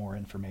lot more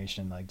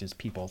information, like just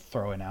people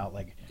throwing out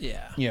like,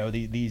 yeah. you know,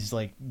 these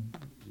like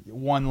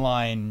one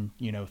line,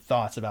 you know,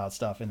 thoughts about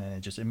stuff, and then it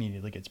just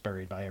immediately gets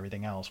buried by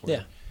everything else.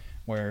 Yeah.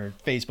 Where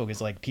Facebook is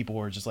like people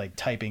were just like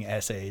typing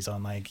essays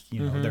on like,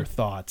 you know, their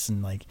thoughts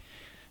and like,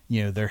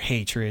 you know, their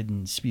hatred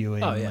and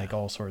spewing like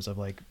all sorts of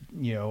like,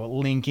 you know,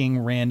 linking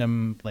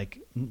random like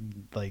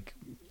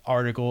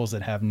articles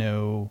that have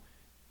no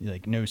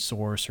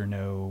source or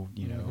no,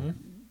 you know,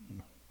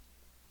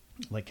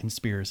 like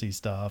conspiracy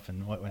stuff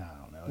and what, I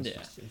don't know.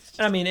 It's just,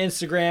 I mean,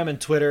 Instagram and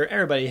Twitter,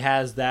 everybody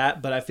has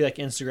that, but I feel like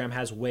Instagram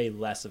has way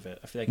less of it.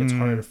 I feel like it's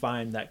harder to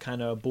find that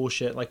kind of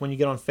bullshit. Like when you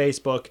get on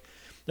Facebook,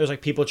 there's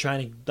like people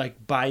trying to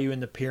like buy you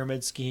into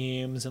pyramid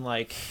schemes and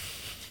like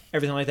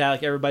everything like that.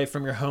 Like everybody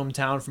from your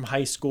hometown from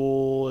high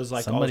school is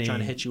like always trying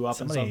to hit you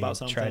up and stuff about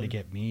something. Tried to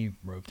get me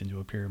roped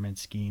into a pyramid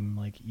scheme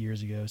like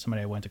years ago.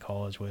 Somebody I went to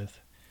college with,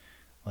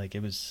 like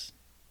it was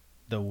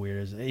the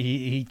weirdest.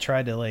 He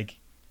tried to like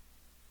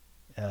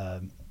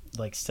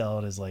sell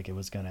it as like it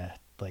was gonna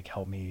like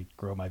help me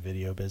grow my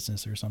video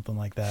business or something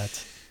like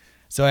that.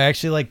 So I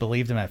actually like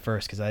believed him at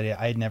first because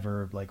I'd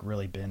never like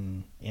really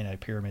been in a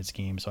pyramid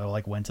scheme. So I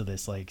like went to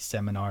this like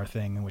seminar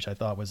thing, which I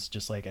thought was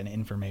just like an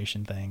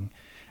information thing.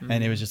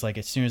 And it was just like,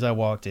 as soon as I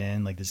walked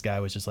in, like this guy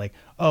was just like,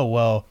 oh,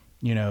 well,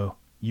 you know,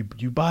 you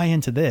buy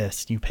into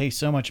this, you pay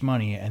so much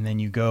money, and then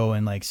you go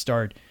and like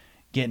start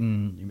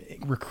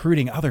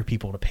recruiting other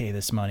people to pay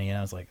this money. And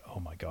I was like, oh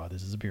my God,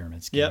 this is a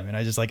pyramid scheme. Yep. And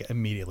I just like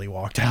immediately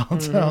walked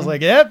out. I was like,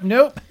 yep,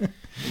 nope.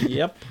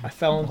 Yep. I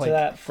fell into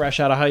that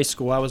fresh out of high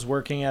school. I was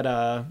working at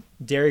a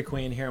Dairy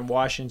Queen here in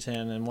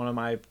Washington, and one of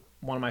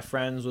my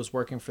friends was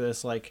working for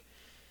this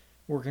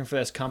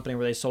company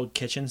where they sold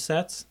kitchen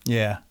sets.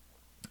 Yeah.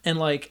 And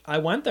like I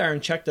went there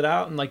and checked it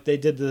out, and like they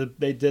did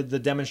the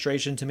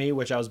demonstration to me,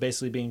 which I was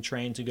basically being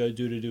trained to go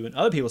do in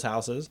other people's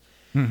houses.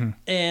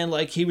 And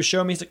like he was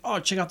showing me, he's like, oh,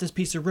 check out this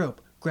piece of rope.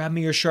 Grab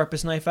me your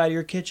sharpest knife out of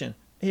your kitchen.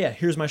 Yeah,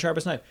 here's my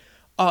sharpest knife.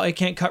 Oh, it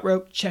can't cut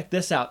rope. Check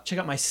this out. Check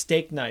out my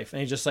steak knife.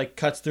 And he just like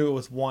cuts through it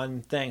with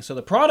one thing. So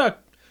the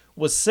product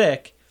was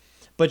sick,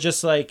 but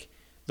just like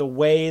the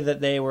way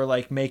that they were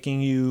like making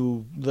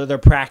you their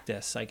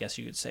practice, I guess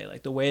you could say,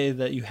 like the way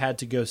that you had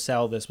to go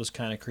sell this was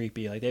kind of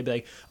creepy. Like they'd be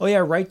like, oh yeah,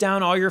 write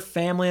down all your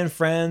family and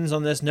friends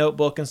on this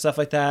notebook and stuff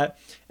like that.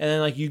 And then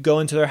like you go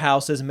into their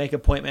houses and make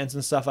appointments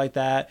and stuff like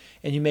that.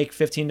 And you make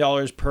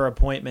 $15 per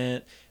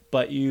appointment,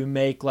 but you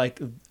make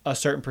like a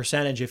certain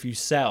percentage if you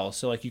sell.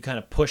 So like you kind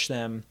of push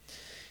them.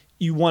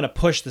 You want to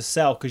push the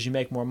sell because you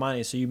make more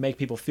money. So you make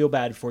people feel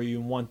bad for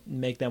you and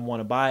make them want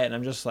to buy it. And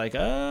I'm just like,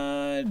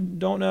 I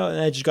don't know. And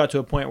I just got to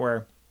a point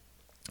where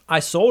I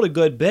sold a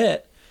good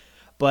bit,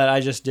 but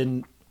I just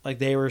didn't, like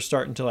they were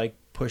starting to like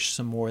push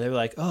some more. They were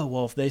like, oh,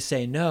 well, if they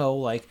say no,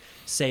 like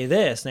say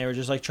this. And they were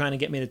just like trying to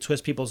get me to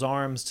twist people's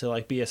arms to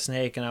like be a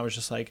snake. And I was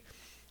just like,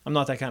 I'm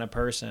not that kind of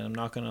person. I'm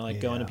not going to like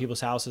go into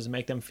people's houses and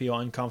make them feel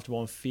uncomfortable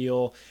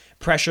and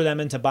pressure them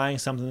into buying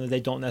something that they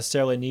don't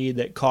necessarily need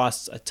that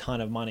costs a ton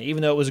of money.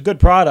 Even though it was a good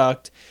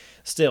product,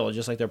 still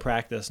just like their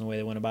practice and the way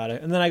they went about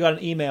it. And then I got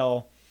an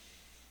email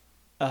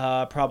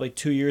probably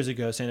 2 years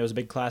ago saying there was a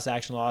big class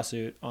action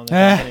lawsuit on the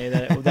company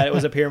that it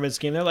was a pyramid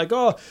scheme. They're like,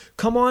 oh,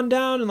 come on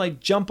down and like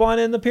jump on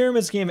in the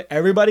pyramid scheme.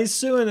 Everybody's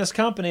suing this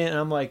company. And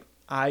I'm like,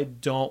 I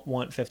don't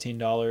want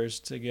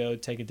 $15 to go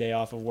take a day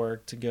off of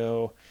work to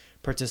go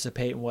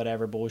participate in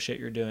whatever bullshit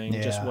you're doing.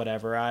 Just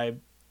whatever. I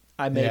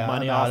made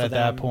money off of them.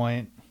 At that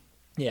point.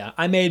 Yeah,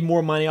 I made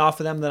more money off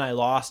of them than I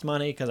lost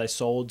money because I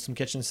sold some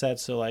kitchen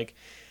sets. So like,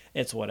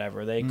 it's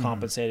whatever. They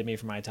compensated me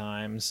for my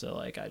time. So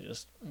like, I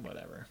just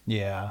whatever.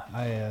 Yeah,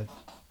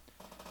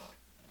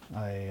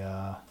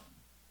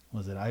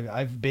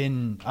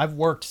 I've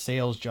worked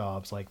sales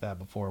jobs like that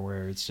before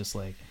where it's just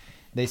like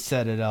they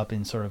set it up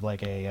in sort of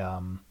like a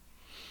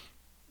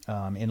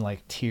in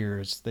like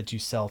tiers that you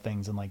sell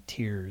things in like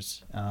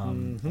tiers.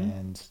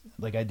 And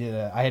like I did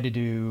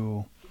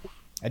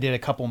a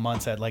couple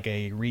months at like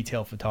a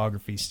retail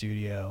photography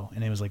studio,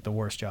 and it was like the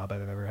worst job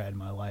I've ever had in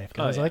my life.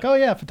 I was like, oh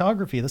yeah,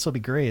 photography, this will be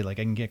great. Like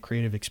I can get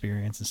creative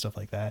experience and stuff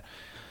like that.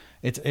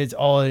 It's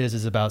all it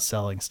is about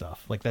selling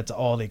stuff. Like that's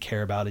all they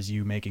care about is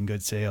you making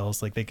good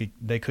sales. Like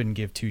they couldn't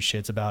give two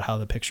shits about how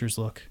the pictures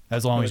look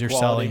as long as you're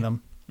selling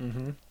them.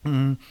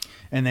 And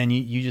then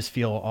you just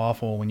feel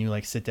awful when you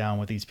like sit down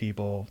with these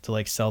people to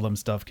like sell them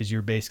stuff because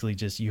you're basically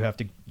just you have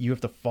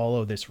to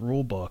follow this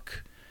rule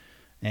book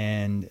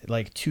and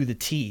like to the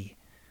T.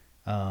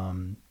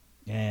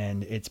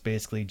 And it's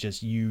basically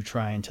just you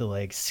trying to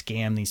like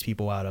scam these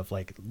people out of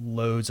like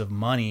loads of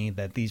money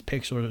that these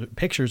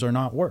pictures are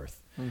not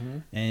worth. Mm-hmm.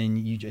 And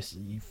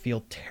you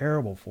feel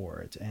terrible for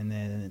it. And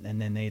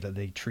then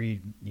they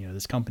treat, you know,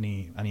 this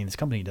company, I mean, this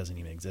company doesn't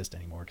even exist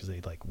anymore because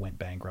they like went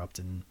bankrupt,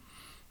 and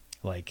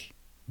like,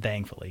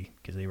 thankfully,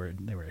 because they were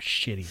a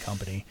shitty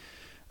company.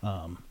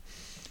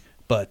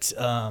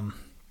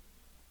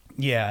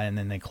 Yeah, and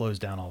then they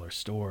closed down all their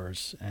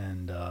stores,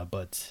 and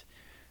but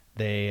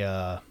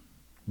they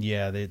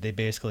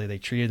basically they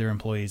treated their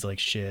employees like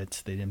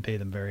shit. They didn't pay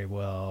them very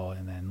well,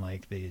 and then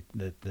like they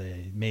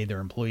made their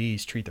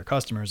employees treat their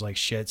customers like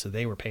shit, so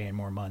they were paying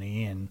more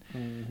money, and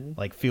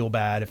like feel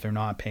bad if they're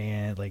not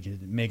paying, like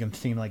make them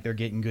seem like they're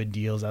getting good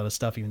deals out of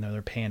stuff even though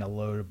they're paying a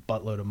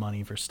buttload of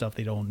money for stuff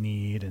they don't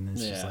need. And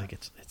it's just like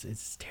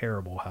it's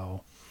terrible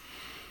how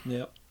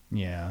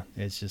yeah,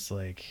 it's just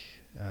like,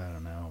 I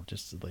don't know,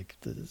 just like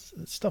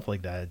stuff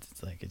like that.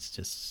 It's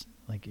just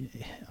like,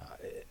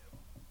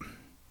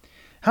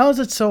 how is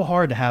it so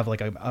hard to have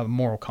like a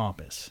moral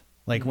compass?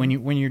 Like when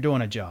you're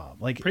doing a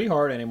job, like pretty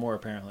hard anymore,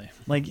 apparently.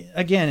 Like,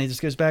 again, it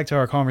just goes back to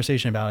our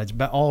conversation about it's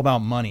all about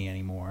money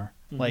anymore.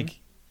 Like,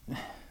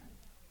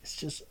 it's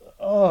just,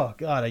 oh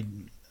God,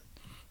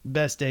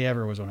 best day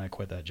ever was when I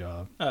quit that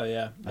job. Oh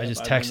yeah. I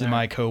just texted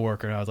my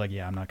coworker and I was like,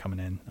 yeah, I'm not coming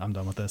in. I'm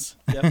done with this.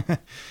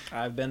 Yep.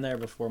 I've been there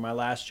before. My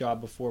last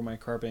job before my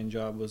carpeting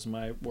job was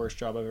my worst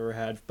job I've ever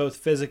had, both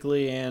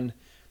physically and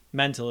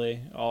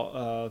mentally.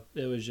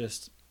 It was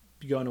just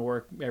going to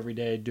work every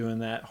day, doing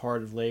that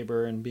hard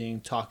labor and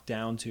being talked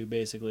down to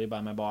basically by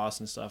my boss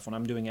and stuff. When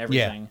I'm doing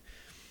everything,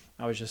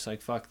 I was just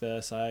like, fuck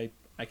this. I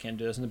can't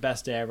do this. And the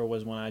best day ever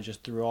was when I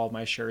just threw all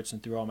my shirts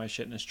and threw all my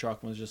shit in his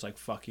truck and was just like,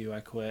 fuck you,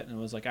 I quit. And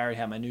it was like, I already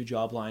had my new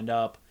job lined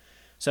up.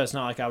 So it's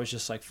not like I was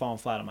just like falling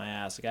flat on my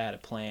ass. Like I had a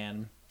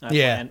plan.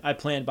 I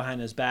planned behind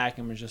his back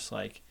and was just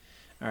like,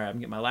 all right, I'm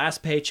getting my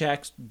last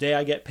paycheck. The day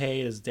I get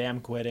paid is the day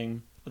I'm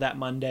quitting. That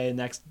Monday,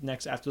 next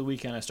after the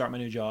weekend, I start my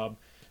new job.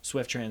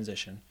 Swift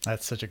transition.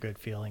 That's such a good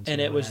feeling. And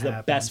it was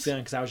the best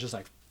feeling because I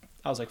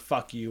was like,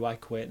 fuck you, I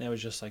quit. And it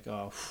was just like,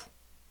 oh,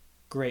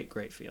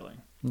 great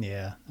feeling.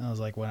 Yeah. I was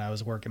like, when I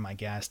was working my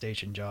gas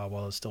station job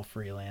while I was still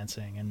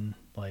freelancing, and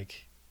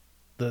like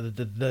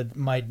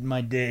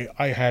my day,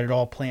 I had it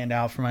all planned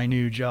out for my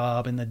new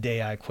job, and the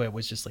day I quit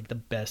was just like the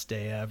best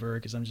day ever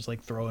because I'm just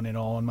like throwing it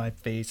all in my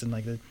face, and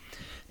like the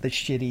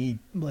shitty,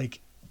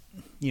 like,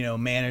 you know,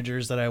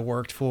 managers that I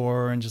worked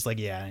for, and just like,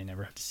 yeah, I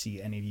never have to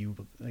see any of you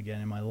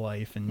again in my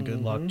life, and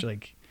good luck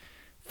like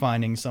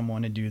finding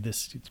someone to do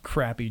this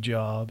crappy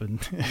job. And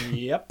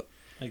yep,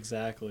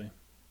 exactly.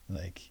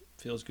 Like,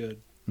 feels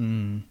good.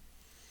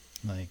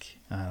 Like,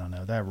 I don't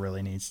know, that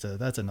really needs to,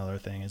 that's another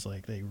thing, is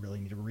like they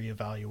really need to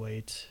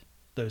reevaluate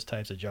those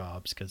types of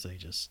jobs, because they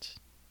just,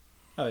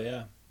 oh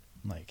yeah,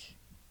 like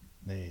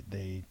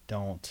they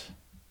don't,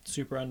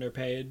 super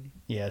underpaid.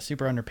 Yeah,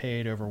 super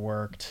underpaid,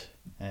 overworked,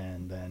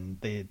 and then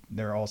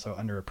they're also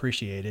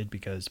underappreciated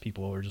because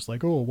people are just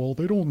like, oh, well,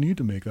 they don't need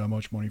to make that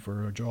much money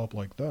for a job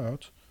like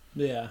that.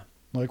 Yeah.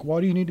 Like, why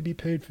do you need to be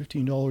paid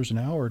 $15 an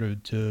hour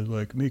to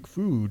like make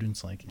food? And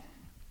it's like,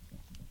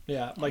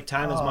 yeah, like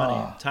time is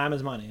money. Time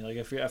is money. Like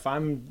if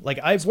I'm like,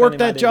 I've worked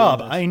that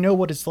job, I know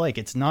what it's like.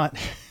 It's not.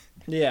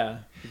 Yeah,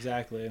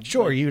 exactly.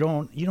 Sure, like, you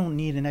don't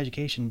need an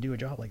education to do a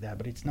job like that,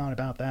 but it's not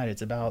about that.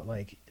 It's about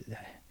like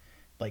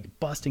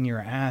busting your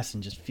ass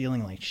and just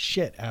feeling like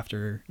shit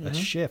after a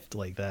shift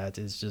like that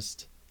is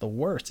just the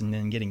worst. And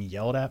then getting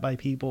yelled at by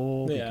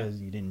people because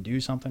you didn't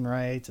do something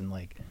right, and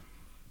like,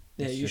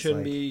 yeah, you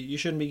shouldn't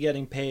be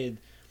getting paid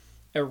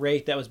a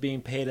rate that was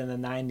being paid in the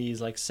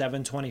 90s, like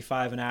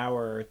 $7.25 an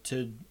hour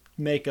to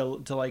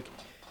like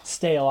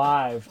stay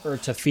alive or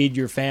to feed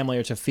your family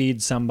or to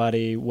feed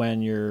somebody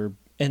when you're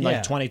in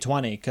like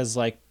 2020, because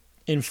like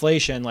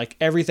inflation, like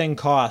everything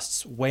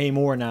costs way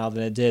more now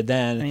than it did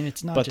then. I mean,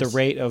 it's not, but the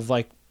rate of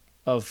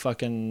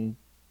fucking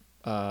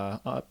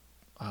what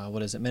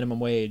is it, minimum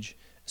wage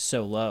is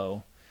so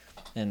low,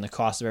 and the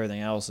cost of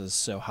everything else is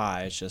so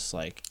high. It's just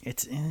like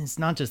it's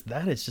not just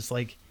that. It's just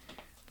like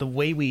the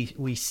way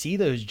we see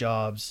those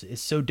jobs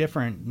is so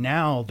different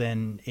now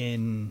than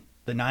in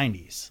the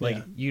 90s. Like,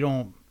 you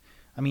don't,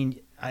 I mean,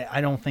 I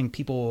don't think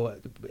people,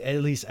 at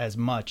least as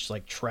much,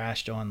 like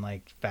trashed on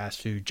like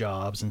fast food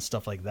jobs and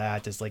stuff like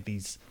that as like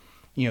these,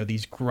 you know,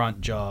 these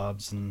grunt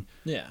jobs, and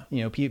you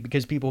know,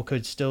 because people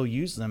could still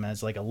use them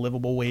as like a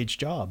livable wage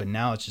job. And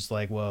now it's just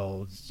like,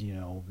 well, you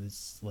know,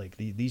 it's like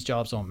these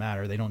jobs don't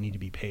matter. They don't need to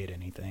be paid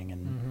anything.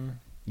 And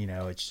you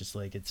know, it's just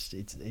like it's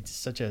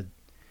such a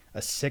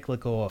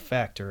cyclical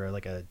effect, or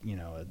like a, you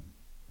know,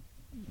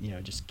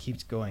 just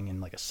keeps going in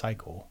like a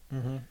cycle.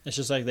 It's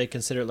just like they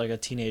consider it like a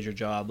teenager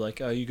job. Like,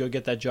 oh, you go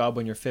get that job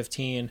when you're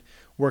 15,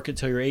 work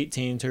until you're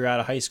 18, until you're out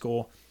of high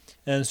school.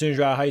 And as soon as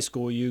you're out of high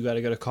school, you got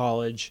to go to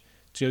college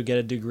to go get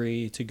a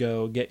degree, to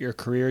go get your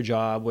career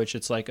job, which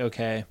it's like,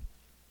 okay,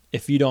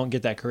 if you don't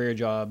get that career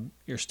job,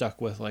 you're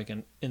stuck with like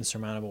an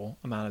insurmountable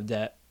amount of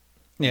debt.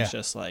 Yeah. It's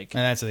just like,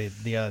 and that's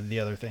the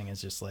other thing is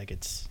just like,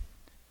 it's,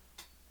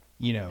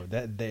 you know,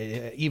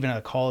 that even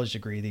a college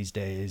degree these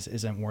days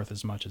isn't worth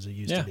as much as it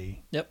used to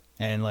be. Yep.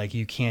 And like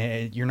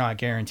you're not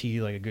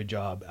guaranteed like a good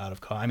job out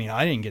of college. I mean,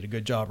 I didn't get a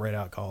good job right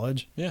out of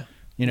college. Yeah.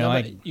 You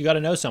know, you got to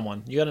know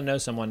someone. You got to know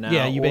someone now.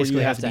 Yeah, you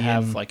basically have to be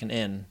have in- like an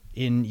in.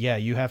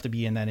 you have to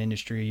be in that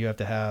industry. You have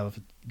to have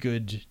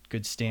good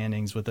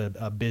standings with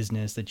a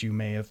business that you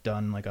may have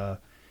done like an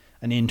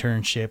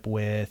internship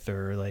with,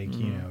 or like,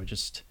 you know,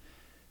 just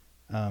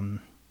And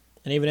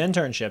even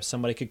internships,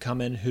 somebody could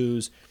come in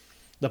who's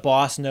the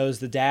boss knows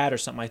the dad or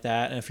something like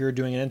that. And if you're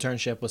doing an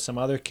internship with some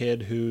other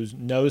kid who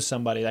knows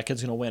somebody, that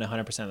kid's going to win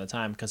 100% of the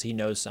time because he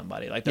knows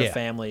somebody. Like their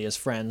family is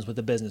friends with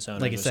the business owner.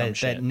 like it's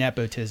that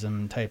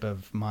nepotism type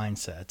of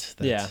mindset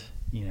that,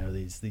 you know,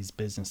 these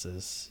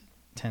businesses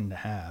tend to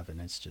have. And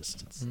it's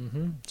just,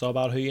 it's all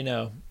about who you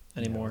know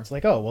anymore. It's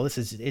like, oh, well,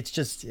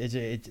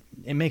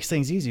 it makes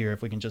things easier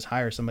if we can just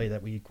hire somebody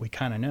that we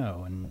kind of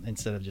know, and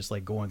instead of just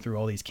like going through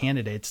all these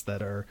candidates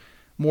that are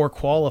more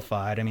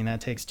qualified. I mean, that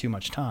takes too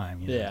much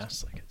time. You know? Yeah.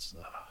 It's just like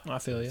I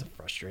feel it's you. a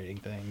frustrating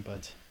thing,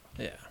 but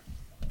Yeah.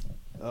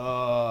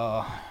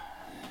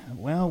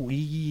 well,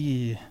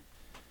 we've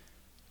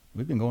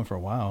been going for a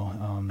while.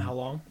 How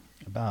long?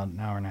 About an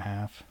hour and a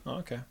half. Oh,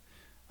 okay.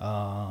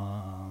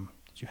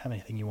 Did you have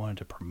anything you wanted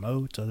to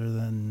promote other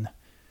than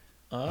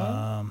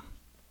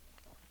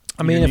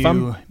I mean, if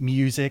I'm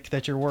music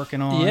that you're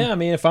working on? Yeah, I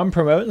mean, if I'm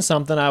promoting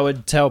something, I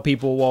would tell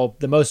people. Well,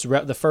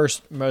 the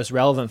first most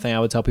relevant thing I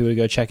would tell people to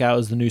go check out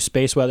is the new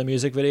Space Weather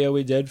music video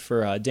we did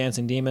for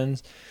Dancing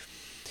Demons.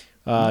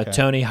 Okay.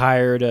 Tony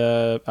hired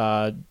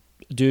a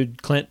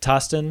dude, Clint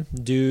Tustin.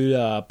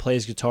 Dude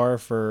plays guitar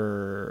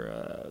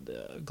for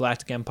the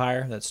Galactic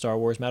Empire, that Star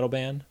Wars metal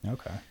band.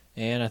 Okay.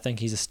 And I think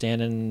he's a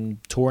stand-in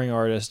touring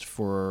artist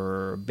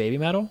for Baby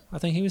Metal, I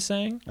think he was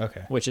saying.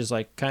 Okay. Which is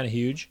like kind of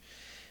huge.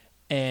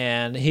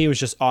 And he was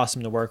just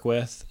awesome to work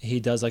with. He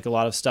does like a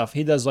lot of stuff.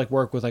 He does like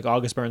work with like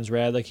August Burns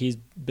Red. Like he's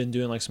been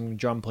doing like some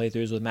drum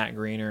playthroughs with Matt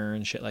Greener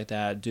and shit like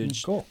that.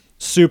 Dude's Cool.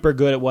 super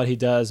good at what he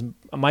does.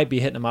 I might be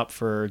hitting him up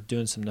for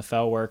doing some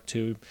Nefel work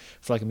too,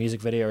 for like a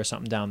music video or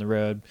something down the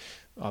road.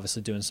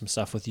 Obviously doing some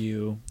stuff with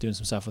you, doing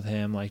some stuff with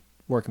him, like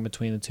working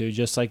between the two.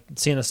 Just like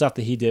seeing the stuff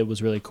that he did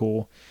was really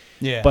cool.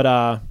 Yeah.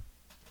 But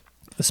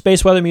the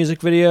Space Weather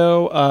music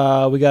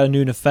video, we got a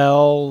new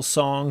Nefel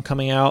song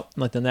coming out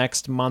in like the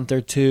next month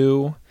or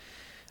two.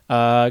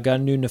 Got a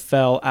new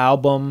Nefel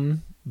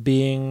album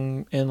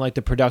being in like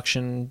the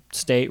production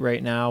state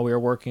right now. We are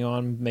working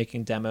on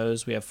making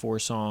demos. We have 4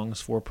 songs,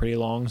 4 pretty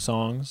long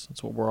songs.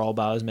 That's what we're all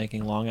about, is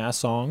making long ass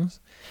songs.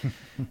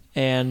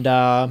 And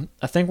I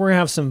think we're gonna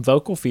have some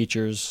vocal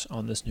features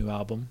on this new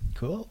album.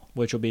 Cool.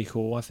 Which will be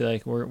cool. I feel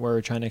like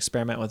we're trying to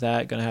experiment with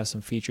that. Gonna have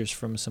some features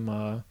from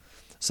some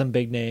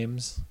big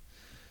names.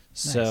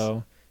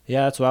 So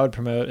yeah, that's what I would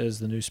promote, is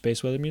the new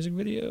Space Weather music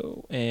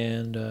video.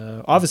 And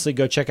obviously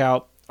go check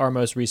out our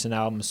most recent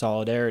album,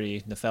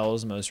 Solidarity,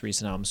 Nefel's most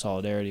recent album,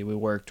 Solidarity. We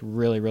worked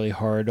really, really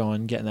hard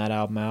on getting that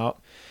album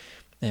out,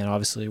 and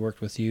obviously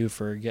worked with you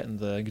for getting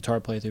the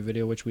guitar playthrough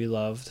video, which we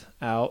loved,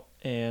 out.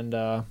 And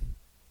yeah,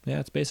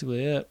 that's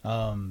basically it.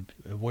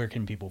 Where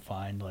can people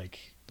find like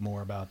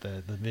more about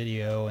the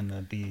video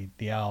and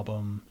the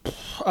album?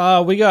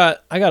 I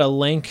got a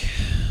link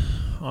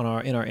in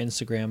our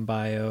Instagram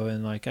bio,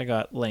 and like I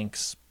got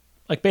links,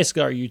 like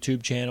basically our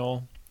YouTube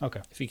channel.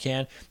 Okay. If you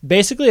can.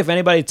 Basically, if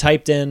anybody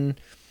typed in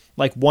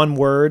like one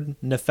word,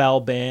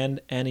 Nefel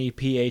Band,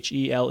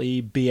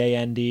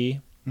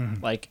 NEPHELEBAND,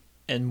 like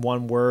in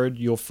one word,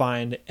 you'll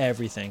find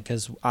everything,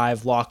 because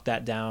I've locked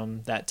that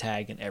down, that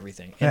tag, and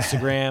everything.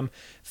 Instagram,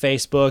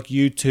 Facebook,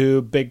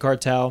 YouTube, Big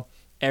Cartel,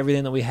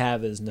 everything that we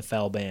have is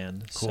Nefel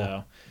Band. Cool.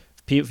 So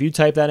if you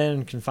type that in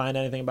and can find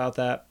anything about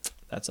that,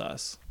 that's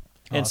us.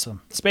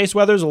 Awesome. And Space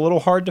Weather is a little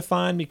hard to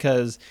find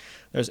because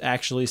there's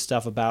actually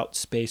stuff about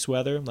space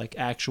weather, like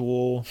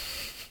actual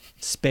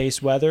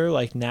space weather,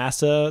 like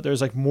NASA.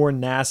 There's like more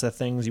NASA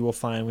things you will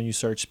find when you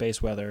search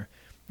space weather.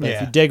 But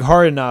if you dig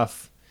hard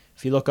enough,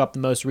 if you look up the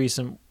most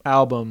recent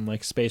album,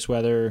 like Space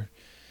Weather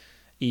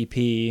EP,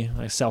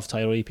 like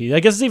self-titled EP, I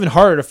guess it's even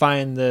harder to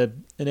find the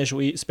initial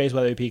Space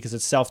Weather EP because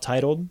it's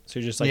self-titled. So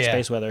you're just like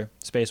Space Weather.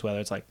 It's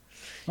like,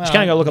 you just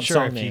kind of gotta look up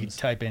song names. If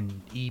you type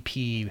in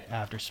EP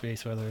after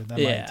Space Weather, that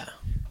might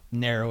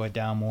narrow it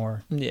down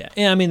more. Yeah.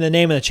 I mean, the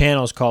name of the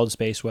channel is called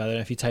Space Weather.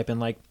 If you type in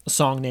like a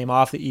song name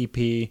off the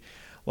EP,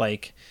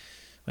 like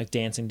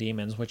Dancing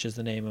Demons, which is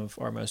the name of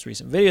our most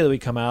recent video that we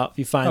come out, if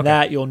you find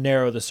that, you'll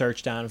narrow the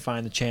search down and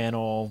find the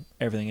channel,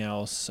 everything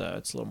else.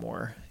 It's a little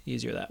more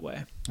easier that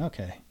way.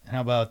 Okay. And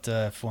how about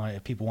if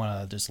people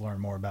want to just learn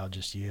more about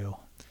just you?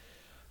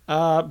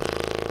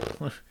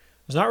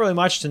 There's not really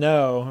much to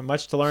know,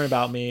 much to learn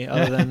about me,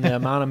 other than the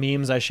amount of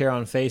memes I share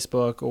on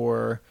Facebook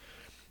or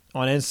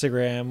on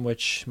Instagram,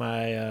 which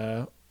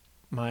my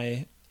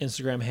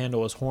Instagram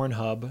handle is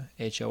Hornhub,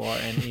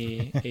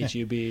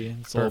 HORNEHUB.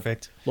 It's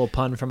Perfect. A little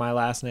pun for my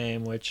last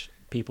name, which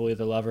people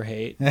either love or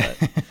hate, but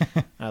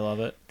I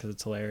love it because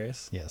it's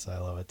hilarious. Yes, I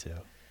love it too.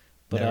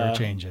 But never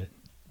change it.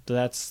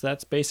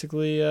 That's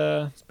basically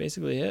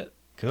it.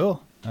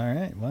 Cool. All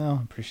right.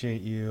 Well,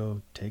 appreciate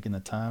you taking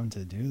the time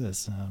to do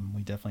this.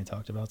 We definitely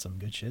talked about some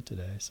good shit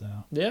today. So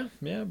Yeah,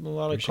 a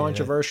lot of Appreciate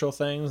controversial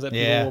things that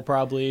people Yeah. will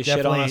probably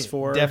shit on us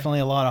for.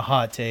 Definitely a lot of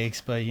hot takes,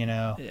 but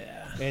Yeah.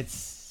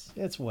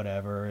 it's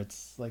whatever.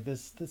 It's like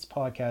this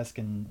podcast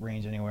can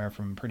range anywhere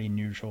from pretty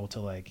neutral to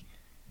like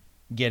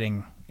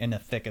getting in the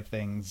thick of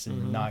things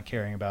and not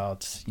caring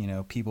about,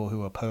 people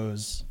who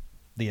oppose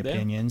the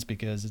opinions,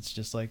 because it's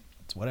just like,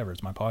 it's whatever.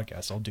 It's my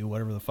podcast. I'll do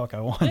whatever the fuck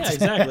I want. Yeah,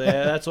 exactly.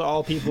 That's what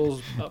all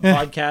people's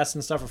podcasts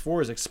and stuff are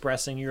for, is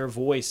expressing your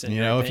voice. And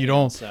your if you opinion,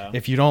 don't so.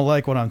 if you don't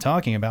like what I'm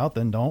talking about,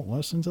 then don't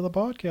listen to the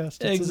podcast.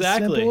 It's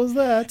Exactly. as simple as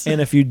that.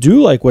 And if you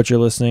do like what you're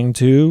listening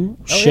to,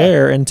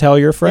 share and tell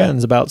your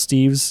friends about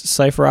Steve's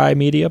Cypher Eye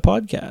Media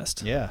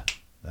podcast. Yeah,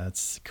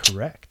 that's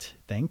correct.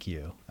 Thank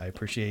you. I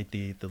appreciate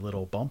the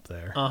little bump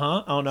there.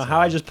 I don't know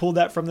how I just pulled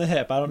that from the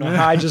hip. I don't know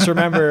how I just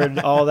remembered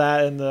all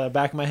that in the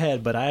back of my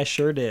head, but I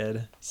sure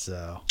did.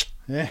 So,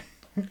 yeah.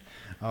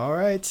 All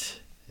right.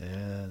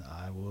 And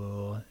I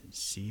will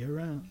see you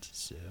around.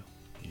 So,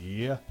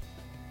 yeah.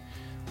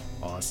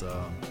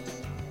 Awesome.